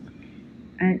bloodshed.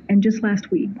 And just last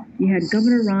week, you had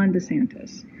Governor Ron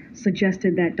DeSantis,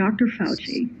 suggested that Dr.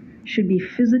 Fauci should be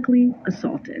physically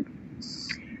assaulted.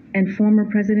 And former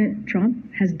President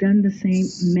Trump has done the same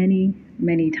many,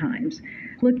 many times.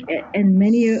 Look, and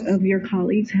many of your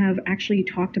colleagues have actually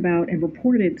talked about and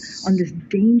reported on this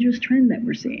dangerous trend that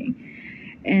we're seeing.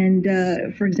 And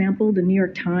for example, the New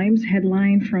York Times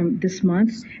headline from this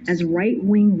month, as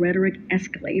right-wing rhetoric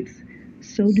escalates,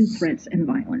 so do threats and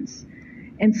violence.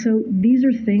 And so these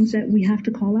are things that we have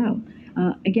to call out.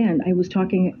 Again, I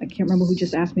can't remember who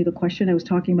just asked me the question. I was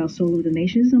talking about Soul of the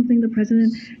Nation, something the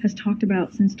president has talked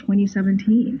about since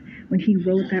 2017 when he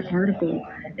wrote that article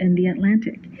in The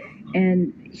Atlantic.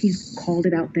 And he's called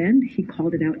it out then. He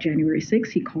called it out January 6th.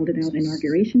 He called it out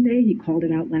Inauguration Day. He called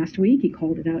it out last week. He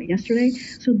called it out yesterday.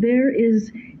 So there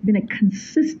is been a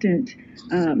consistent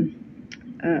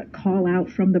call out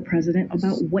from the president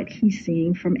about what he's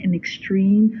seeing from an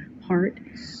extreme part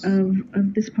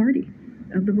of this party,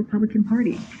 of the Republican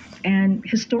Party. And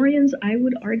historians, I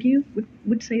would argue,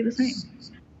 would say the same.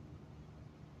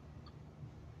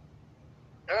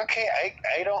 Okay,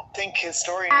 I don't think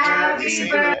historians would really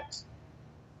say that.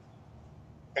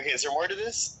 Okay, is there more to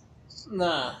this?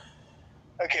 Nah.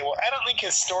 Okay, well, I don't think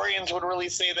historians would really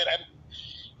say that.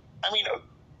 I mean,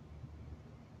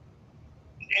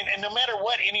 and no matter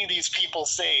what any of these people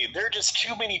say, there are just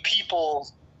too many people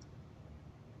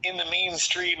in the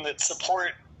mainstream that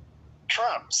support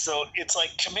Trump. So it's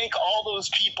like, to make all those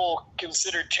people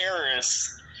considered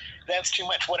terrorists, that's too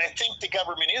much. What I think the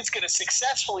government is going to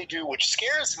successfully do, which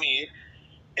scares me,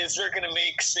 is they're going to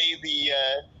make, say, the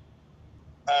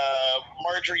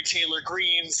Marjorie Taylor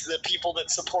Greenes, the people that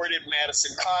supported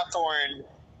Madison Cawthorn,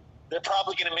 they're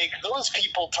probably going to make those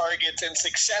people targets and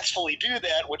successfully do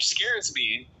that, which scares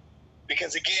me,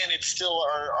 because again, it's still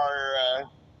our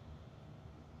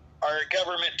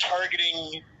government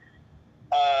targeting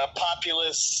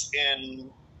populists and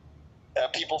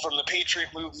people from the Patriot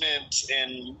movement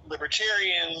and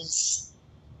libertarians,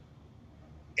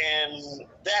 and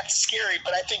that's scary.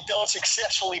 But I think they'll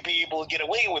successfully be able to get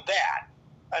away with that,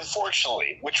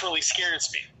 unfortunately, which really scares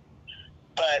me.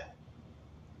 But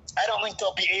I don't think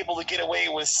they'll be able to get away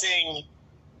with saying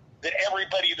that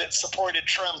everybody that supported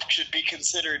Trump should be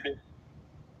considered,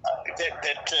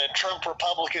 that Trump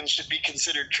Republicans should be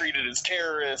considered treated as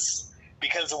terrorists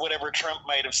because of whatever Trump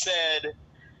might have said.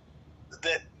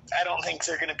 That I don't think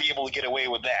they're going to be able to get away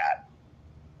with that.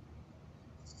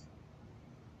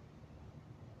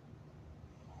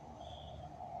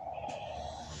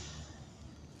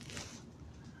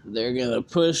 They're going to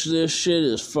push this shit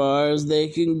as far as they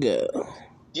can go.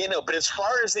 You know, but as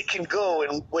far as it can go,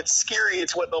 and what's scary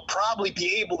is what they'll probably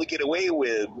be able to get away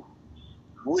with,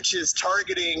 which is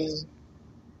targeting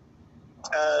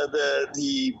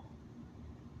the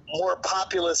more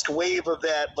populist wave of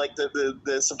that, like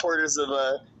the supporters of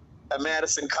a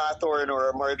Madison Cawthorn or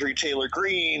a Marjorie Taylor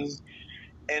Greene,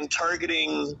 and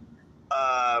targeting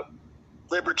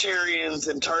libertarians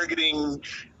and targeting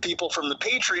people from the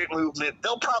Patriot movement.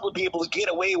 They'll probably be able to get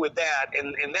away with that,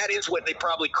 and that is what they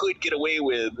probably could get away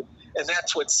with, and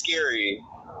that's what's scary.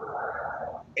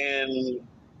 And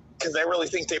because I really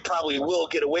think they probably will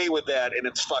get away with that, and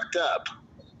it's fucked up.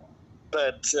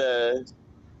 But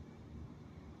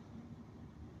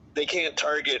they can't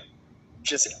target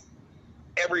just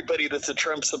everybody that's a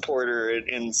Trump supporter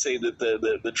and say that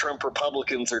the Trump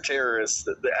Republicans are terrorists.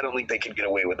 I don't think they can get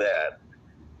away with that.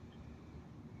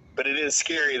 But it is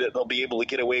scary that they'll be able to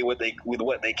get away with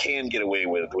what they can get away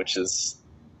with, which is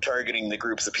targeting the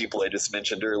groups of people I just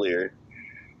mentioned earlier.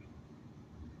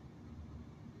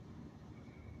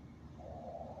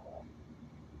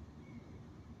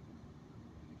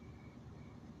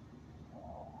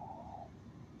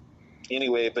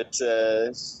 Anyway, but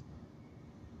so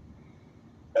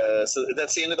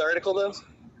that's the end of the article, though?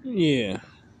 Yeah.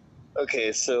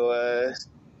 Okay, so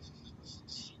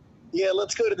yeah,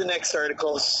 let's go to the next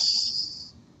article.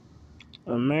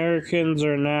 Americans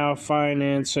are now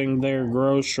financing their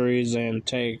groceries and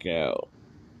takeout.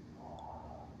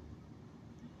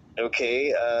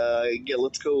 Okay, yeah,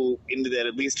 let's go into that,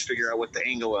 at least figure out what the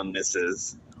angle on this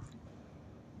is.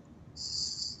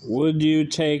 Would you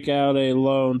take out a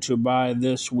loan to buy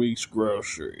this week's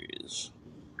groceries?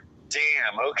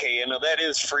 Damn, okay, you know, that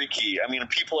is freaky. I mean, are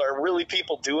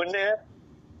people doing that?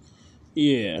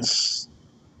 Yeah.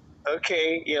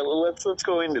 Okay, yeah, well, let's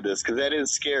go into this, because that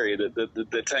is scary that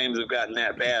the times have gotten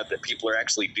that bad that people are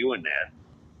actually doing that.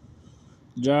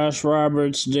 Josh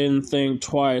Roberts didn't think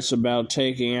twice about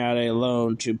taking out a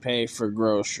loan to pay for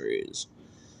groceries.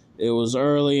 It was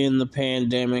early in the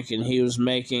pandemic, and he was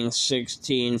making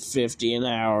 $16.50 an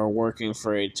hour working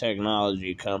for a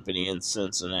technology company in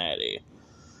Cincinnati.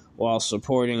 while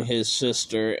supporting his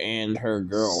sister and her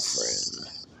girlfriend.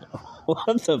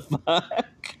 What the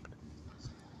fuck?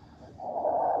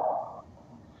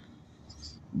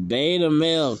 Beta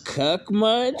male cuck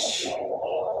much?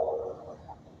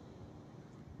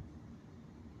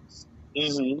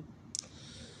 Mm-hmm.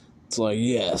 It's like,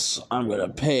 yes, I'm gonna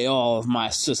pay all of my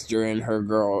sister and her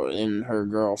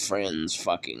girlfriend's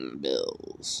fucking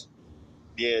bills.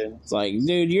 Yeah. It's like,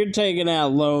 dude, you're taking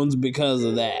out loans because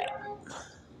of that.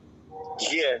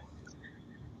 Yeah.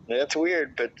 That's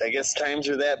weird, but I guess times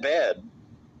are that bad.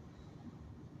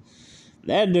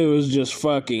 That dude was just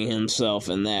fucking himself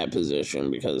in that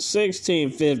position, because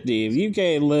 $1,650, if you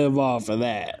can't live off of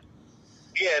that.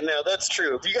 Yeah, no, that's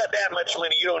true. If you got that much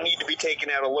money, you don't need to be taking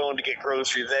out a loan to get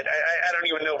groceries. I don't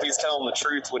even know if he's telling the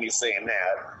truth when he's saying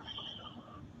that.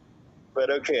 But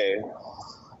okay.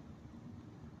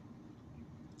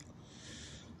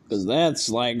 Because that's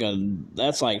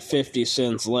like 50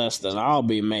 cents less than I'll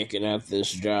be making at this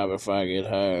job if I get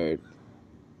hired.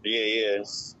 Yeah.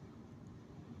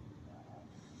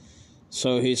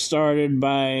 So he started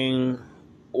buying,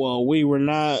 well, we were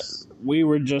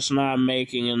just not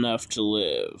making enough to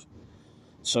live.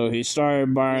 So he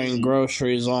started buying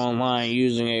groceries online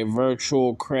using a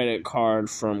virtual credit card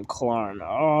from Klarna.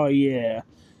 Oh, yeah.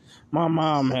 My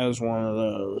mom has one of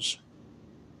those.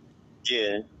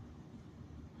 Yeah.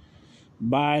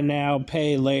 Buy now,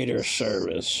 pay later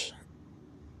service.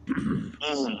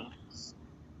 Mm-hmm.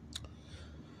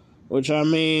 Which, I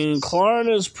mean,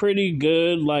 Klarna's pretty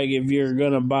good, like, if you're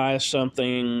gonna buy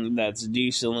something that's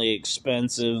decently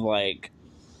expensive, like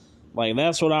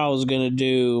that's what I was gonna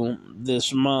do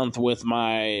this month with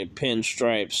my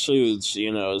pinstripe suits,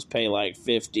 you know, is pay like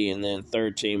 $50 and then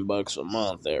 $13 a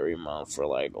month every month for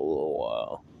like a little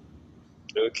while.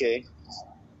 Okay.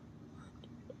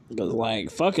 Because, like,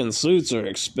 fucking suits are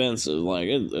expensive. Like,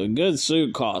 a good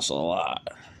suit costs a lot.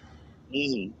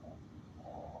 Mm-hmm.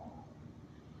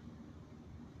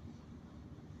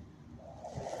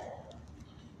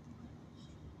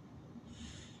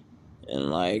 And,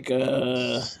 like,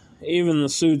 even the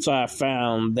suits I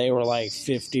found, they were like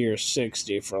 $50 or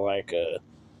 $60 for, like, a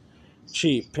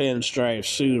cheap pinstripe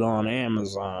suit on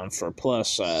Amazon for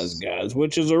plus-size guys,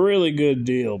 which is a really good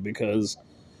deal, because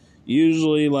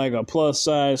usually, like, a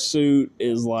plus-size suit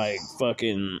is, like,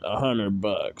 fucking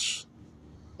 $100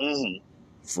 Mm-hmm.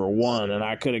 for one, and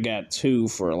I could have got two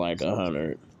for, like,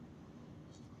 $100.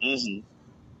 Mm-hmm.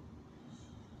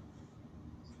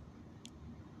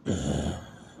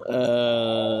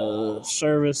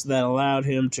 Service that allowed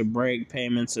him to break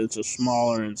payments into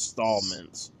smaller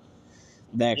installments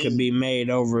that could be made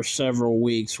over several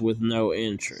weeks with no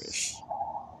interest.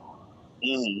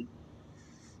 Mm-hmm.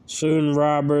 Soon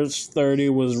Roberts, 30,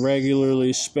 was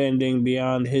regularly spending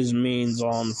beyond his means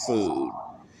on food.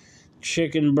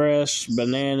 Chicken breasts,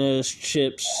 bananas,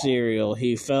 chips, cereal.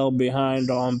 He fell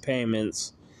behind on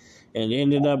payments and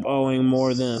ended up owing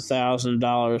more than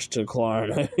 $1,000 to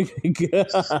Klarna.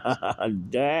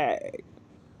 God dang.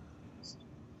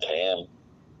 Damn.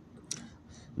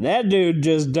 That dude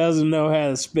just doesn't know how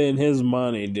to spend his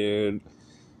money, dude.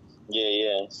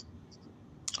 Yeah.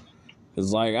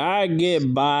 Cause, like, I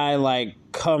get by, like,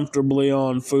 comfortably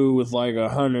on food with, like,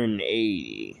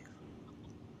 $180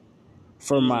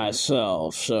 for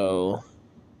myself, so.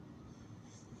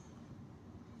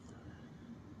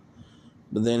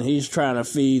 But then he's trying to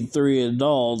feed 3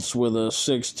 adults with a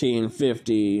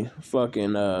 $1,650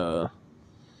 fucking,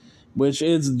 which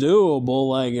it's doable.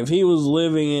 Like, if he was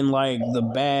living in, like, the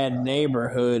bad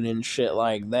neighborhood and shit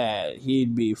like that,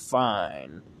 he'd be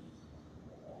fine.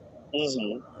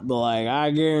 Mm-hmm. But, like,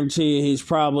 I guarantee you he's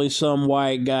probably some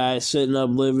white guy sitting up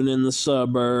living in the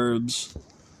suburbs,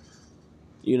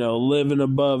 you know, living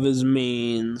above his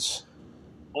means.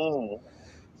 Mm-hmm.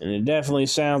 And it definitely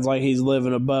sounds like he's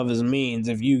living above his means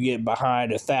if you get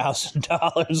behind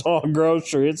 $1,000 on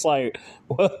grocery. It's like,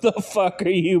 what the fuck are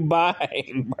you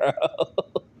buying, bro?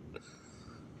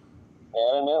 I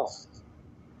don't know.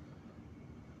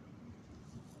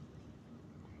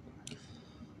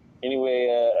 Anyway,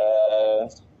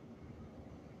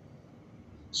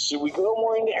 should we go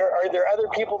more into... Are there other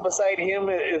people beside him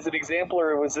as an example,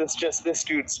 or was this just this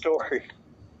dude's story?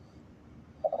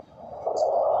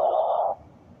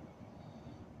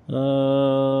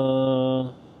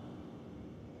 Nah,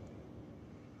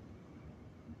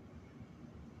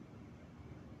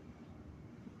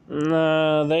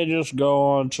 they just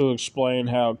go on to explain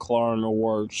how Klarna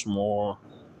works more.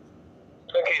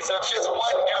 Okay, so it's just one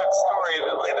dude's story.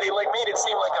 They like made it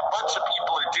seem like a bunch of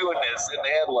people are doing this in the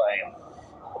headline.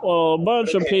 Well, a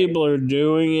bunch of Okay. people are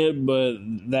doing it, but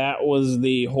that was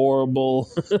the horrible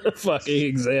fucking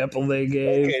example they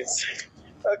gave.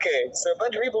 So a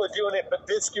bunch of people are doing it, but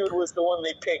this dude was the one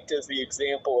they picked as the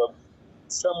example of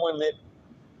someone that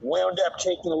wound up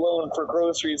taking a loan for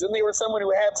groceries, and they were someone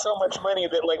who had so much money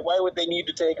that, like, why would they need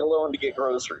to take a loan to get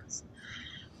groceries?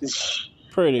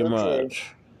 Pretty Okay.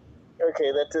 much.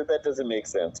 Okay, that doesn't make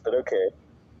sense, but okay.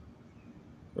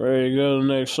 Ready to go to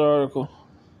the next article?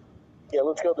 Yeah,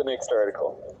 let's go to the next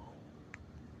article.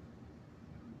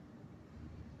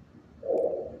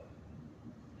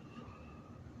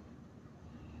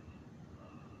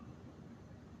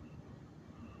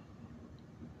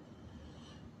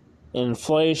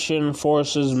 Inflation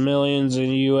forces millions in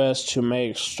U.S. to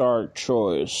make stark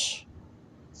choice.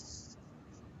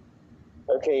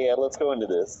 Okay, yeah, let's go into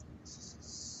this.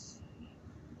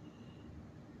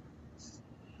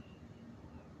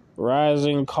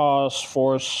 Rising costs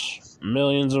force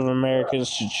millions of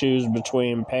Americans to choose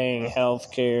between paying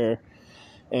health care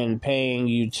and paying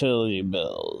utility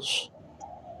bills.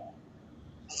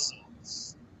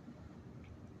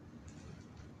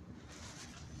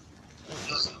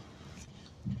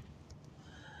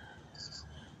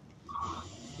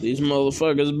 These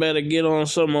motherfuckers better get on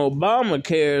some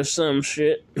Obamacare or some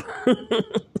shit. Okay,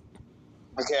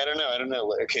 I don't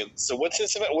know. Okay, so what's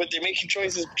this about? What, they're making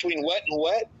choices between what and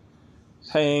what?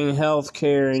 Paying health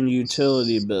care and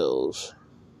utility bills.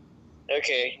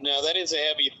 Okay, now that is a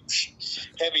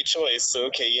heavy choice. So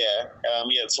okay, yeah,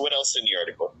 yeah. So what else in the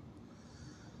article?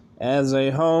 As a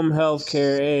home health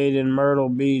care aide in Myrtle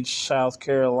Beach, South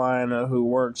Carolina, who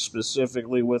works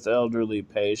specifically with elderly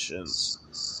patients,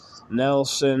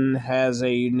 Nelson has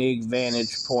a unique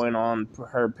vantage point on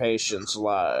her patients'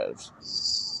 lives.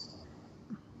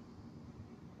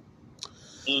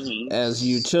 Mm-hmm. As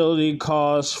utility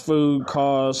costs, food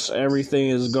costs, everything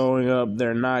is going up,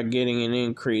 they're not getting an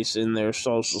increase in their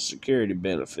Social Security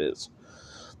benefits,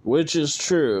 which is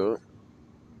true.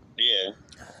 Yeah.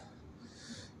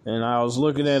 And I was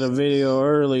looking at a video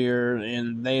earlier,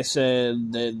 and they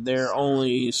said that they're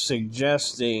only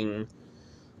suggesting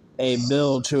a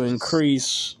bill to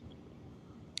increase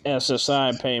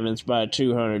SSI payments by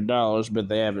 $200, but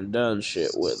they haven't done shit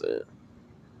with it.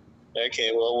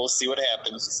 Okay, well, we'll see what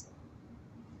happens.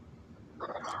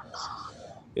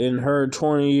 In her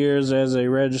 20 years as a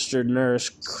registered nurse,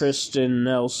 Kristen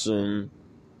Nelson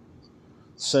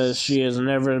says she has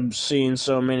never seen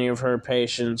so many of her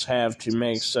patients have to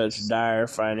make such dire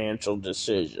financial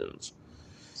decisions,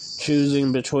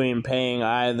 choosing between paying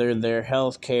either their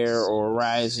health care or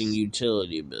rising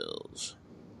utility bills.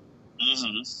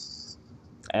 Mm-hmm.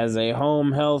 As a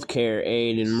home health care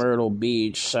aide in Myrtle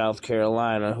Beach, South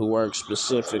Carolina, who works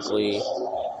specifically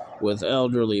with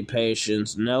elderly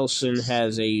patients, Nelson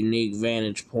has a unique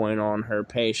vantage point on her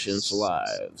patients'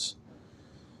 lives.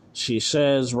 She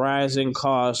says rising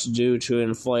costs due to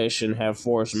inflation have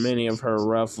forced many of her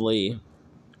roughly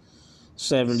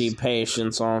 70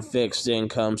 patients on fixed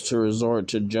incomes to resort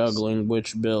to juggling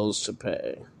which bills to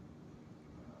pay.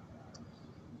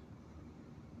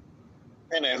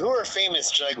 And who are famous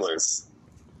jugglers?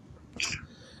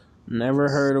 Never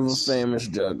heard of a famous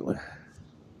juggler.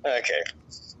 Okay.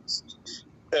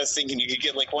 I was thinking you could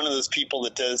get like one of those people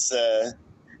that does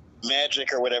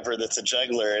magic or whatever that's a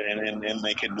juggler, and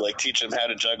they could like teach them how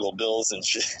to juggle bills and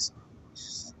shit.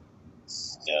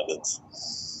 Yeah,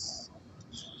 that's...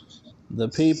 The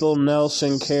people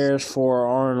Nelson cares for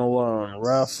aren't alone.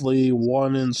 Roughly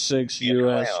 1 in 6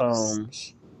 U.S.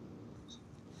 homes.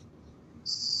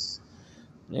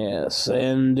 Yeah,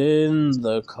 send in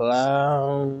the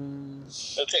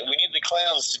clowns. That's it. We need the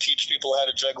clowns to teach people how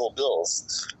to juggle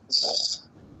bills.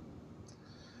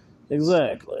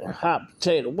 Exactly. Hot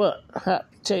potato what? Hot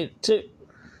potato too.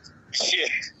 Yeah.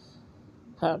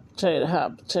 Hot potato,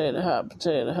 hot potato, hot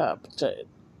potato, hot potato.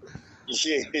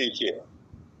 Yeah.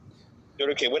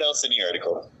 Okay, what else in the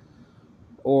article?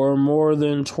 Or more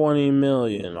than 20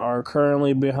 million are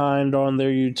currently behind on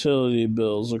their utility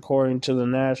bills, according to the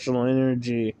National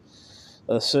Energy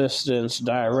Assistance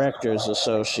Directors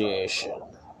Association.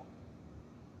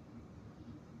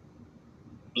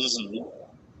 Mm-hmm.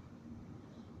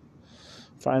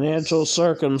 Financial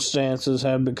circumstances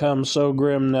have become so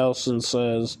grim, Nelson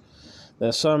says,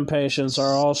 that some patients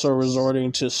are also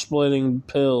resorting to splitting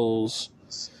pills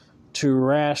to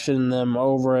ration them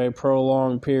over a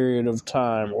prolonged period of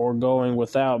time or going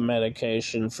without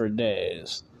medication for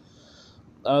days.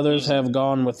 Others have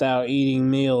gone without eating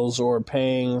meals or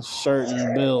paying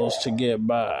certain bills to get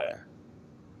by.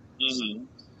 Mm-hmm.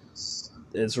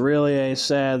 It's really a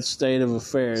sad state of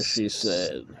affairs, she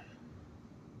said.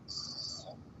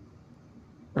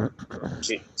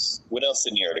 Okay. What else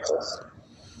in the article?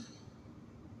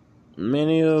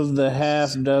 Many of the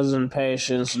half-dozen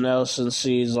patients Nelson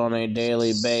sees on a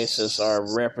daily basis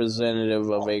are representative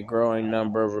of a growing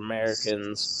number of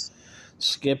Americans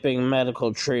skipping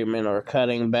medical treatment or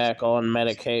cutting back on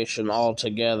medication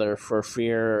altogether for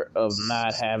fear of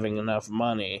not having enough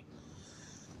money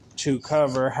to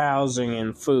cover housing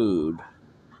and food.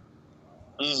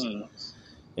 Mm-hmm.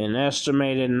 An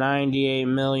estimated 98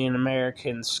 million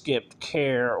Americans skipped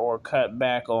care or cut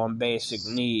back on basic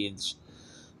needs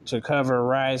to cover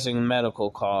rising medical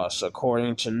costs,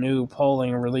 according to new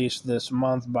polling released this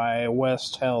month by a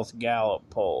West Health Gallup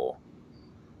poll.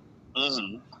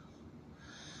 Mm-hmm.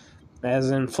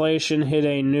 As inflation hit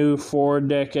a new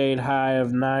four-decade high of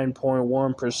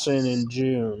 9.1% in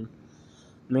June,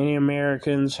 many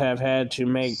Americans have had to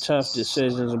make tough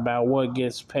decisions about what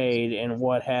gets paid and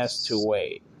what has to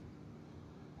wait.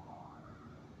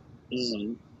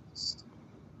 Mm-hmm.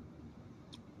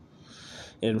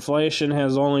 Inflation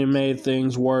has only made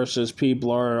things worse as people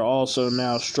are also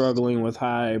now struggling with the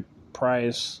high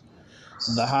price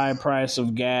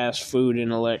of gas, food,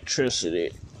 and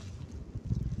electricity.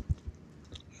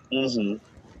 Mm-hmm.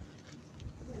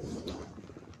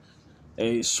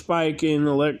 A spike in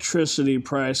electricity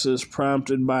prices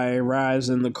prompted by a rise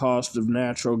in the cost of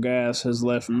natural gas has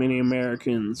left many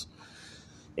Americans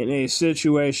in a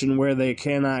situation where they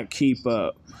cannot keep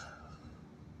up.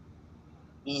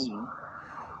 Mm-hmm.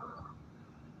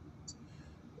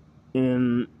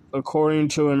 According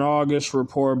to an August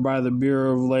report by the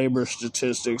Bureau of Labor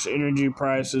Statistics, energy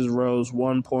prices rose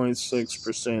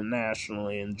 1.6%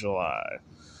 nationally in July.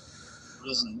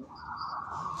 Mm-hmm.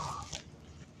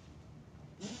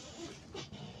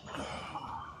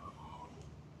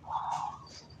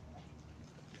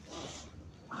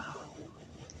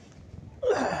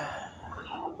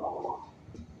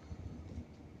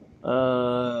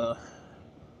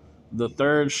 The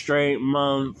third straight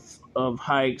month of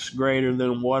hikes greater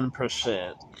than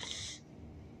 1%.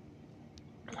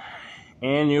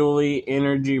 Annually,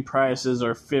 energy prices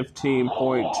are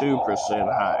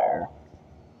 15.2% higher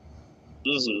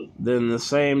than the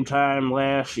same time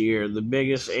last year, the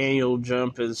biggest annual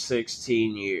jump in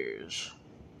 16 years.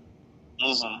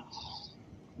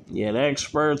 Yet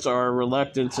experts are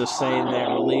reluctant to say that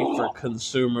relief for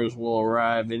consumers will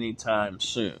arrive anytime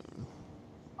soon.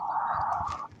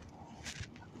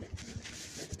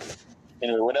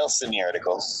 Anyway, what else in the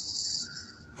article?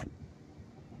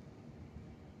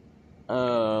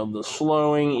 The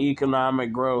slowing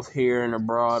economic growth here and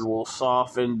abroad will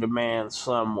soften demand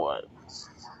somewhat,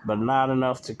 but not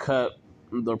enough to cut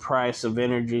the price of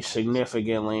energy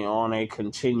significantly on a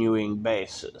continuing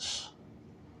basis.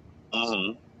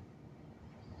 Mm-hmm.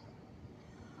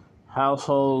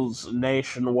 Households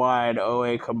nationwide owe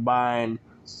a combined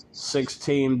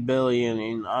 $16 billion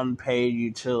in unpaid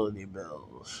utility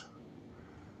bills.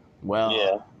 Well,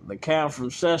 yeah. The Count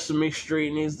from Sesame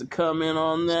Street needs to come in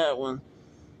on that one.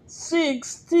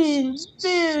 $16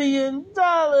 billion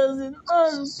in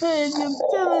unpaid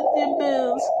utility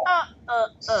bills.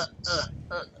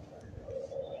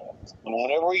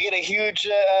 Whenever we get a huge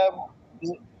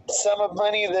sum of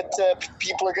money that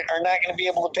people are not going to be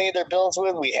able to pay their bills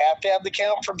with, we have to have the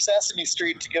Count from Sesame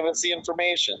Street to give us the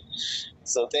information.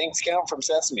 So thanks, Count from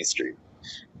Sesame Street.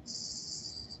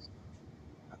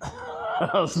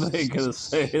 I was thinking of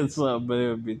saying something, but it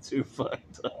would be too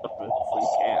fucked up.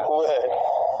 What?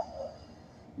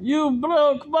 You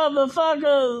broke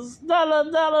motherfuckers! Dollar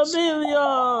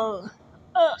billion!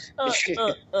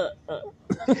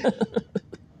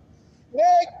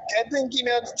 Yeah, I think,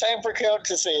 it's time for Count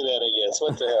to say that, I guess.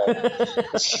 What the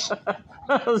hell?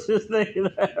 I was just thinking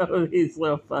that when he's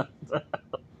so fucked up.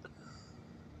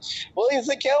 Well, he's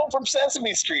the Count from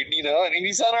Sesame Street, and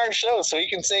he's on our show, so he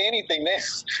can say anything now.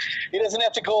 He doesn't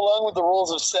have to go along with the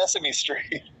rules of Sesame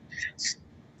Street.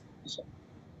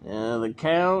 Yeah, the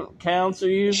counts are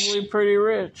usually pretty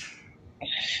rich.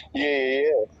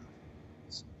 Yeah.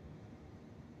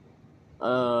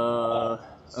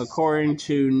 According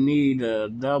to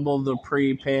NEDA, double the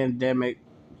pre-pandemic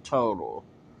total.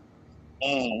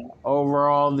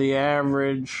 Overall, the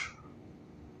average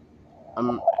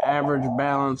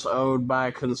balance owed by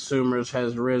consumers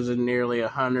has risen nearly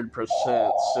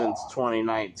 100% since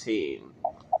 2019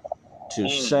 to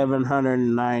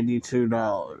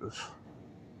 $792.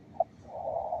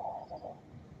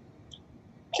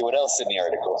 Okay, what else in the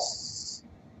article?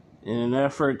 In an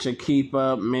effort to keep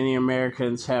up, many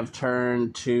Americans have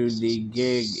turned to the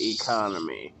gig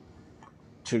economy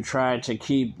to try to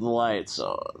keep the lights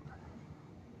on.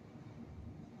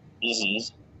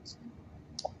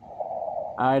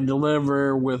 I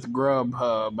deliver with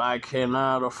Grubhub. I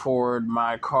cannot afford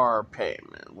my car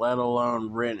payment, let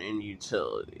alone rent and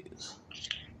utilities.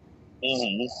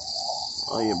 Mm-hmm.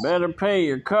 Well, you better pay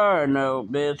your car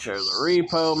note, bitch, or the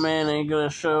repo man ain't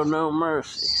gonna show no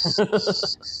mercy.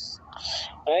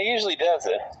 Well, he usually does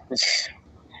it.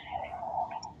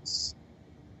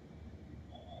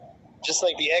 Just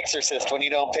like The Exorcist when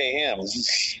you don't pay him.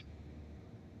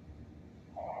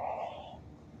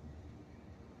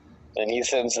 And he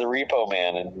sends the repo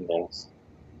man, and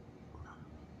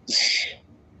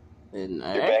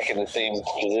you're back in the same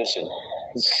position.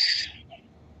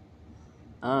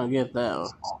 I don't get that one.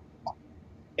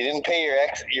 You didn't pay your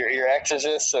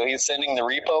exorcist, so he's sending the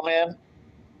repo man?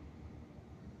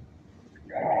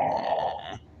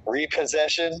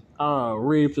 Repossession? Oh,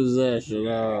 repossession.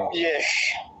 Oh. Yeah.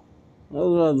 I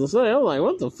was about to say, I'm like,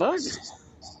 what the fuck?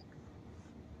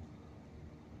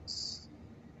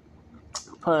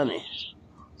 Punny.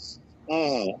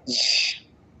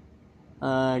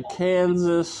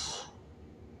 Kansas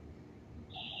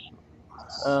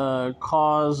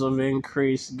cause of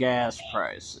increased gas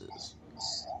prices.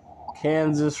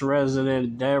 Kansas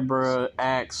resident Deborah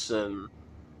Axon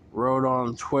wrote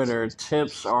on Twitter,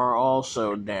 tips are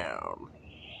also down.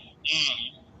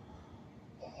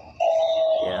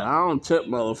 Yeah, I don't tip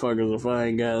motherfuckers if I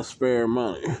ain't got spare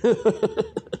money.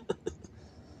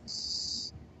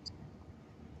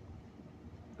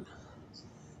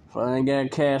 If I ain't got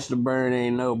cash to burn,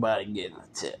 ain't nobody getting a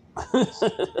tip.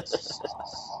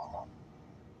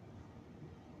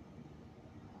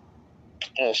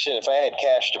 Oh, shit, if I had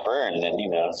cash to burn, then,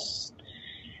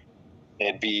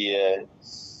 it'd be, I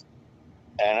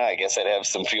don't know, I guess I'd have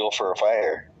some fuel for a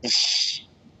fire.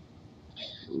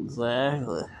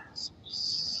 Exactly.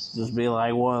 Just be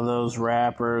like one of those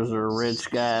rappers or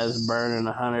rich guys burning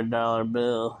a $100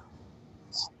 bill.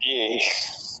 Yeah.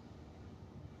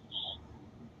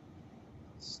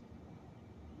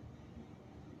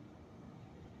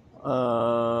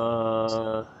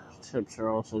 Tips are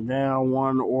also down.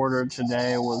 One order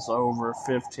today was over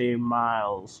 15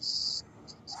 miles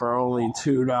for only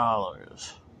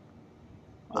 $2.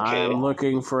 Okay. I'm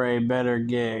looking for a better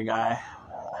gig. I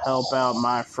help out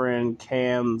my friend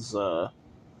Kanza,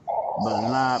 but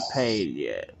not paid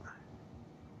yet.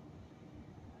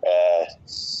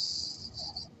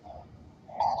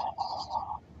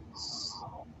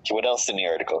 What else in the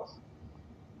article?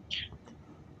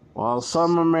 While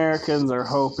some Americans are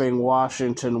hoping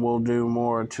Washington will do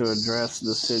more to address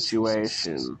the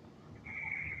situation,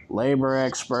 labor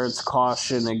experts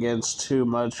caution against too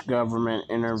much government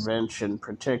intervention,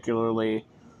 particularly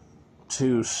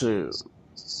too soon.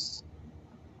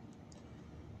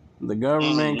 The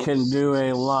government can do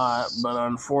a lot, but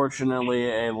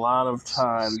unfortunately a lot of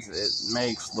times it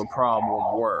makes the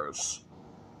problem worse.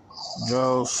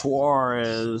 Joe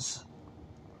Suarez,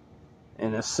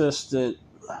 an assistant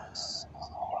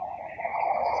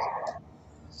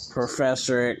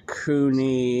professor at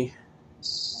CUNY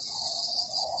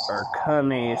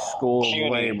School of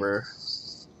Labor.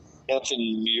 That's in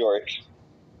New York.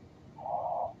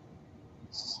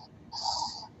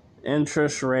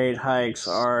 Interest rate hikes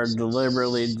are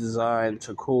deliberately designed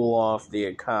to cool off the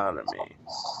economy,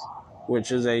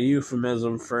 which is a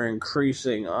euphemism for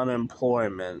increasing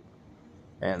unemployment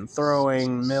and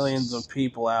throwing millions of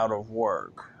people out of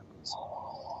work.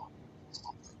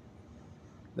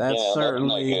 That's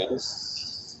certainly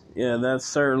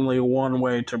one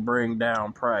way to bring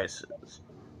down prices.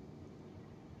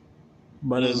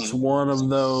 But it's one of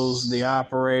those, the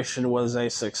operation was a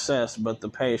success, but the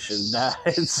patient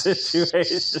died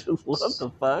situations. What the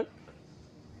fuck?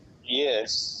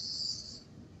 Yes.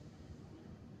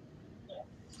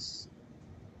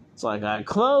 It's like, I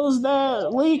closed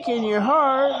that leak in your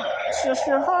heart, it's just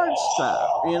your heart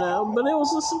stopped, but it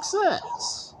was a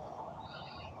success.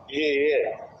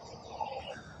 Yeah.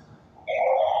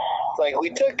 It's like, we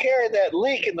took care of that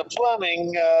leak in the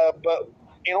plumbing, but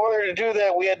in order to do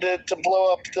that, we had to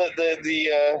blow up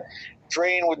the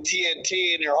drain with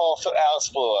TNT, and your whole house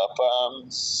blew up.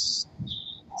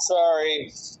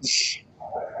 Sorry.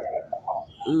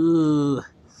 Ooh.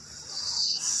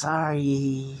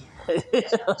 Sorry.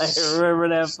 I remember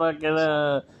that fucking,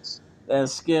 that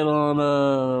skit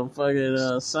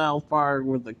on, South Park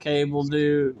with the cable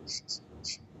dude. I'm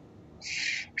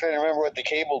trying to remember what the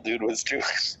cable dude was doing.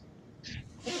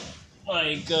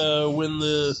 Like,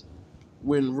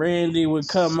 when Randy would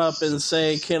come up and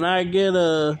say, can I get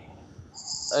a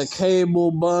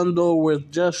cable bundle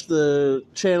with just the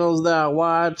channels that I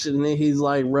watch? And then he's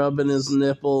like rubbing his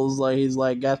nipples, like he's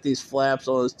like got these flaps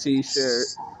on his t-shirt.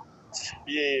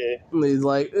 Yeah. He's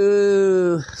like,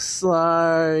 ooh,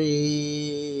 sorry.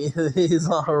 He's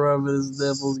all rubbing his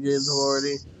nipples, getting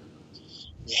horny.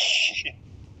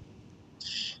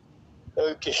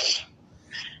 Okay.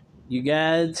 You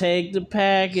gotta take the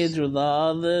package with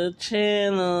all the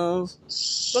channels.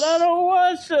 But I don't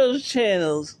watch those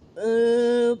channels.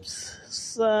 Oops,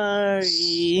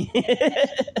 sorry.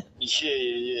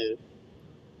 Yeah.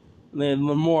 Then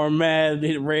the more mad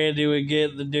that Randy would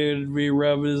get, the dude would be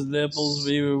rubbing his nipples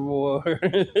even more. No,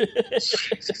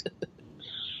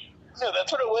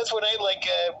 that's what it was when I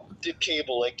did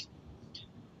cable.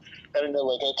 I don't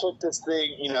know, I took this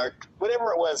thing,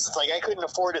 whatever it was. It's I couldn't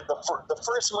afford it. The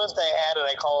first month I had it,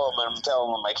 I call them and I'm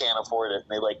telling them I can't afford it,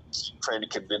 and they keep trying to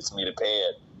convince me to pay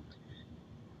it.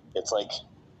 It's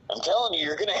I'm telling you,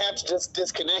 you're going to have to just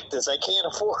disconnect this. I can't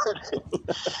afford it.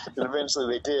 And eventually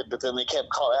they did, but then they kept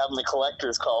having the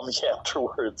collectors call me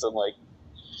afterwards. I'm like,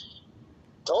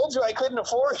 told you I couldn't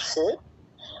afford it.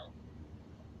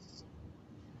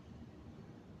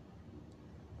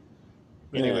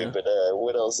 Anyway, but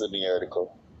what else in the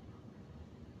article?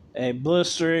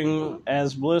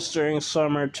 As blistering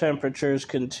summer temperatures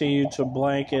continue to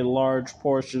blanket large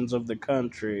portions of the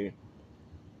country,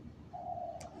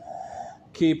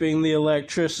 keeping the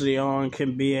electricity on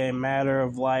can be a matter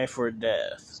of life or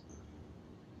death.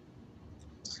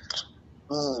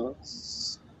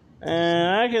 And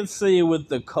I can see with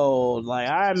the cold,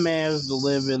 I managed to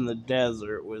live in the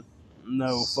desert with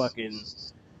no fucking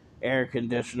air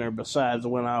conditioner besides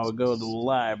when I would go to the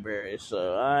library,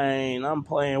 so I'm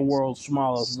playing world's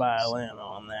smallest violin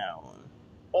on that one.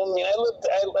 I mean, I lived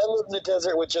in the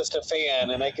desert with just a fan,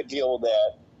 and I could deal with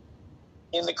that.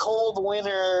 In the cold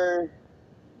winter,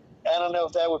 I don't know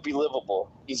if that would be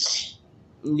livable.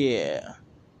 Yeah.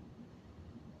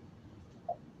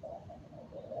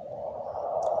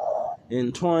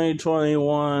 In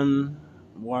 2021,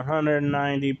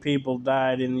 190 people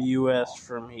died in the U.S.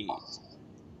 from heat.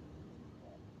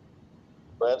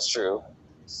 That's true.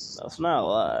 That's not a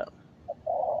lot.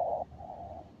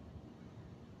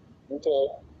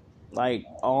 Okay.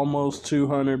 Almost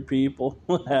 200 people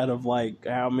out of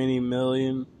how many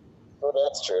million? Oh,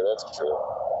 that's true.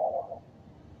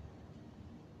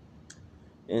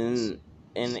 An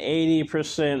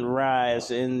 80% rise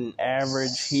in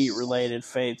average heat-related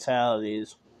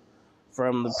fatalities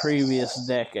from the previous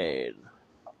decade.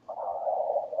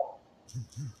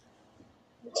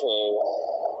 Okay.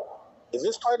 Is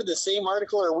this part of the same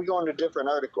article, or are we going to a different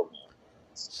article?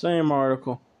 Same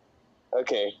article.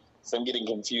 Okay, so I'm getting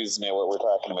confused now what we're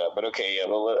talking about. But okay, yeah,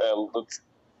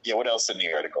 what else in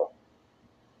the article?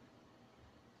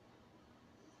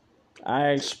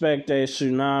 I expect a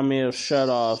tsunami of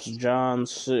shutoffs, John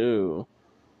Sue,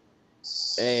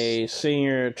 a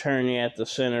senior attorney at the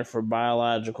Center for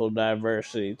Biological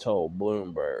Diversity, told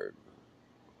Bloomberg.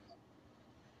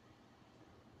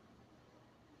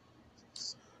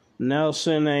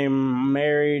 Nelson, a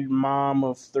married mom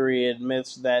of 3,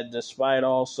 admits that despite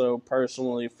also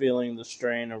personally feeling the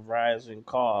strain of rising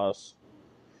costs,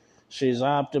 she's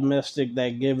optimistic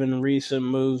that given recent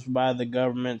moves by the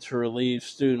government to relieve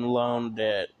student loan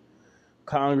debt,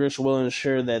 Congress will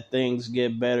ensure that things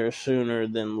get better sooner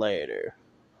than later.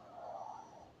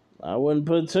 I wouldn't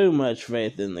put too much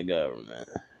faith in the government.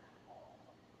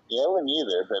 Yeah, I wouldn't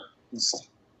either, but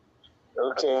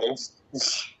okay.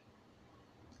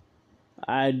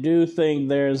 I do think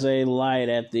there's a light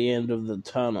at the end of the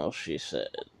tunnel, she said.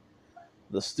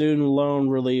 The student loan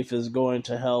relief is going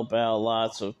to help out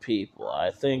lots of people.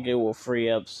 I think it will free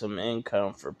up some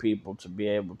income for people to be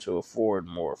able to afford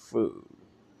more food,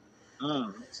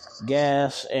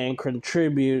 gas, and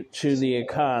contribute to the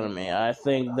economy. I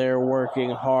think they're working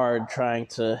hard trying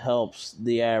to help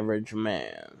the average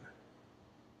man.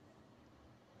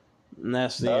 And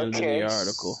that's the end of the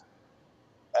article.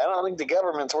 I don't think the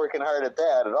government's working hard at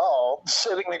that at all.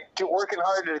 I think they're working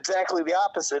hard at exactly the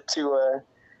opposite to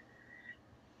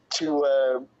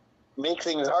make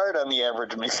things hard on the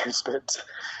average man. But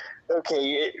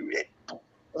okay,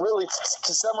 really,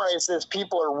 to summarize this,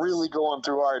 people are really going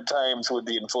through hard times with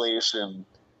the inflation.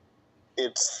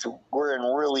 We're in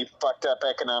really fucked up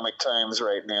economic times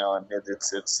right now, and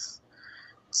it's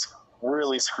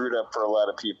really screwed up for a lot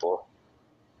of people.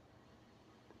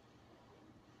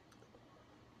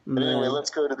 But anyway,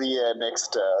 let's go to the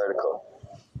next article.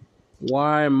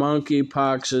 Why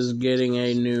monkeypox is getting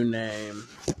a new name.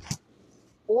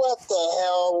 What the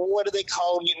hell? What are they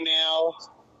calling it now?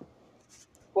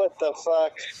 What the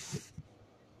fuck?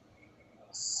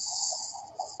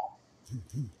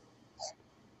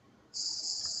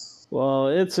 Well,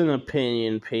 it's an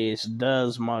opinion piece.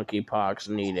 Does monkeypox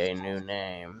need a new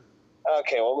name?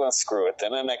 Okay, well, then screw it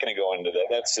then. I'm not going to go into that.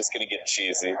 That's just going to get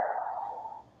cheesy.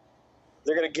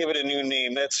 They're going to give it a new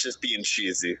name. That's just being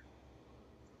cheesy.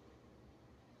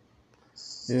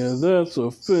 Yeah, that's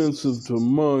offensive to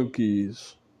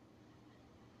monkeys.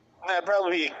 That'd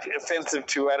probably be offensive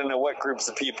to, I don't know what groups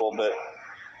of people, but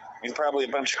I mean, probably a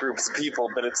bunch of groups of people,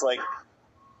 but it's like,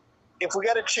 if we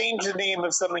got to change the name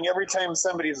of something every time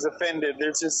somebody's offended,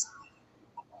 there's just,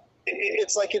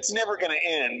 it's like it's never going to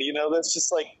end, you know? That's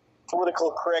just like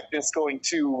political correctness going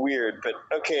too weird. But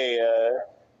okay,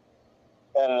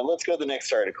 I don't know. Let's go to the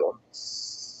next article.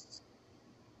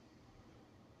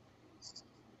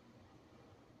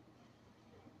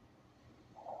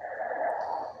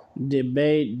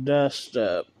 Debate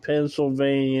dust-up.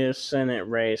 Pennsylvania Senate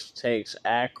race takes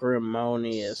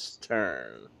acrimonious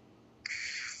turn.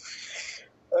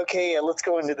 Okay, let's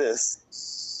go into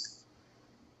this.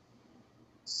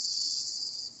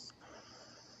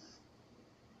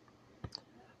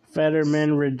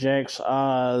 Fetterman rejects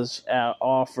Oz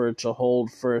offer to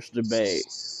hold first debate.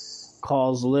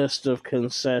 Calls list of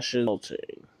concessions.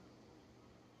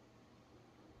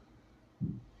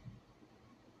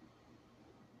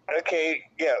 Okay,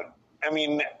 yeah. I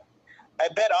mean, I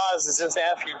bet Oz is just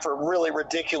asking for really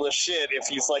ridiculous shit if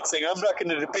he's like saying, I'm not going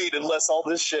to debate unless all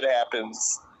this shit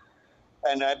happens.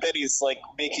 And I bet he's like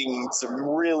making some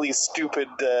really stupid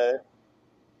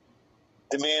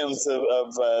demands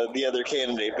of the other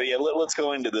candidate. But yeah, let's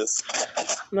go into this.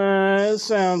 Nah, it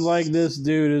sounds like this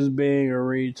dude is being a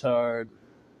retard.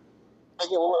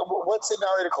 Okay, well, what's in the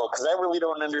article? Because I really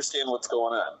don't understand what's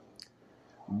going on.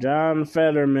 John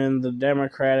Fetterman, the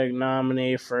Democratic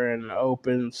nominee for an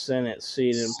open Senate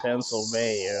seat in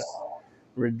Pennsylvania,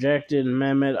 rejected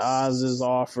Mehmet Oz's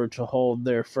offer to hold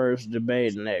their first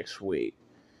debate next week,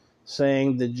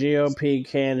 saying the GOP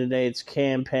candidate's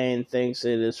campaign thinks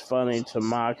it is funny to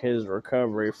mock his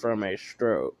recovery from a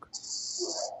stroke.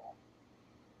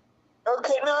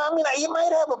 Okay, no, I mean, you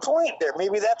might have a point there.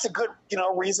 Maybe that's a good,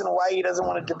 reason why he doesn't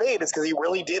want to debate is because he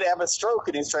really did have a stroke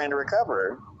and he's trying to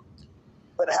recover.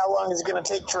 But how long is it going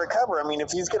to take to recover? I mean,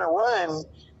 if he's going to run,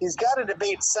 he's got to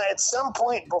debate at some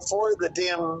point before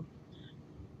the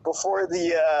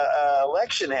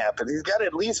election happens. He's got to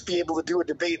at least be able to do a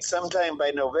debate sometime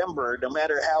by November, no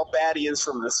matter how bad he is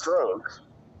from the stroke.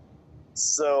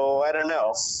 So I don't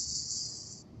know.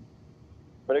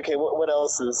 But okay, what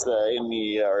else is in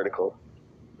the article?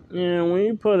 Yeah, when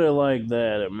you put it like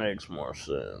that, it makes more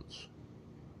sense.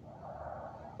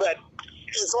 But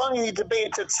as long as he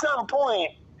debates at some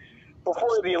point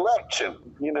before the election,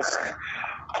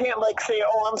 can't say,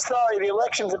 oh, I'm sorry, the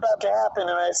election's about to happen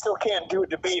and I still can't do a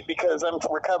debate because I'm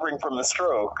recovering from the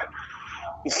stroke.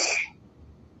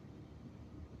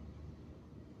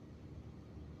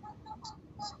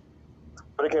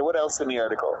 But okay, what else in the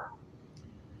article?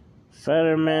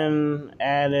 Fetterman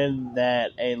added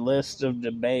that a list of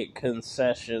debate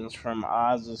concessions from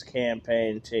Oz's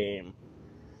campaign team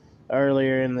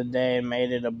earlier in the day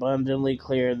made it abundantly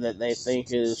clear that they think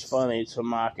it is funny to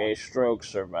mock a stroke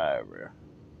survivor.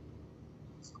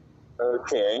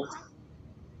 Okay.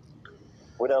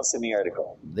 What else in the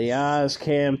article? The Oz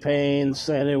campaign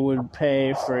said it would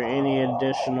pay for any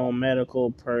additional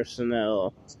medical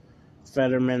personnel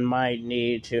Fetterman might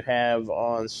need to have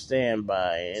on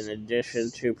standby, in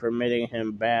addition to permitting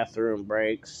him bathroom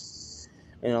breaks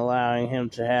and allowing him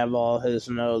to have all his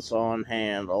notes on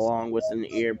hand, along with an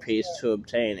earpiece to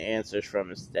obtain answers from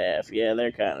his staff. Yeah,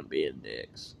 they're kind of being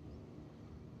dicks.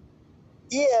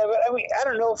 Yeah, but I mean, I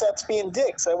don't know if that's being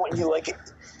dicks. I want you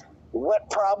what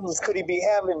problems could he be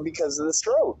having because of the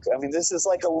stroke? I mean, this is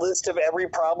like a list of every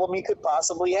problem he could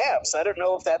possibly have. So I don't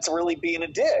know if that's really being a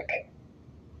dick.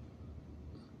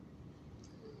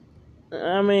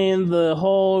 I mean, the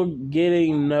whole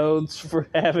getting notes for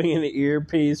having an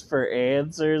earpiece for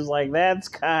answers, that's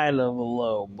kind of a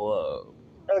low blow.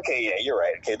 Okay, yeah, you're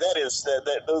right. Okay, that is,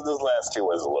 those last two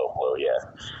was a low blow, yeah.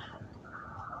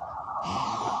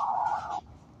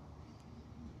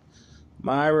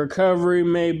 My recovery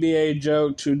may be a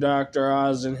joke to Dr.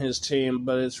 Oz and his team,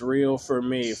 but it's real for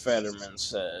me, Fetterman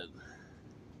said.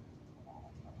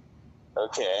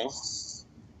 Okay.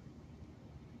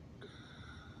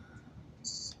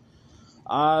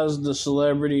 Oz, the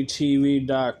celebrity TV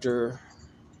doctor,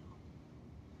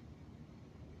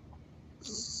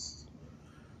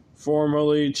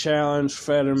 formally challenged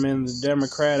Fetterman, the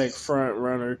Democratic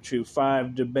frontrunner, to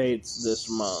 5 debates this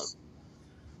month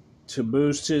to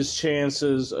boost his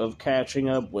chances of catching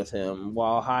up with him,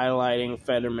 while highlighting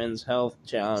Fetterman's health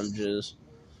challenges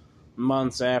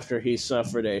months after he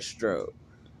suffered a stroke.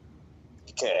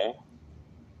 Okay.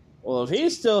 Well, if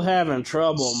he's still having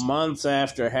trouble months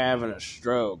after having a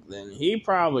stroke, then he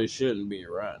probably shouldn't be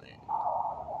running.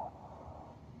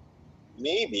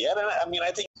 Maybe. I don't know. I mean,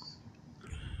 I think.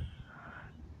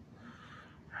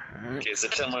 Okay, so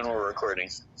tell me when we're recording.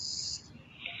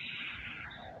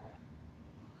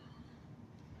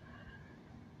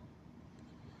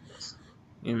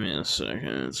 Give me a second.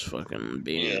 It's fucking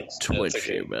being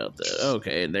twitchy about that.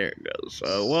 Okay, there it goes.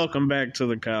 Welcome back to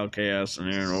the Kyle Chaos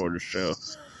and Aaron Order show.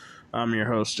 I'm your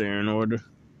host, Aaron Order.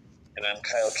 And I'm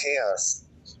Kyle Chaos.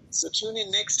 So tune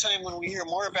in next time when we hear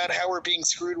more about how we're being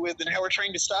screwed with and how we're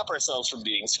trying to stop ourselves from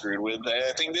being screwed with.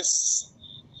 I think this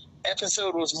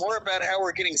episode was more about how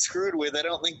we're getting screwed with. I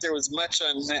don't think there was much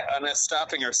on us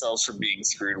stopping ourselves from being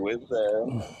screwed with.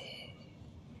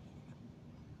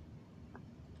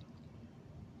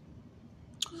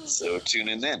 So tune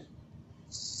in then.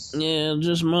 Yeah,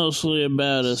 just mostly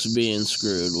about us being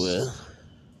screwed with.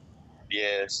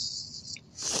 Yes.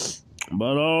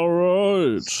 But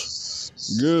alright.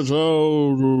 Get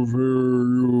out of here,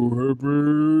 you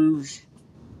hippies.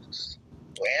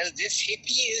 Well, this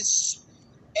hippie is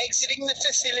exiting the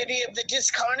facility of the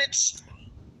Discarnate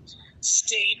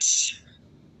State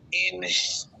in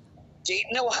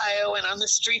Dayton, Ohio, and on the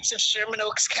streets of Sherman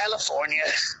Oaks, California.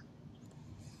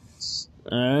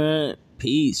 Alright,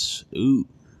 peace. Ooh.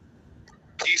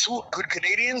 Peace, good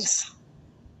Canadians.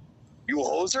 You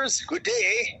hosers, good day,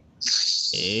 eh?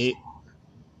 Hey.